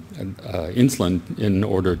insulin in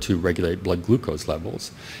order to regulate blood glucose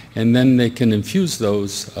levels. And then they can infuse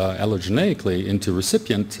those allogeneically into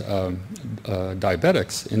recipient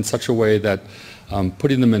diabetics in such a way that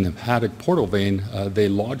putting them in the hepatic portal vein, they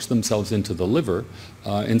lodge themselves into the liver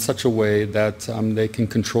in such a way that they can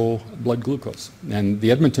control blood glucose. And the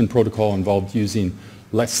Edmonton protocol involved using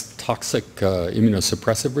less toxic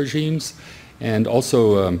immunosuppressive regimes, and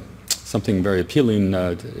also something very appealing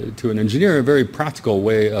to an engineer, a very practical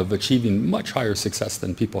way of achieving much higher success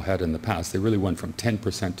than people had in the past. They really went from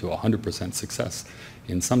 10% to 100% success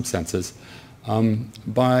in some senses.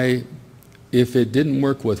 If it didn't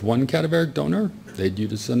work with one cadaveric donor, they'd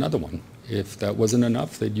use another one. If that wasn't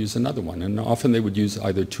enough, they'd use another one. And often they would use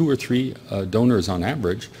either 2 or 3 donors on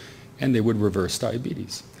average, and they would reverse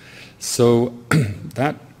diabetes. So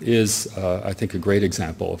that is, I think, a great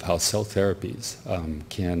example of how cell therapies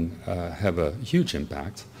can have a huge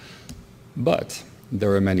impact. But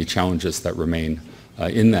there are many challenges that remain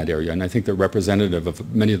in that area, and I think they're representative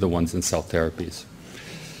of many of the ones in cell therapies.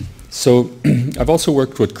 So I've also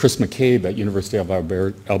worked with Chris McCabe at University of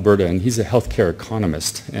Alberta, and he's a healthcare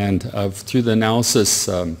economist. And through the analysis,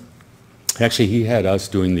 actually he had us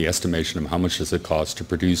doing the estimation of how much does it cost to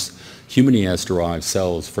produce human ES-derived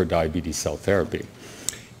cells for diabetes cell therapy.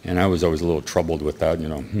 And I was always a little troubled with that,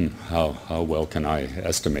 how well can I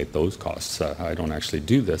estimate those costs? I don't actually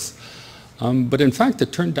do this. But in fact,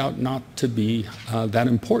 it turned out not to be that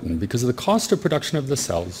important, because of the cost of production of the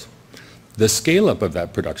cells. The scale-up of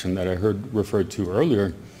that production that I heard referred to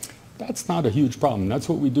earlier, that's not a huge problem. That's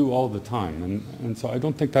what we do all the time. And so I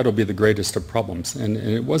don't think that'll be the greatest of problems. And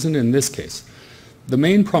it wasn't in this case. The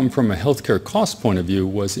main problem from a healthcare cost point of view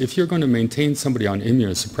was if you're going to maintain somebody on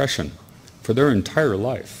immunosuppression for their entire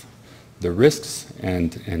life, the risks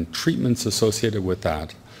and treatments associated with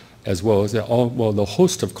that, as well as the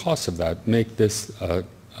host of costs of that, make this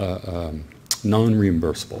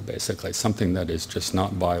non-reimbursable, basically, something that is just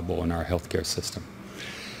not viable in our healthcare system.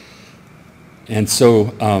 And so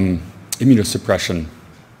immunosuppression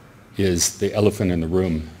is the elephant in the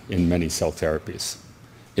room in many cell therapies.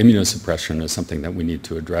 Immunosuppression is something that we need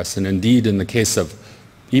to address. And indeed, in the case of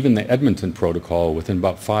even the Edmonton protocol, within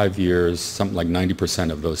about 5 years, something like 90%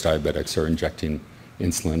 of those diabetics are injecting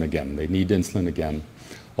insulin again. They need insulin again.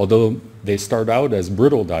 Although they start out as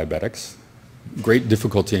brittle diabetics, great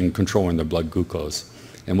difficulty in controlling their blood glucose.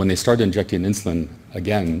 And when they start injecting insulin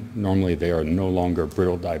again, normally they are no longer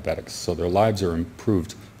brittle diabetics. So their lives are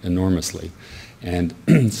improved enormously. And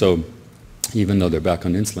so even though they're back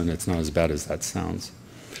on insulin, it's not as bad as that sounds.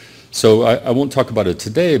 So I won't talk about it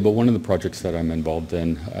today, but one of the projects that I'm involved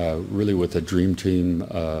in, really with a dream team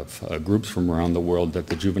of groups from around the world that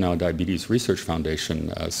the Juvenile Diabetes Research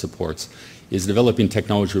Foundation supports, is developing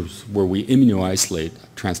technologies where we immunoisolate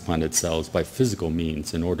transplanted cells by physical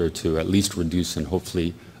means in order to at least reduce and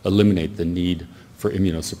hopefully eliminate the need for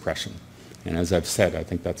immunosuppression. And as I've said, I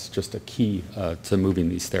think that's just a key to moving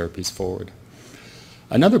these therapies forward.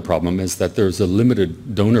 Another problem is that there's a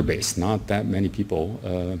limited donor base. Not that many people,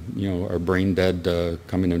 are brain dead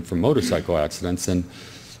coming in from motorcycle accidents, and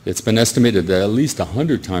it's been estimated that at least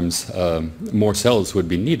 100 times more cells would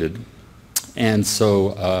be needed. And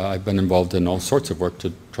so I've been involved in all sorts of work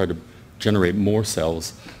to try to generate more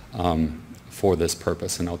cells for this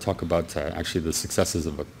purpose, and I'll talk about actually the successes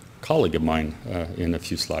of a colleague of mine in a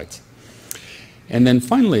few slides. And then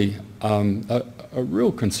finally, a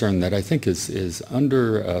real concern that I think is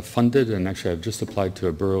underfunded, and actually I've just applied to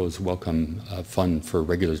a Burroughs Wellcome Fund for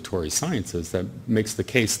Regulatory Sciences that makes the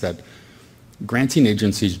case that granting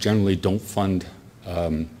agencies generally don't fund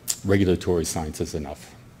regulatory sciences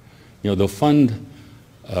enough. They'll fund,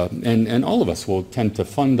 and all of us will tend to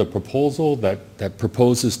fund a proposal that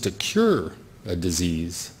proposes to cure a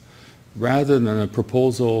disease, rather than a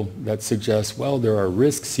proposal that suggests, well, there are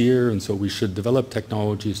risks here, and so we should develop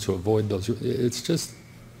technologies to avoid those. It's just,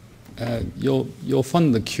 you'll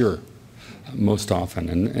fund the cure most often.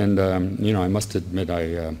 And I must admit,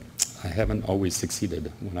 I haven't always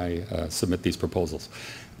succeeded when I submit these proposals.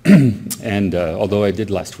 And although I did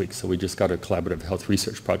last week, so we just got a collaborative health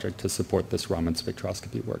research project to support this Raman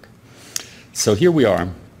spectroscopy work. So here we are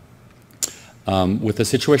with a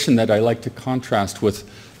situation that I like to contrast with.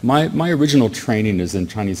 My original training is in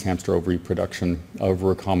Chinese hamster ovary production of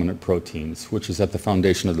recombinant proteins, which is at the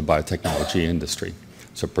foundation of the biotechnology industry.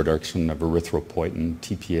 So production of erythropoietin,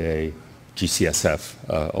 TPA,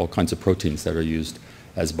 GCSF, all kinds of proteins that are used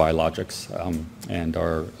as biologics and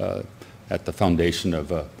are at the foundation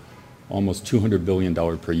of almost $200 billion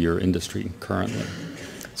per year industry currently.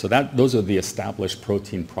 So those are the established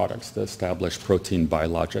protein products, the established protein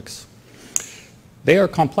biologics. They are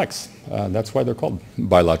complex. That's why they're called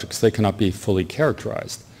biologics. They cannot be fully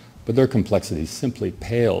characterized. But their complexity simply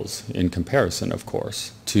pales in comparison, of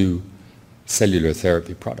course, to cellular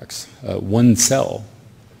therapy products. One cell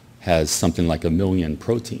has something like 1 million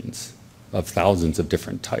proteins of thousands of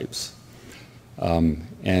different types.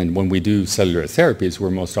 And when we do cellular therapies,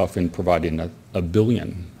 we're most often providing a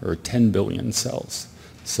billion or 10 billion cells.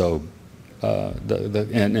 So,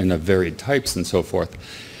 and of varied types and so forth.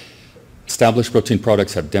 Established protein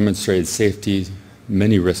products have demonstrated safety.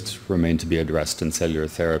 Many risks remain to be addressed in cellular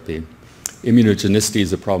therapy. Immunogenicity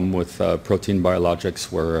is a problem with protein biologics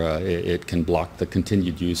where it can block the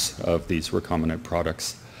continued use of these recombinant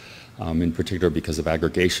products, in particular because of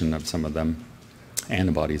aggregation of some of them,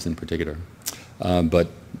 antibodies in particular. But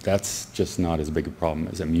that's just not as big a problem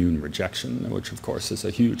as immune rejection, which of course is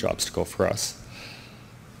a huge obstacle for us.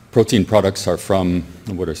 Protein products are from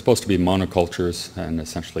what are supposed to be monocultures and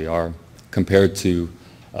essentially are, compared to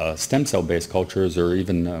stem cell-based cultures or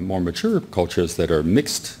even more mature cultures that are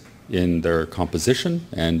mixed in their composition,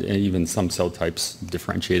 and even some cell types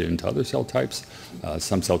differentiated into other cell types.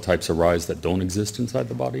 Some cell types arise that don't exist inside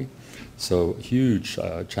the body. So huge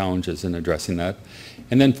challenges in addressing that.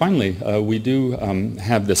 And then finally, we do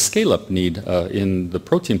have the scale-up need in the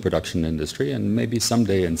protein production industry and maybe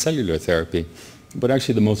someday in cellular therapy. But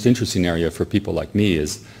actually the most interesting area for people like me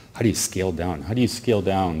is how do you scale down? How do you scale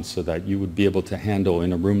down so that you would be able to handle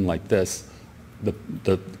in a room like this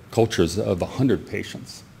the cultures of 100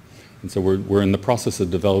 patients? And so we're in the process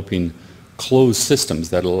of developing closed systems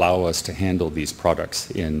that allow us to handle these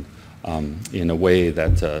products in a way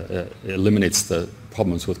that eliminates the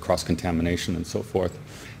problems with cross-contamination and so forth.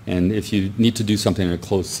 And if you need to do something in a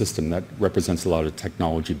closed system, that represents a lot of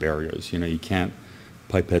technology barriers. You can't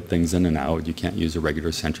pipette things in and out. You can't use a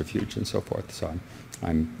regular centrifuge and so forth. So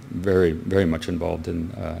I'm very, very much involved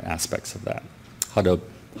in aspects of that. How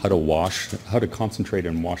to concentrate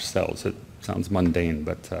and wash cells. It sounds mundane,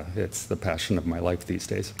 but it's the passion of my life these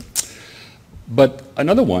days. But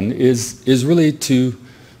another one is really to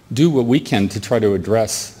do what we can to try to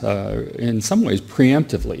address, in some ways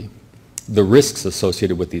preemptively, the risks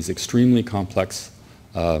associated with these extremely complex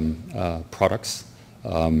products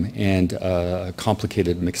and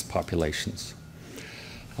complicated mixed populations.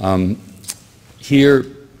 Here,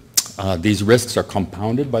 these risks are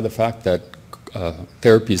compounded by the fact that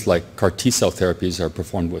therapies like CAR T-cell therapies are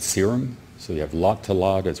performed with serum. So you have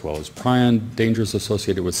lot-to-lot as well as prion dangers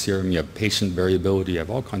associated with serum. You have patient variability. You have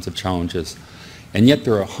all kinds of challenges. And yet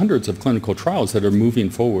there are hundreds of clinical trials that are moving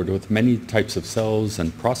forward with many types of cells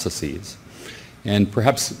and processes. And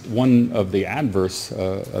perhaps one of the adverse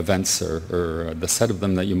events, or the set of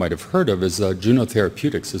them that you might have heard of, is Juno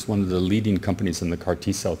Therapeutics is one of the leading companies in the CAR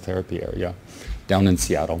T-cell therapy area down in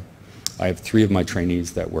Seattle. I have 3 of my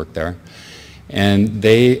trainees that work there. And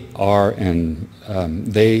they are, the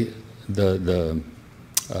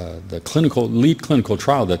lead clinical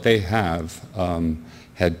trial that they have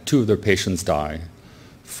had 2 of their patients die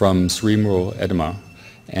from cerebral edema,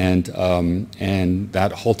 and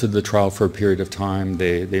that halted the trial for a period of time.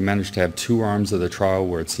 They managed to have 2 arms of the trial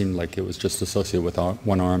where it seemed like it was just associated with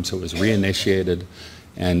one arm, so it was reinitiated.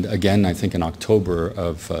 And again, I think in October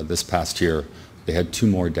of this past year, they had 2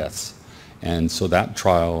 more deaths. And so that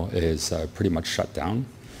trial is pretty much shut down.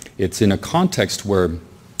 It's in a context where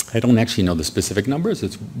I don't actually know the specific numbers,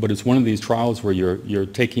 but it's one of these trials where you're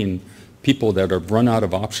taking people that have run out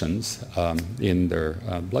of options in their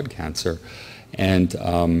blood cancer, and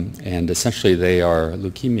essentially they are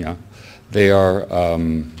leukemia. They are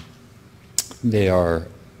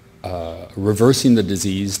reversing the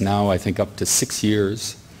disease now, I think, up to 6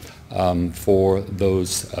 years for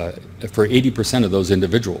 80% of those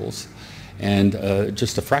individuals. And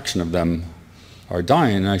just a fraction of them are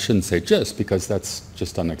dying, and I shouldn't say just, because that's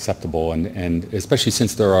just unacceptable, and especially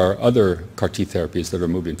since there are other CAR T therapies that are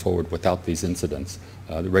moving forward without these incidents.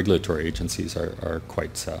 The regulatory agencies are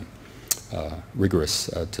quite rigorous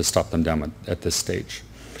to stop them down at this stage.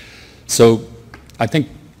 So I think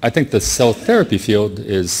the cell therapy field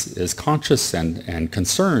is conscious and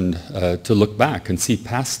concerned to look back and see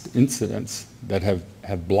past incidents that have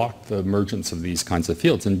blocked the emergence of these kinds of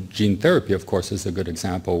fields. And gene therapy, of course, is a good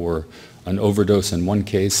example, where an overdose in one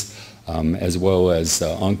case, as well as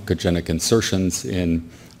oncogenic insertions in,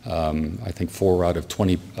 I think, 4 out of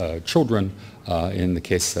 20 children in the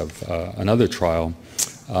case of another trial,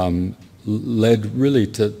 led really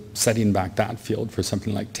to setting back that field for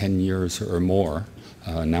something like 10 years or more.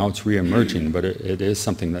 Now it's re-emerging, but it is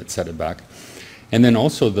something that set it back. And then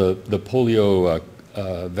also the polio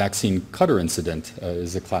vaccine cutter incident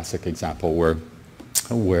is a classic example where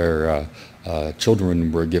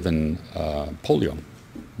children were given polio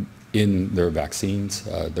in their vaccines.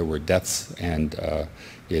 There were deaths, and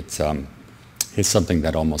it's something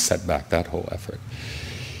that almost set back that whole effort.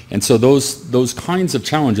 And so those kinds of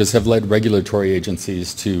challenges have led regulatory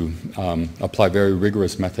agencies to apply very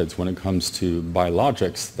rigorous methods when it comes to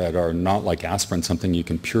biologics that are not like aspirin, something you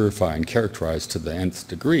can purify and characterize to the nth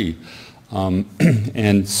degree.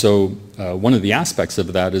 And so one of the aspects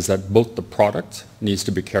of that is that both the product needs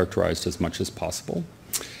to be characterized as much as possible,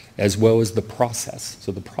 as well as the process.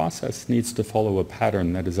 So the process needs to follow a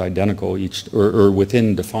pattern that is identical or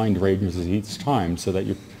within defined ranges each time, so that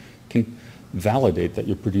you can validate that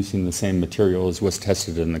you're producing the same material as was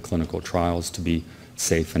tested in the clinical trials to be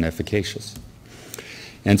safe and efficacious.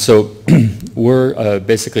 And so we're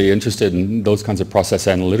basically interested in those kinds of process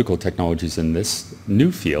analytical technologies in this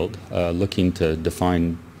new field, looking to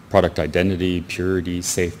define product identity, purity,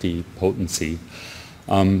 safety, potency,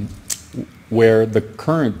 where the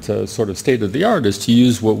current sort of state of the art is to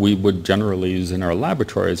use what we would generally use in our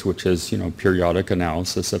laboratories, which is, periodic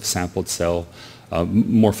analysis of sampled cell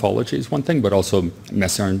morphology is one thing, but also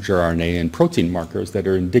messenger RNA and protein markers that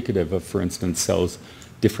are indicative of, for instance, cells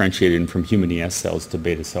differentiating from human ES cells to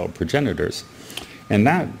beta cell progenitors. And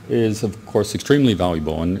that is, of course, extremely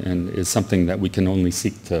valuable and is something that we can only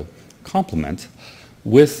seek to complement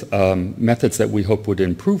with methods that we hope would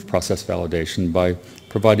improve process validation by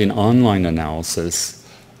providing online analysis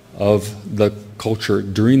of the culture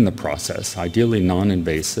during the process, ideally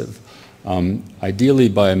non-invasive, ideally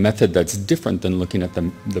by a method that's different than looking at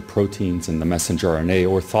the proteins and the messenger RNA,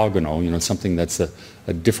 orthogonal, something that's a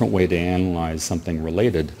different way to analyze something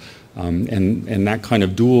related. And that kind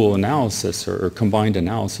of dual analysis or combined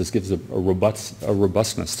analysis gives a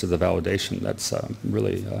robustness to the validation that's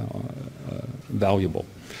really valuable.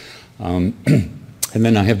 And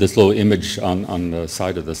then I have this little image on the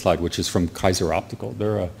side of the slide, which is from Kaiser Optical.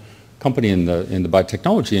 They're a company in the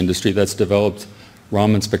biotechnology industry that's developed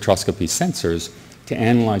Raman spectroscopy sensors to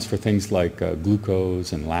analyze for things like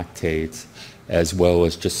glucose and lactates, as well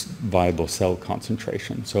as just viable cell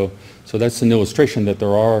concentration. So that's an illustration that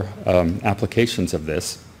there are applications of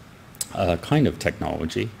this kind of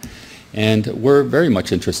technology. And we're very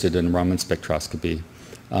much interested in Raman spectroscopy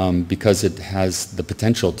because it has the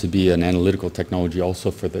potential to be an analytical technology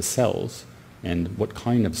also for the cells and what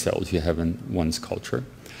kind of cells you have in one's culture.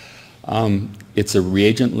 It's a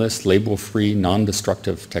reagentless, label-free,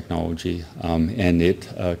 non-destructive technology, and it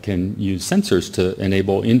can use sensors to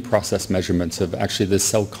enable in-process measurements of actually the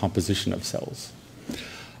cell composition of cells.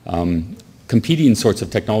 Competing sorts of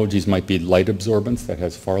technologies might be light absorbance that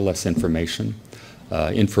has far less information,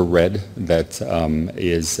 infrared that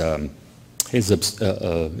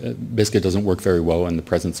basically doesn't work very well in the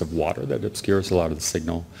presence of water, that obscures a lot of the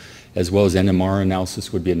signal, as well as NMR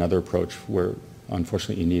analysis would be another approach where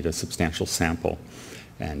unfortunately you need a substantial sample,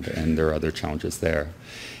 and there are other challenges there.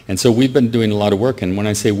 And so we've been doing a lot of work, and when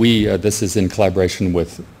I say we, this is in collaboration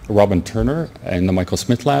with Robin Turner in the Michael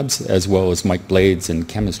Smith Labs, as well as Mike Blades in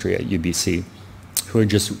chemistry at UBC, who are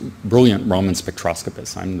just brilliant Raman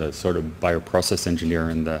spectroscopists. I'm the sort of bioprocess engineer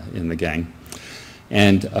in the gang.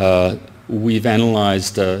 And we've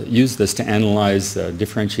analyzed, used this to analyze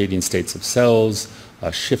differentiating states of cells,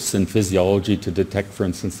 shifts in physiology to detect, for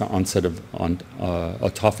instance, the onset of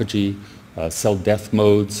autophagy, cell death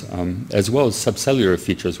modes, as well as subcellular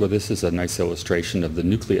features, where this is a nice illustration of the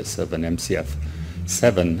nucleus of an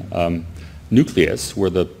MCF7 nucleus, where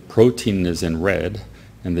the protein is in red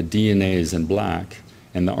and the DNA is in black,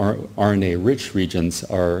 and the RNA-rich regions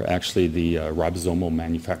are actually the ribosomal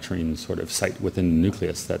manufacturing sort of site within the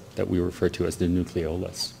nucleus that we refer to as the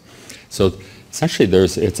nucleolus. So essentially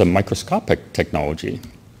it's a microscopic technology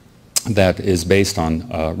that is based on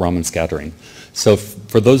Raman scattering. So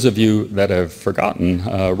for those of you that have forgotten,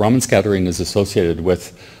 Raman scattering is associated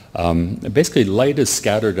with basically light is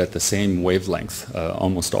scattered at the same wavelength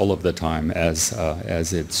almost all of the time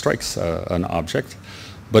as it strikes an object.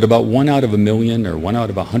 But about 1 out of a million or 1 out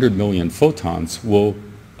of 100 million photons will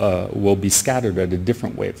be scattered at a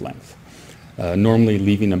different wavelength. Normally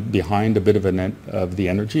leaving behind a bit of the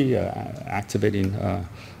energy, activating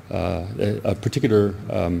a particular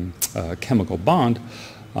chemical bond.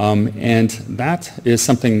 And that is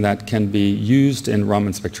something that can be used in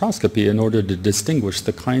Raman spectroscopy in order to distinguish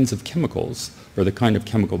the kinds of chemicals, or the kind of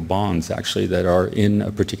chemical bonds actually, that are in a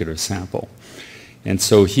particular sample. And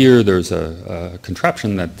so here there's a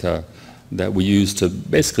contraption that we use to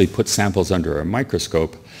basically put samples under a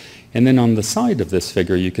microscope. And then on the side of this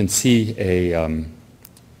figure, you can see there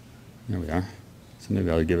we are. So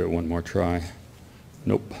maybe I'll give it one more try.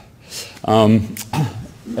 Nope.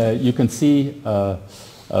 You can see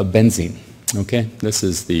benzene. Okay, this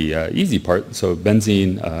is the easy part. So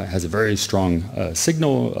benzene has a very strong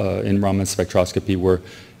signal in Raman spectroscopy, where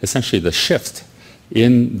essentially the shift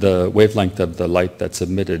in the wavelength of the light that's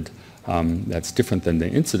emitted, that's different than the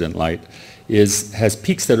incident light, has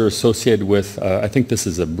peaks that are associated with, I think this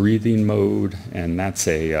is a breathing mode, and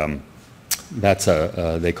they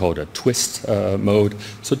call it a twist mode.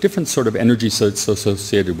 So different sort of energy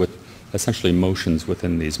associated with essentially motions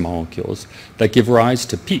within these molecules that give rise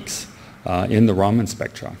to peaks in the Raman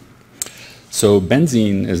spectra. So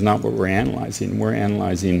benzene is not what we're analyzing. We're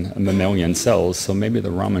analyzing mammalian cells, so maybe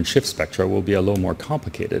the Raman shift spectra will be a little more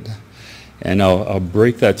complicated. And I'll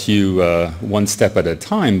break that to you one step at a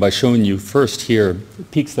time by showing you first here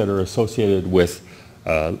peaks that are associated with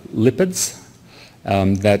lipids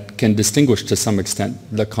that can distinguish to some extent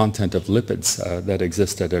the content of lipids that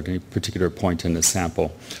exist at any particular point in the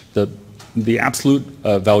sample. The absolute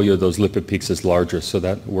value of those lipid peaks is larger, so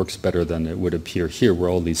that works better than it would appear here, where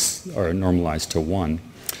all these are normalized to 1.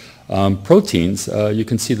 Proteins, you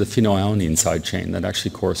can see the phenylalanine side chain that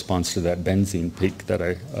actually corresponds to that benzene peak that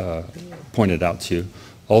I pointed out to you.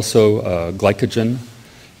 Also glycogen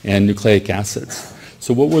and nucleic acids.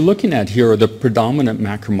 So what we're looking at here are the predominant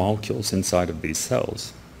macromolecules inside of these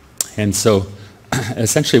cells. And so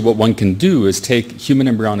essentially what one can do is take human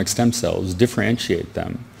embryonic stem cells, differentiate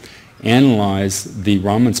them, analyze the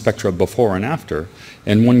Raman spectra before and after,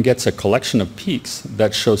 and one gets a collection of peaks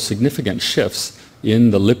that show significant shifts in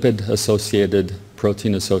the lipid-associated,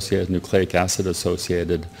 protein-associated, nucleic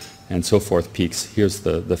acid-associated, and so forth peaks. Here's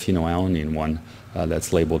the phenylalanine one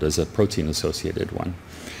that's labeled as a protein-associated one.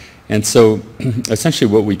 And so essentially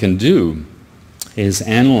what we can do is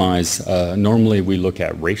analyze, normally we look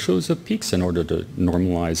at ratios of peaks in order to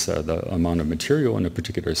normalize the amount of material in a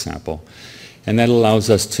particular sample. And that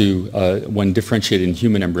allows us to, when differentiating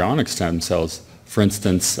human embryonic stem cells, for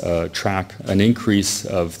instance, track an increase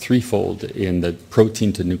of threefold in the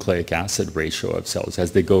protein to nucleic acid ratio of cells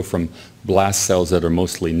as they go from blast cells that are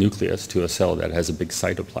mostly nucleus to a cell that has a big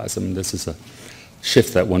cytoplasm. This is a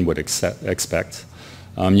shift that one would expect.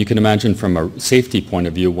 You can imagine from a safety point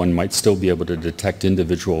of view, one might still be able to detect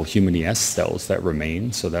individual human ES cells that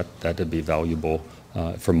remain, so that would be valuable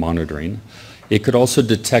for monitoring. It could also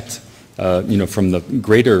detect from the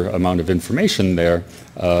greater amount of information there,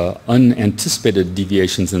 unanticipated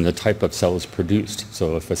deviations in the type of cells produced.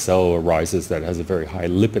 So if a cell arises that has a very high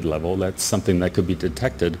lipid level, that's something that could be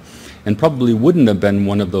detected and probably wouldn't have been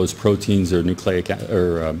one of those proteins or nucleic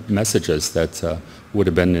messages that would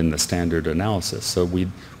have been in the standard analysis. So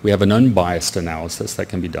we have an unbiased analysis that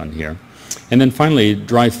can be done here. And then finally,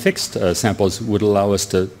 dry fixed samples would allow us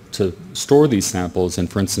to store these samples and,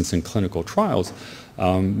 for instance, in clinical trials,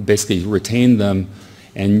 basically retain them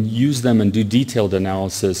and use them and do detailed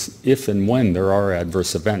analysis if and when there are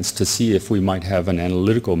adverse events to see if we might have an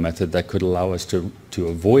analytical method that could allow us to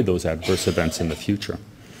avoid those adverse events in the future.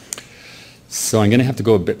 So I'm going to have to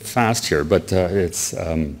go a bit fast here, but this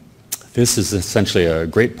is essentially a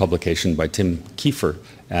great publication by Tim Kiefer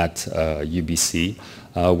at UBC,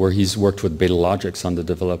 where he's worked with Betalogics on the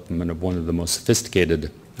development of one of the most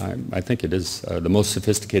sophisticated, I think it is the most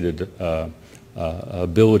sophisticated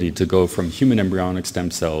ability to go from human embryonic stem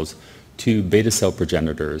cells to beta cell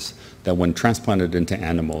progenitors that when transplanted into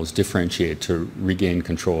animals differentiate to regain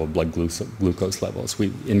control of blood glucose levels.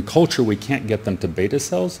 In culture we can't get them to beta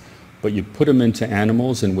cells, but you put them into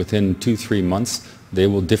animals and within 2-3 months they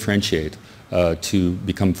will differentiate to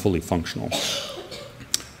become fully functional.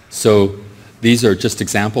 So these are just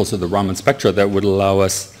examples of the Raman spectra that would allow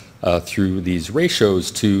us through these ratios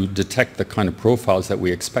to detect the kind of profiles that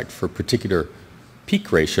we expect for particular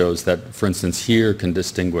peak ratios that, for instance, here can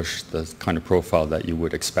distinguish the kind of profile that you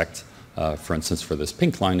would expect, for instance, for this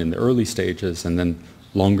pink line in the early stages, and then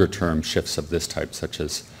longer term shifts of this type, such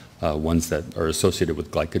as ones that are associated with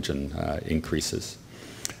glycogen increases.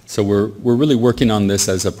 So we're really working on this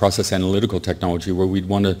as a process analytical technology where we'd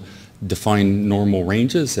want to define normal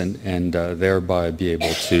ranges and thereby be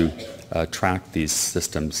able to track these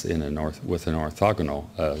systems in with an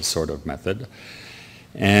orthogonal sort of method.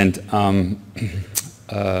 And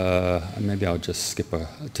maybe I'll just skip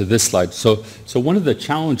to this slide. So one of the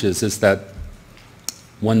challenges is that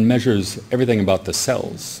one measures everything about the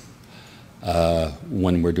cells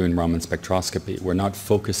when we're doing Raman spectroscopy. We're not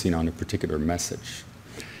focusing on a particular message.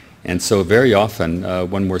 And so very often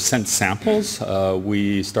when we're sent samples,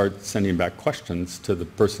 we start sending back questions to the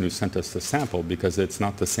person who sent us the sample because it's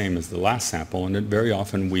not the same as the last sample, and very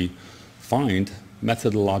often we find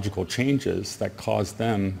methodological changes that cause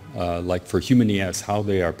them, like for human ES, how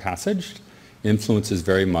they are passaged influences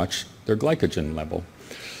very much their glycogen level.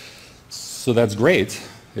 So that's great.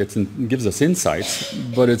 It gives us insights,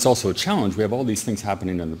 but it's also a challenge. We have all these things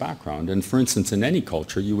happening in the background. And for instance, in any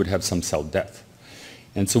culture, you would have some cell death.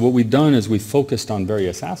 And so what we've done is we've focused on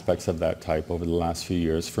various aspects of that type over the last few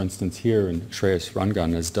years. For instance, here, and Shreyas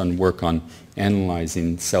Rangan has done work on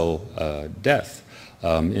analyzing cell death,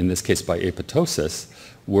 in this case by apoptosis,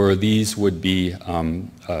 where these would be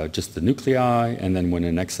just the nuclei, and then when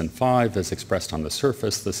an exon 5 is expressed on the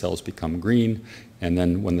surface, the cells become green, and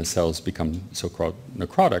then when the cells become so-called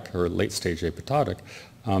necrotic, or late-stage apoptotic,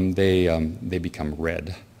 they become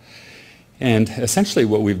red. And essentially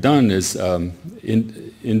what we've done is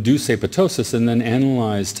induce apoptosis and then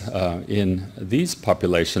analyzed in these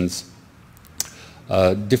populations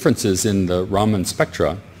differences in the Raman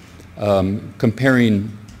spectra,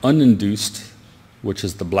 comparing uninduced, which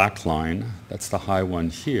is the black line, that's the high one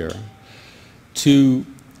here, to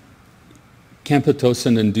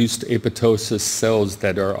camptothecin-induced apoptosis cells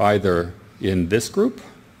that are either in this group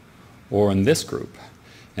or in this group.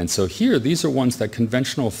 And so here, these are ones that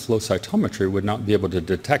conventional flow cytometry would not be able to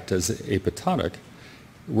detect as apoptotic,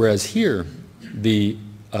 whereas here, the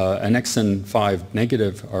annexin 5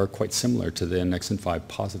 negative are quite similar to the annexin 5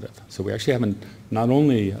 positive. So we actually haven't, not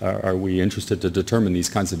only are we interested to determine these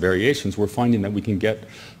kinds of variations, we're finding that we can get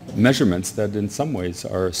measurements that in some ways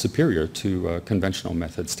are superior to conventional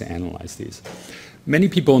methods to analyze these. Many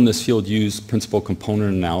people in this field use principal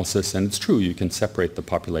component analysis, and it's true, you can separate the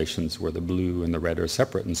populations where the blue and the red are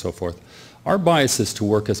separate and so forth. Our bias is to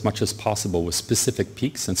work as much as possible with specific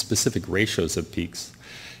peaks and specific ratios of peaks,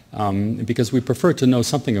 because we prefer to know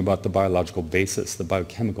something about the biological basis, the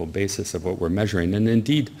biochemical basis of what we're measuring. And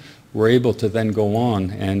indeed, we're able to then go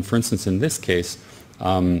on, and for instance, in this case,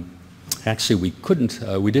 actually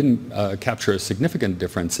we didn't capture a significant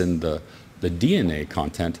difference in the DNA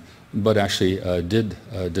content, but actually did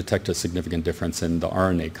detect a significant difference in the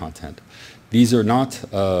RNA content. These are not,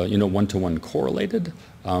 one-to-one correlated.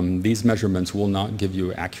 These measurements will not give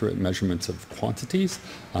you accurate measurements of quantities,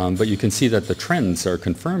 but you can see that the trends are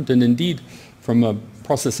confirmed. And indeed, from a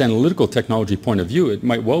process analytical technology point of view, it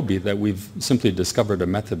might well be that we've simply discovered a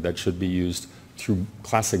method that should be used through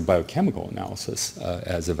classic biochemical analysis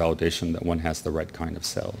as a validation that one has the right kind of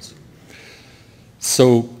cells.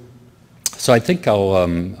 So I think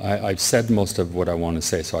I've said most of what I want to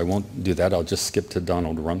say, so I won't do that. I'll just skip to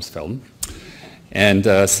Donald Rumsfeld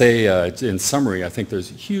and say, in summary, I think there's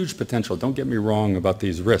huge potential. Don't get me wrong about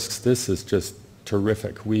these risks. This is just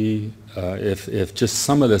terrific. If just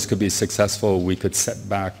some of this could be successful, we could set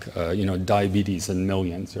back, diabetes in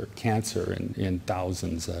millions or cancer in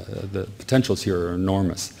thousands. The potentials here are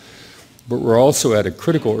enormous. But we're also at a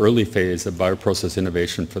critical early phase of bioprocess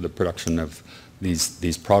innovation for the production of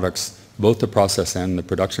these products, both the process and the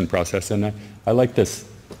production process. And I like this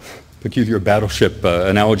peculiar battleship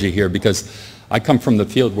analogy here because I come from the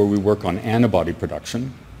field where we work on antibody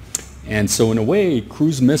production. And so in a way,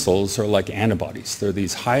 cruise missiles are like antibodies. They're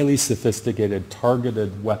these highly sophisticated,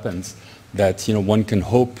 targeted weapons that one can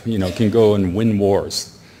hope can go and win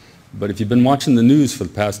wars. But if you've been watching the news for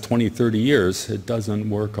the past 20, 30 years, it doesn't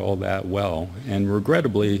work all that well. And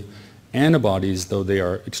regrettably, antibodies, though they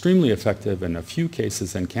are extremely effective in a few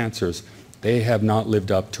cases in cancers, they have not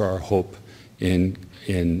lived up to our hope in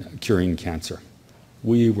curing cancer.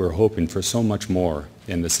 We were hoping for so much more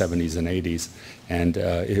in the 70s and 80s, and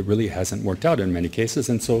it really hasn't worked out in many cases.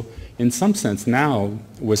 And so in some sense now,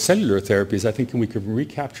 with cellular therapies, I think we could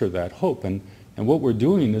recapture that hope. And what we're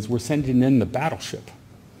doing is we're sending in the battleship.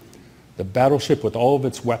 The battleship with all of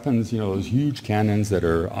its weapons, those huge cannons that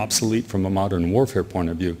are obsolete from a modern warfare point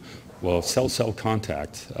of view. Well, cell-cell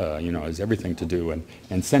contact, has everything to do.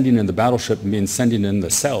 And sending in the battleship means sending in the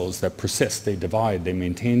cells that persist, they divide, they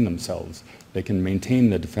maintain themselves. They can maintain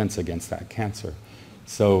the defense against that cancer.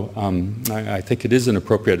 So I think it is an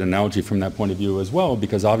appropriate analogy from that point of view as well,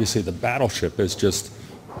 because obviously the battleship is just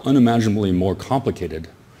unimaginably more complicated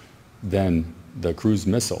than the cruise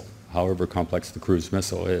missile, however complex the cruise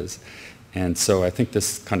missile is. And so I think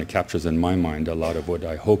this kind of captures in my mind a lot of what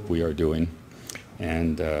I hope we are doing.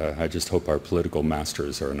 And I just hope our political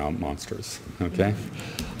masters are not monsters, okay?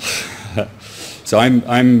 So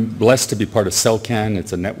I'm blessed to be part of CellCan.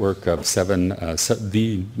 It's a network of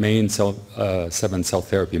the main 7 cell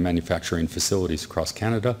therapy manufacturing facilities across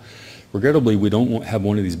Canada. Regrettably, we don't have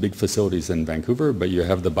one of these big facilities in Vancouver, but you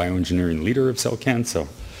have the bioengineering leader of CellCan, so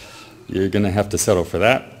you're going to have to settle for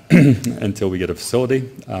that until we get a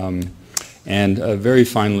facility. And very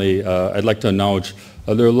finally, I'd like to acknowledge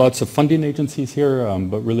there are lots of funding agencies here,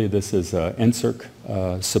 but really this is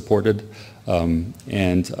NSERC supported.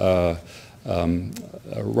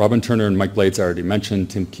 Robin Turner and Mike Blades I already mentioned,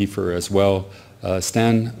 Tim Kiefer as well.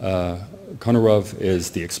 Stan Konarov is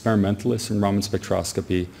the experimentalist in Raman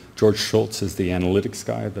spectroscopy. George Schultz is the analytics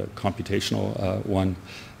guy, the computational one,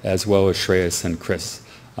 as well as Shreyas and Chris.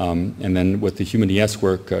 And then with the Human ES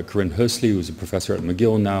work, Corinne Hösli, who's a professor at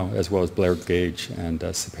McGill now, as well as Blair Gage and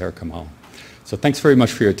Saper Kamal. So thanks very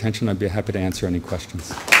much for your attention. I'd be happy to answer any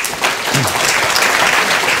questions.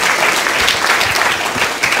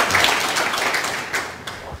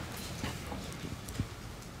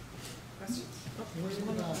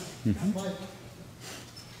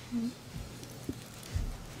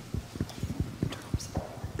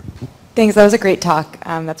 Thanks, that was a great talk.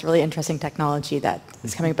 That's really interesting technology that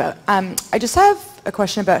is coming about. I just have a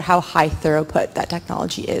question about how high throughput that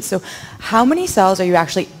technology is. So how many cells are you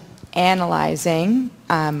actually analyzing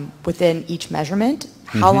within each measurement?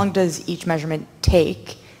 How long does each measurement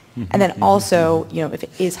take? And then also, if it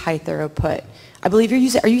is high throughput, I believe are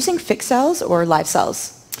you using fixed cells or live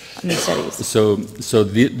cells in these studies? So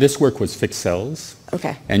this work was fixed cells.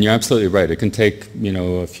 Okay. And you're absolutely right. It can take,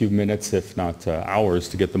 a few minutes, if not hours,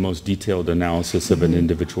 to get the most detailed analysis of an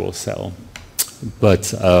individual cell.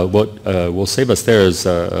 But what will save us there is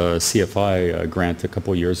a CFI grant a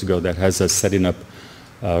couple years ago that has us setting up,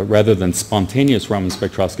 rather than spontaneous Raman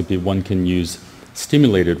spectroscopy, one can use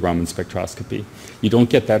stimulated Raman spectroscopy. You don't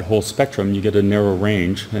get that whole spectrum, you get a narrow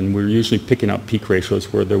range, and we're usually picking up peak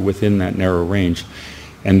ratios where they're within that narrow range.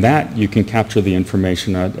 And that you can capture the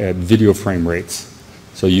information at video frame rates.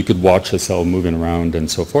 So you could watch a cell moving around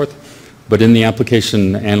and so forth. But in the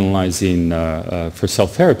application analyzing for cell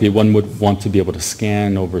therapy, one would want to be able to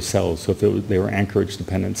scan over cells. So if they were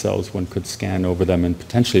anchorage-dependent cells, one could scan over them and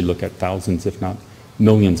potentially look at thousands, if not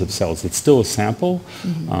millions of cells. It's still a sample,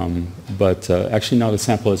 but actually now the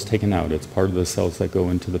sample is taken out. It's part of the cells that go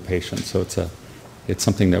into the patient. So it's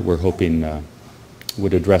something that we're hoping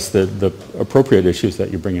would address the appropriate issues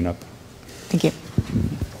that you're bringing up. Thank you.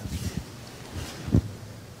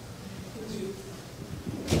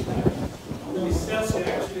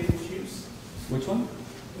 Which one?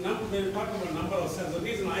 Now, when you're talking about number of cells, the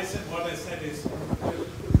reason I said what I said is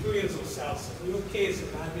trillions of cells. In your case,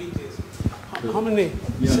 diabetes, how many?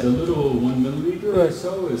 Yeah, the little 1 milliliter or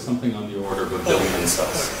so is something on the order of a billion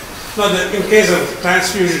cells. No, in case of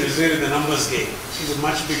transfusion, it's really the numbers game. It's a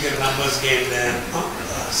much bigger numbers game than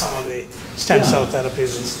some of the stem cell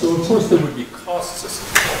therapies. So of course there would be costs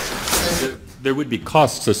associated. There would be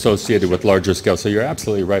costs associated with larger scale. So you're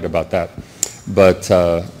absolutely right about that. But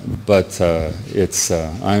it's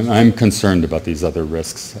I'm concerned about these other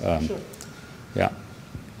risks. Sure. Yeah,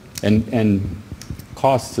 and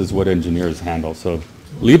costs is what engineers handle. So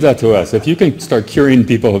leave that to us. If you can start curing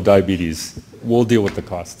people of diabetes, we'll deal with the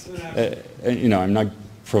costs. You know, I'm not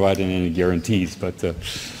providing any guarantees, but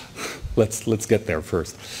let's get there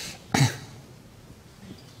first.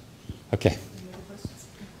 Okay.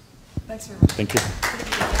 Thanks very much. Thank you.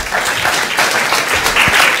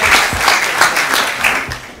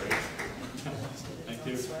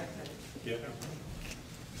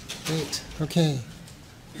 Great, okay.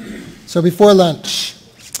 So before lunch,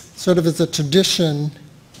 sort of as a tradition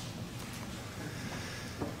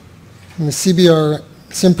in the CBR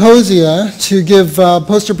Symposia, to give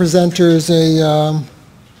poster presenters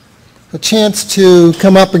a chance to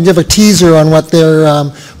come up and give a teaser on what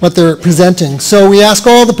they're presenting. So we ask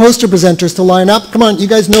all the poster presenters to line up. Come on, you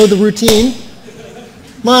guys know the routine.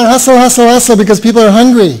 Come on, hustle, hustle, hustle, because people are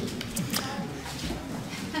hungry.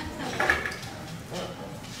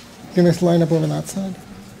 You're going to line up over that side?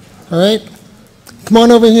 All right. Come on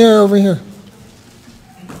over here, over here.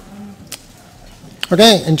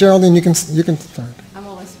 Okay, and Geraldine, you can start. I'm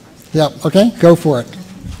always first. Yeah, okay, go for it.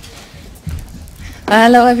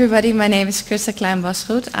 Hello everybody, my name is Christa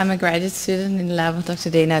Klein-Bosgoed. I'm a graduate student in the lab of Dr.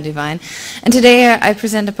 Dana Divine. And today I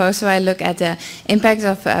present a poster where I look at the impact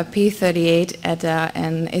of P38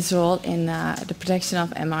 and its role in the protection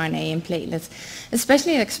of mRNA in platelets,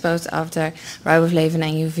 especially exposed after riboflavin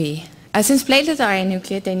and UV. Since platelets are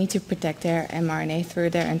anucleate, they need to protect their mRNA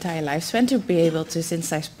through their entire lifespan to be able to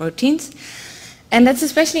synthesize proteins. And that's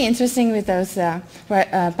especially interesting with those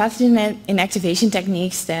pathogen inactivation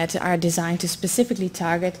techniques that are designed to specifically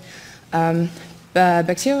target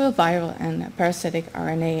bacterial, viral, and parasitic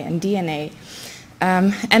RNA and DNA.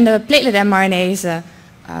 And the platelet mRNA is an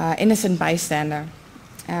innocent bystander.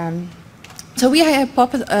 So we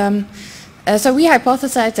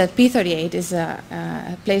hypothesized that P38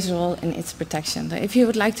 plays a role in its protection. So if you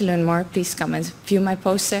would like to learn more, please come and view my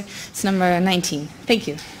poster. It's number 19. Thank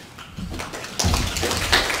you.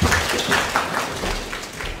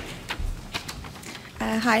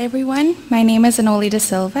 Hi everyone, my name is Anoli De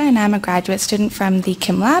Silva and I'm a graduate student from the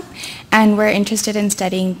Kim Lab, and we're interested in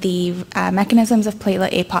studying the mechanisms of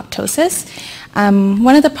platelet apoptosis.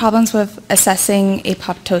 One of the problems with assessing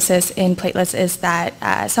apoptosis in platelets is that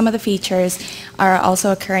some of the features are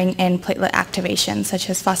also occurring in platelet activation, such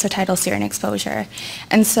as phosphatidylserine exposure.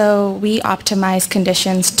 And so we optimize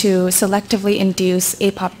conditions to selectively induce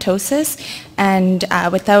apoptosis and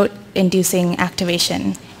without inducing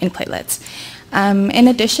activation in platelets. In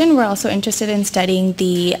addition, we're also interested in studying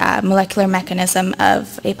the molecular mechanism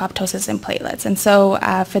of apoptosis in platelets. And so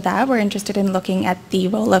for that, we're interested in looking at the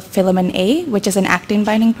role of filament A, which is an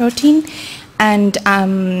actin-binding protein. And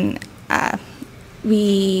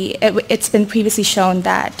it's been previously shown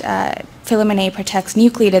that filament A protects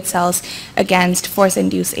nucleated cells against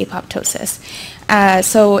force-induced apoptosis.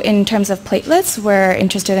 So in terms of platelets, we're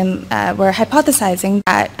hypothesizing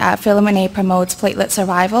that filament A promotes platelet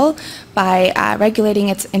survival by regulating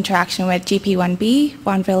its interaction with GP1B,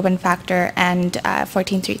 von Willebrand factor, and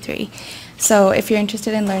 1433. So if you're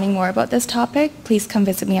interested in learning more about this topic, please come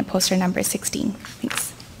visit me at poster number 16.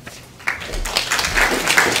 Thanks.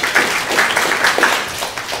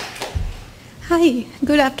 Hi,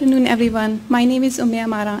 good afternoon everyone. My name is Umeya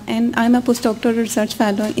Mara and I'm a postdoctoral research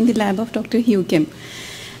fellow in the lab of Dr. Hugh Kim.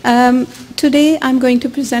 Today I'm going to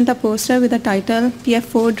present a poster with the title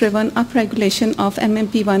PF4-driven upregulation of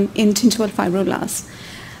MMP1 in gingival fibroblasts.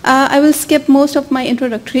 I will skip most of my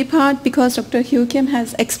introductory part because Dr. Hugh Kim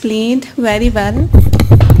has explained very well.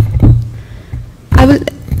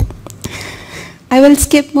 I will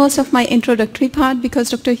skip most of my introductory part because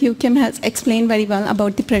Dr. Hugh Kim has explained very well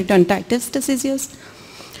about the periodontitis diseases.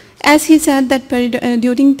 As he said that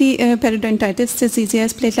during the periodontitis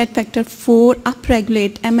diseases, platelet factor 4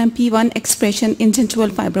 upregulate MMP1 expression in gingival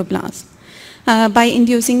fibroblasts by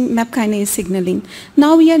inducing MAP kinase signaling.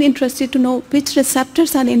 Now we are interested to know which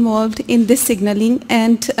receptors are involved in this signaling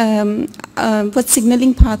and what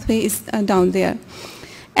signaling pathway is down there.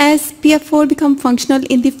 as PF4 become functional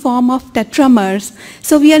in the form of tetramers.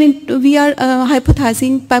 So we are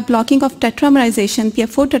hypothesizing by blocking of tetramerization,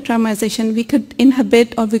 PF4 tetramerization, we could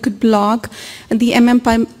inhibit or we could block the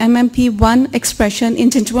MMP1 expression in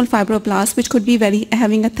gingival fibroblasts, which could be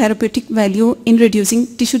having a therapeutic value in reducing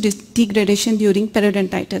tissue degradation during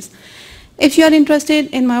periodontitis. If you are interested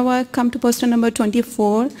in my work, come to poster number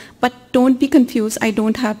 24, but don't be confused, I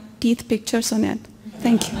don't have teeth pictures on it.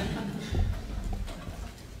 Thank you.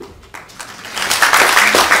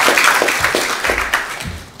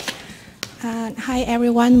 Hi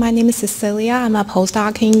everyone, my name is Cecilia. I'm a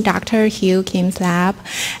postdoc in Dr. Hugh Kim's lab,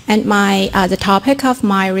 and the topic of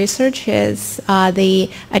my research is the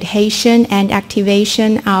adhesion and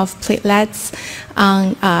activation of platelets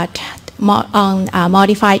on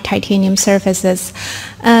modified titanium surfaces.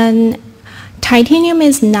 And titanium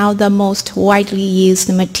is now the most widely used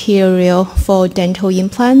material for dental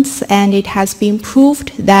implants, and it has been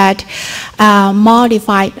proved that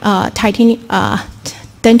modified titanium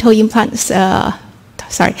dental implant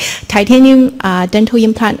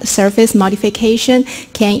surface modification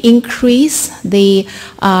can increase the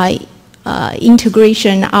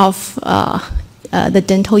integration of the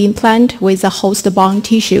dental implant with the host bond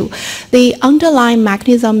tissue. The underlying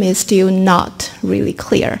mechanism is still not really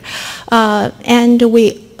clear. And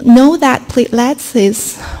we know that platelets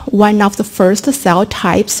is one of the first cell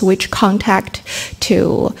types which contact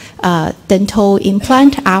to dental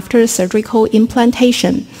implant after surgical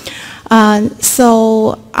implantation.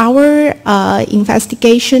 So our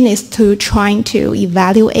investigation is to trying to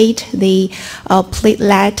evaluate the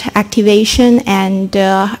platelet activation and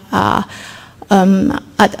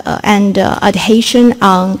adhesion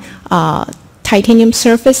on titanium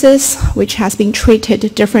surfaces, which has been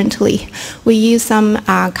treated differently. We use some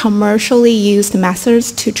commercially used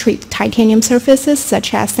methods to treat titanium surfaces,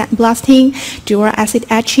 such as sandblasting, dual acid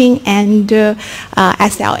etching, and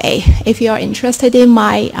SLA. If you are interested in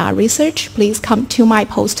my research, please come to my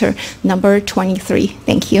poster number 23.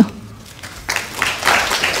 Thank you.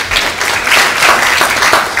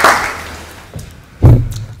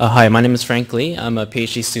 Hi, my name is Frank Lee. I'm a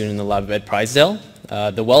PhD student in the lab of Ed Prydesdale.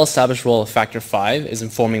 The well-established role of factor V is in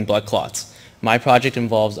forming blood clots. My project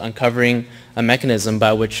involves uncovering a mechanism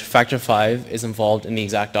by which factor V is involved in the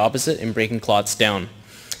exact opposite, in breaking clots down.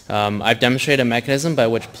 I've demonstrated a mechanism by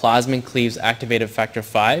which plasmin cleaves activated factor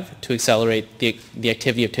V to accelerate the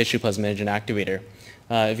activity of tissue plasminogen activator.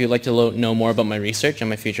 If you'd like to know more about my research and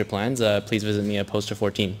my future plans, please visit me at poster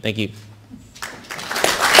 14. Thank you.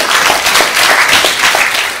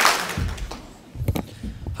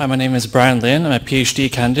 Hi, my name is Brian Lin. I'm a PhD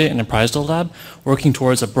candidate in the Prydesdale lab working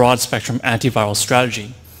towards a broad spectrum antiviral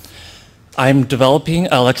strategy. I'm developing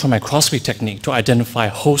an electron microscopy technique to identify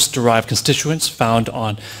host-derived constituents found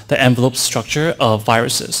on the envelope structure of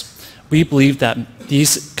viruses. We believe that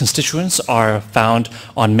these constituents are found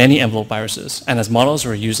on many envelope viruses, and as models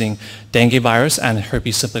we're using dengue virus and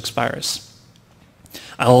herpes simplex virus.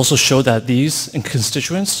 I also show that these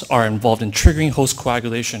constituents are involved in triggering host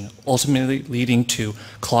coagulation, ultimately leading to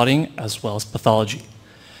clotting as well as pathology.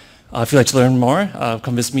 If you'd like to learn more,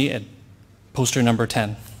 come visit me at poster number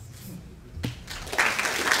 10.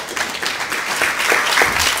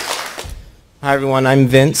 Hi everyone, I'm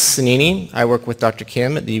Vince Sanini. I work with Dr.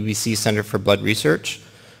 Kim at the UBC Center for Blood Research.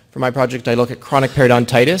 For my project, I look at chronic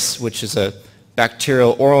periodontitis, which is a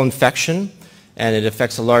bacterial oral infection, and it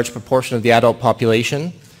affects a large proportion of the adult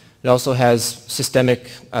population. It also has systemic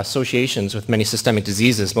associations with many systemic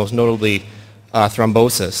diseases, most notably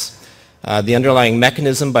thrombosis. The underlying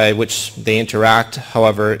mechanism by which they interact,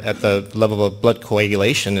 however, at the level of blood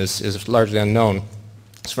coagulation is largely unknown.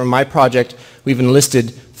 So for my project, we've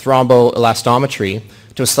enlisted thromboelastometry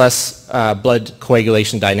to assess blood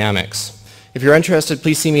coagulation dynamics. If you're interested,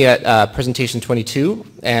 please see me at presentation 22,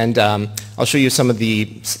 and I'll show you some of the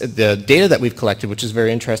data that we've collected, which is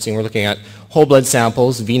very interesting. We're looking at whole blood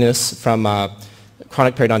samples, venous, from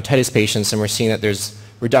chronic periodontitis patients, and we're seeing that there's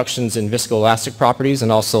reductions in viscoelastic properties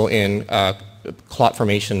and also in clot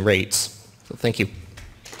formation rates. So thank you.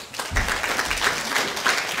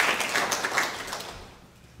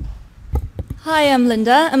 Hi, I'm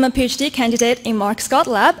Linda. I'm a PhD candidate in Mark Scott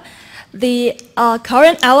Lab. The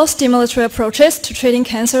current allostimulatory approaches to treating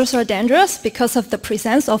cancers are dangerous because of the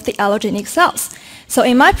presence of the allogenic cells. So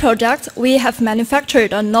in my project, we have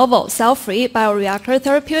manufactured a novel cell-free bioreactor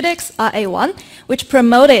therapeutics, RA1, which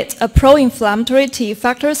promoted a pro-inflammatory T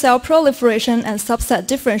factor cell proliferation and subset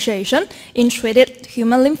differentiation in treated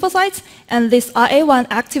human lymphocytes, and these RA1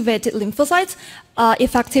 activated lymphocytes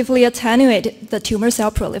effectively attenuated the tumor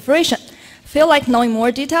cell proliferation. Feel like knowing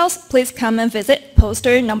more details, please come and visit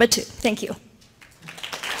poster number 2. Thank you.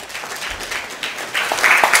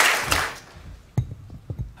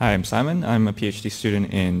 Hi, I'm Simon. I'm a PhD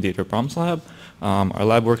student in Dieter Brom's lab. Our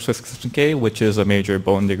lab works with K, which is a major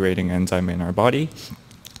bone-degrading enzyme in our body.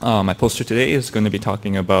 My poster today is going to be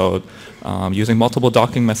talking about using multiple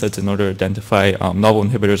docking methods in order to identify novel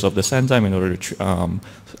inhibitors of this enzyme in order to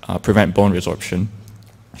prevent bone resorption.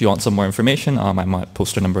 If you want some more information, I'm at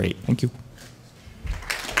poster number 8. Thank you.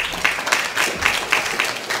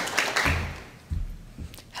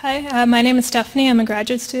 Hi, my name is Stephanie. I'm a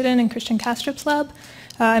graduate student in Christian Kastrup's lab.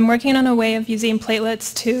 I'm working on a way of using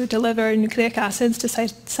platelets to deliver nucleic acids to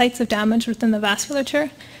sites of damage within the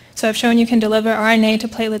vasculature. So I've shown you can deliver RNA to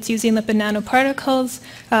platelets using lipid nanoparticles.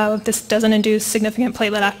 This doesn't induce significant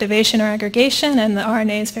platelet activation or aggregation, and the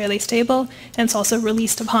RNA is fairly stable, and it's also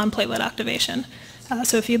released upon platelet activation.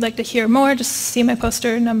 So if you'd like to hear more, just see my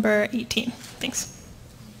poster number 18. Thanks.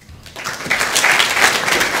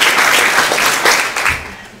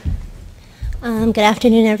 Good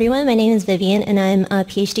afternoon, everyone. My name is Vivian, and I'm a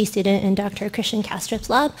PhD student in Dr. Christian Kastrup's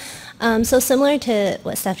lab. So similar to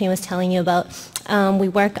what Stephanie was telling you about, we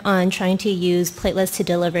work on trying to use platelets to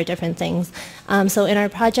deliver different things. So in our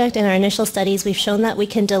project, in our initial studies, we've shown that we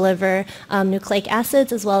can deliver nucleic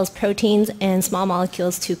acids as well as proteins and small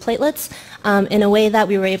molecules to platelets in a way that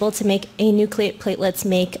we were able to make a nucleate platelets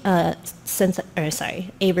make a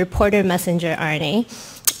reporter messenger RNA.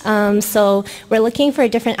 So we're looking for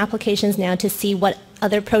different applications now to see what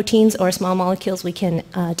other proteins or small molecules we can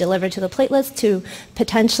deliver to the platelets to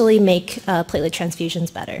potentially make platelet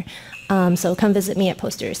transfusions better. So come visit me at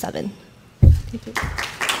poster 7. Thank you.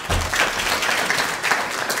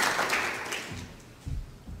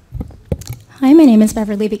 Hi, my name is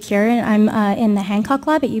Beverly Bakir, and I'm in the Hancock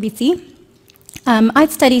lab at UBC. I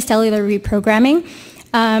study cellular reprogramming,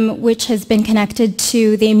 which has been connected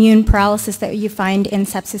to the immune paralysis that you find in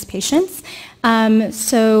sepsis patients.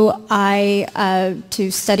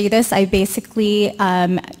 To study this, I basically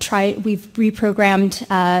we've reprogrammed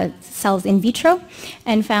cells in vitro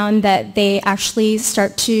and found that they actually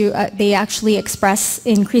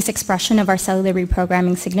increase expression of our cellular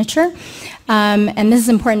reprogramming signature. And this is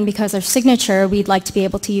important because our signature we'd like to be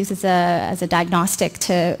able to use as a diagnostic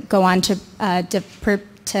to go on to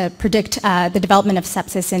predict the development of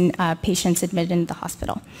sepsis in patients admitted into the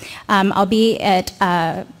hospital. I'll be at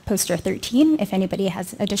poster 13 if anybody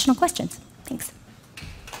has additional questions. Thanks.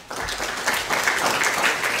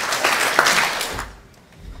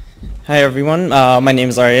 Hi everyone, my name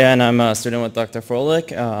is Arya and I'm a student with Dr.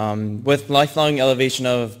 Froelich. With lifelong elevation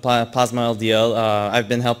of plasma LDL, I've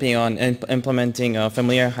been helping on implementing a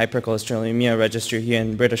familiar hypercholesterolemia registry here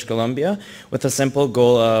in British Columbia with a simple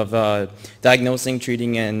goal of diagnosing,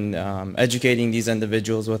 treating, and educating these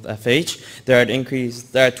individuals with FH. They're at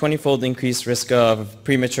 20-fold increased risk of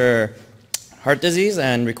premature heart disease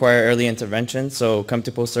and require early intervention, so come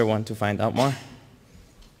to poster 1 to find out more.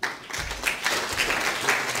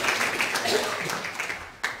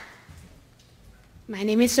 My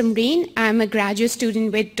name is Samreen. I'm a graduate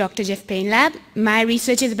student with Dr. Jeff Payne Lab. My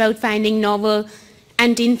research is about finding novel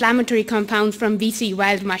anti-inflammatory compounds from VC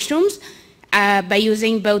wild mushrooms by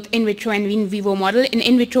using both in vitro and in vivo model.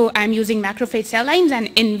 In vitro, I'm using macrophage cell lines, and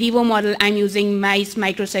in vivo model, I'm using mice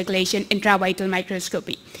microcirculation intravital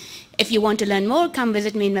microscopy. If you want to learn more, come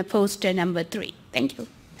visit me in my poster number 3. Thank you.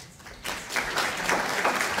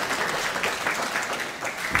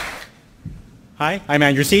 Hi, I'm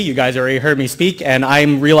Andrew C. You guys already heard me speak, and I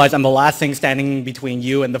realize I'm the last thing standing between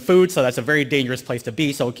you and the food, so that's a very dangerous place to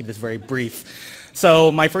be, so I'll keep this very brief.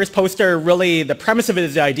 So my first poster, really, the premise of it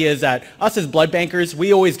is the idea is that us as blood bankers,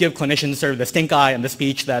 we always give clinicians sort of the stink eye and the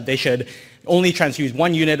speech that they should only transfuse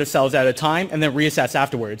 1 unit of cells at a time and then reassess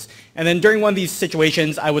afterwards. And then during one of these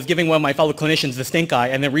situations, I was giving one of my fellow clinicians the stink eye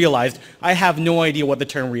and then realized I have no idea what the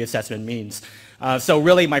term reassessment means. So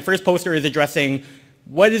really, my first poster is addressing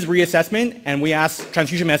what is reassessment, and we asked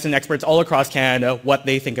transfusion medicine experts all across Canada what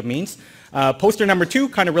they think it means. Poster number 2,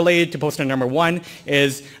 kind of related to poster number 1,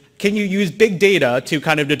 is can you use big data to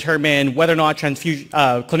kind of determine whether or not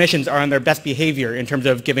clinicians are on their best behavior in terms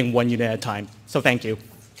of giving 1 unit at a time? So thank you.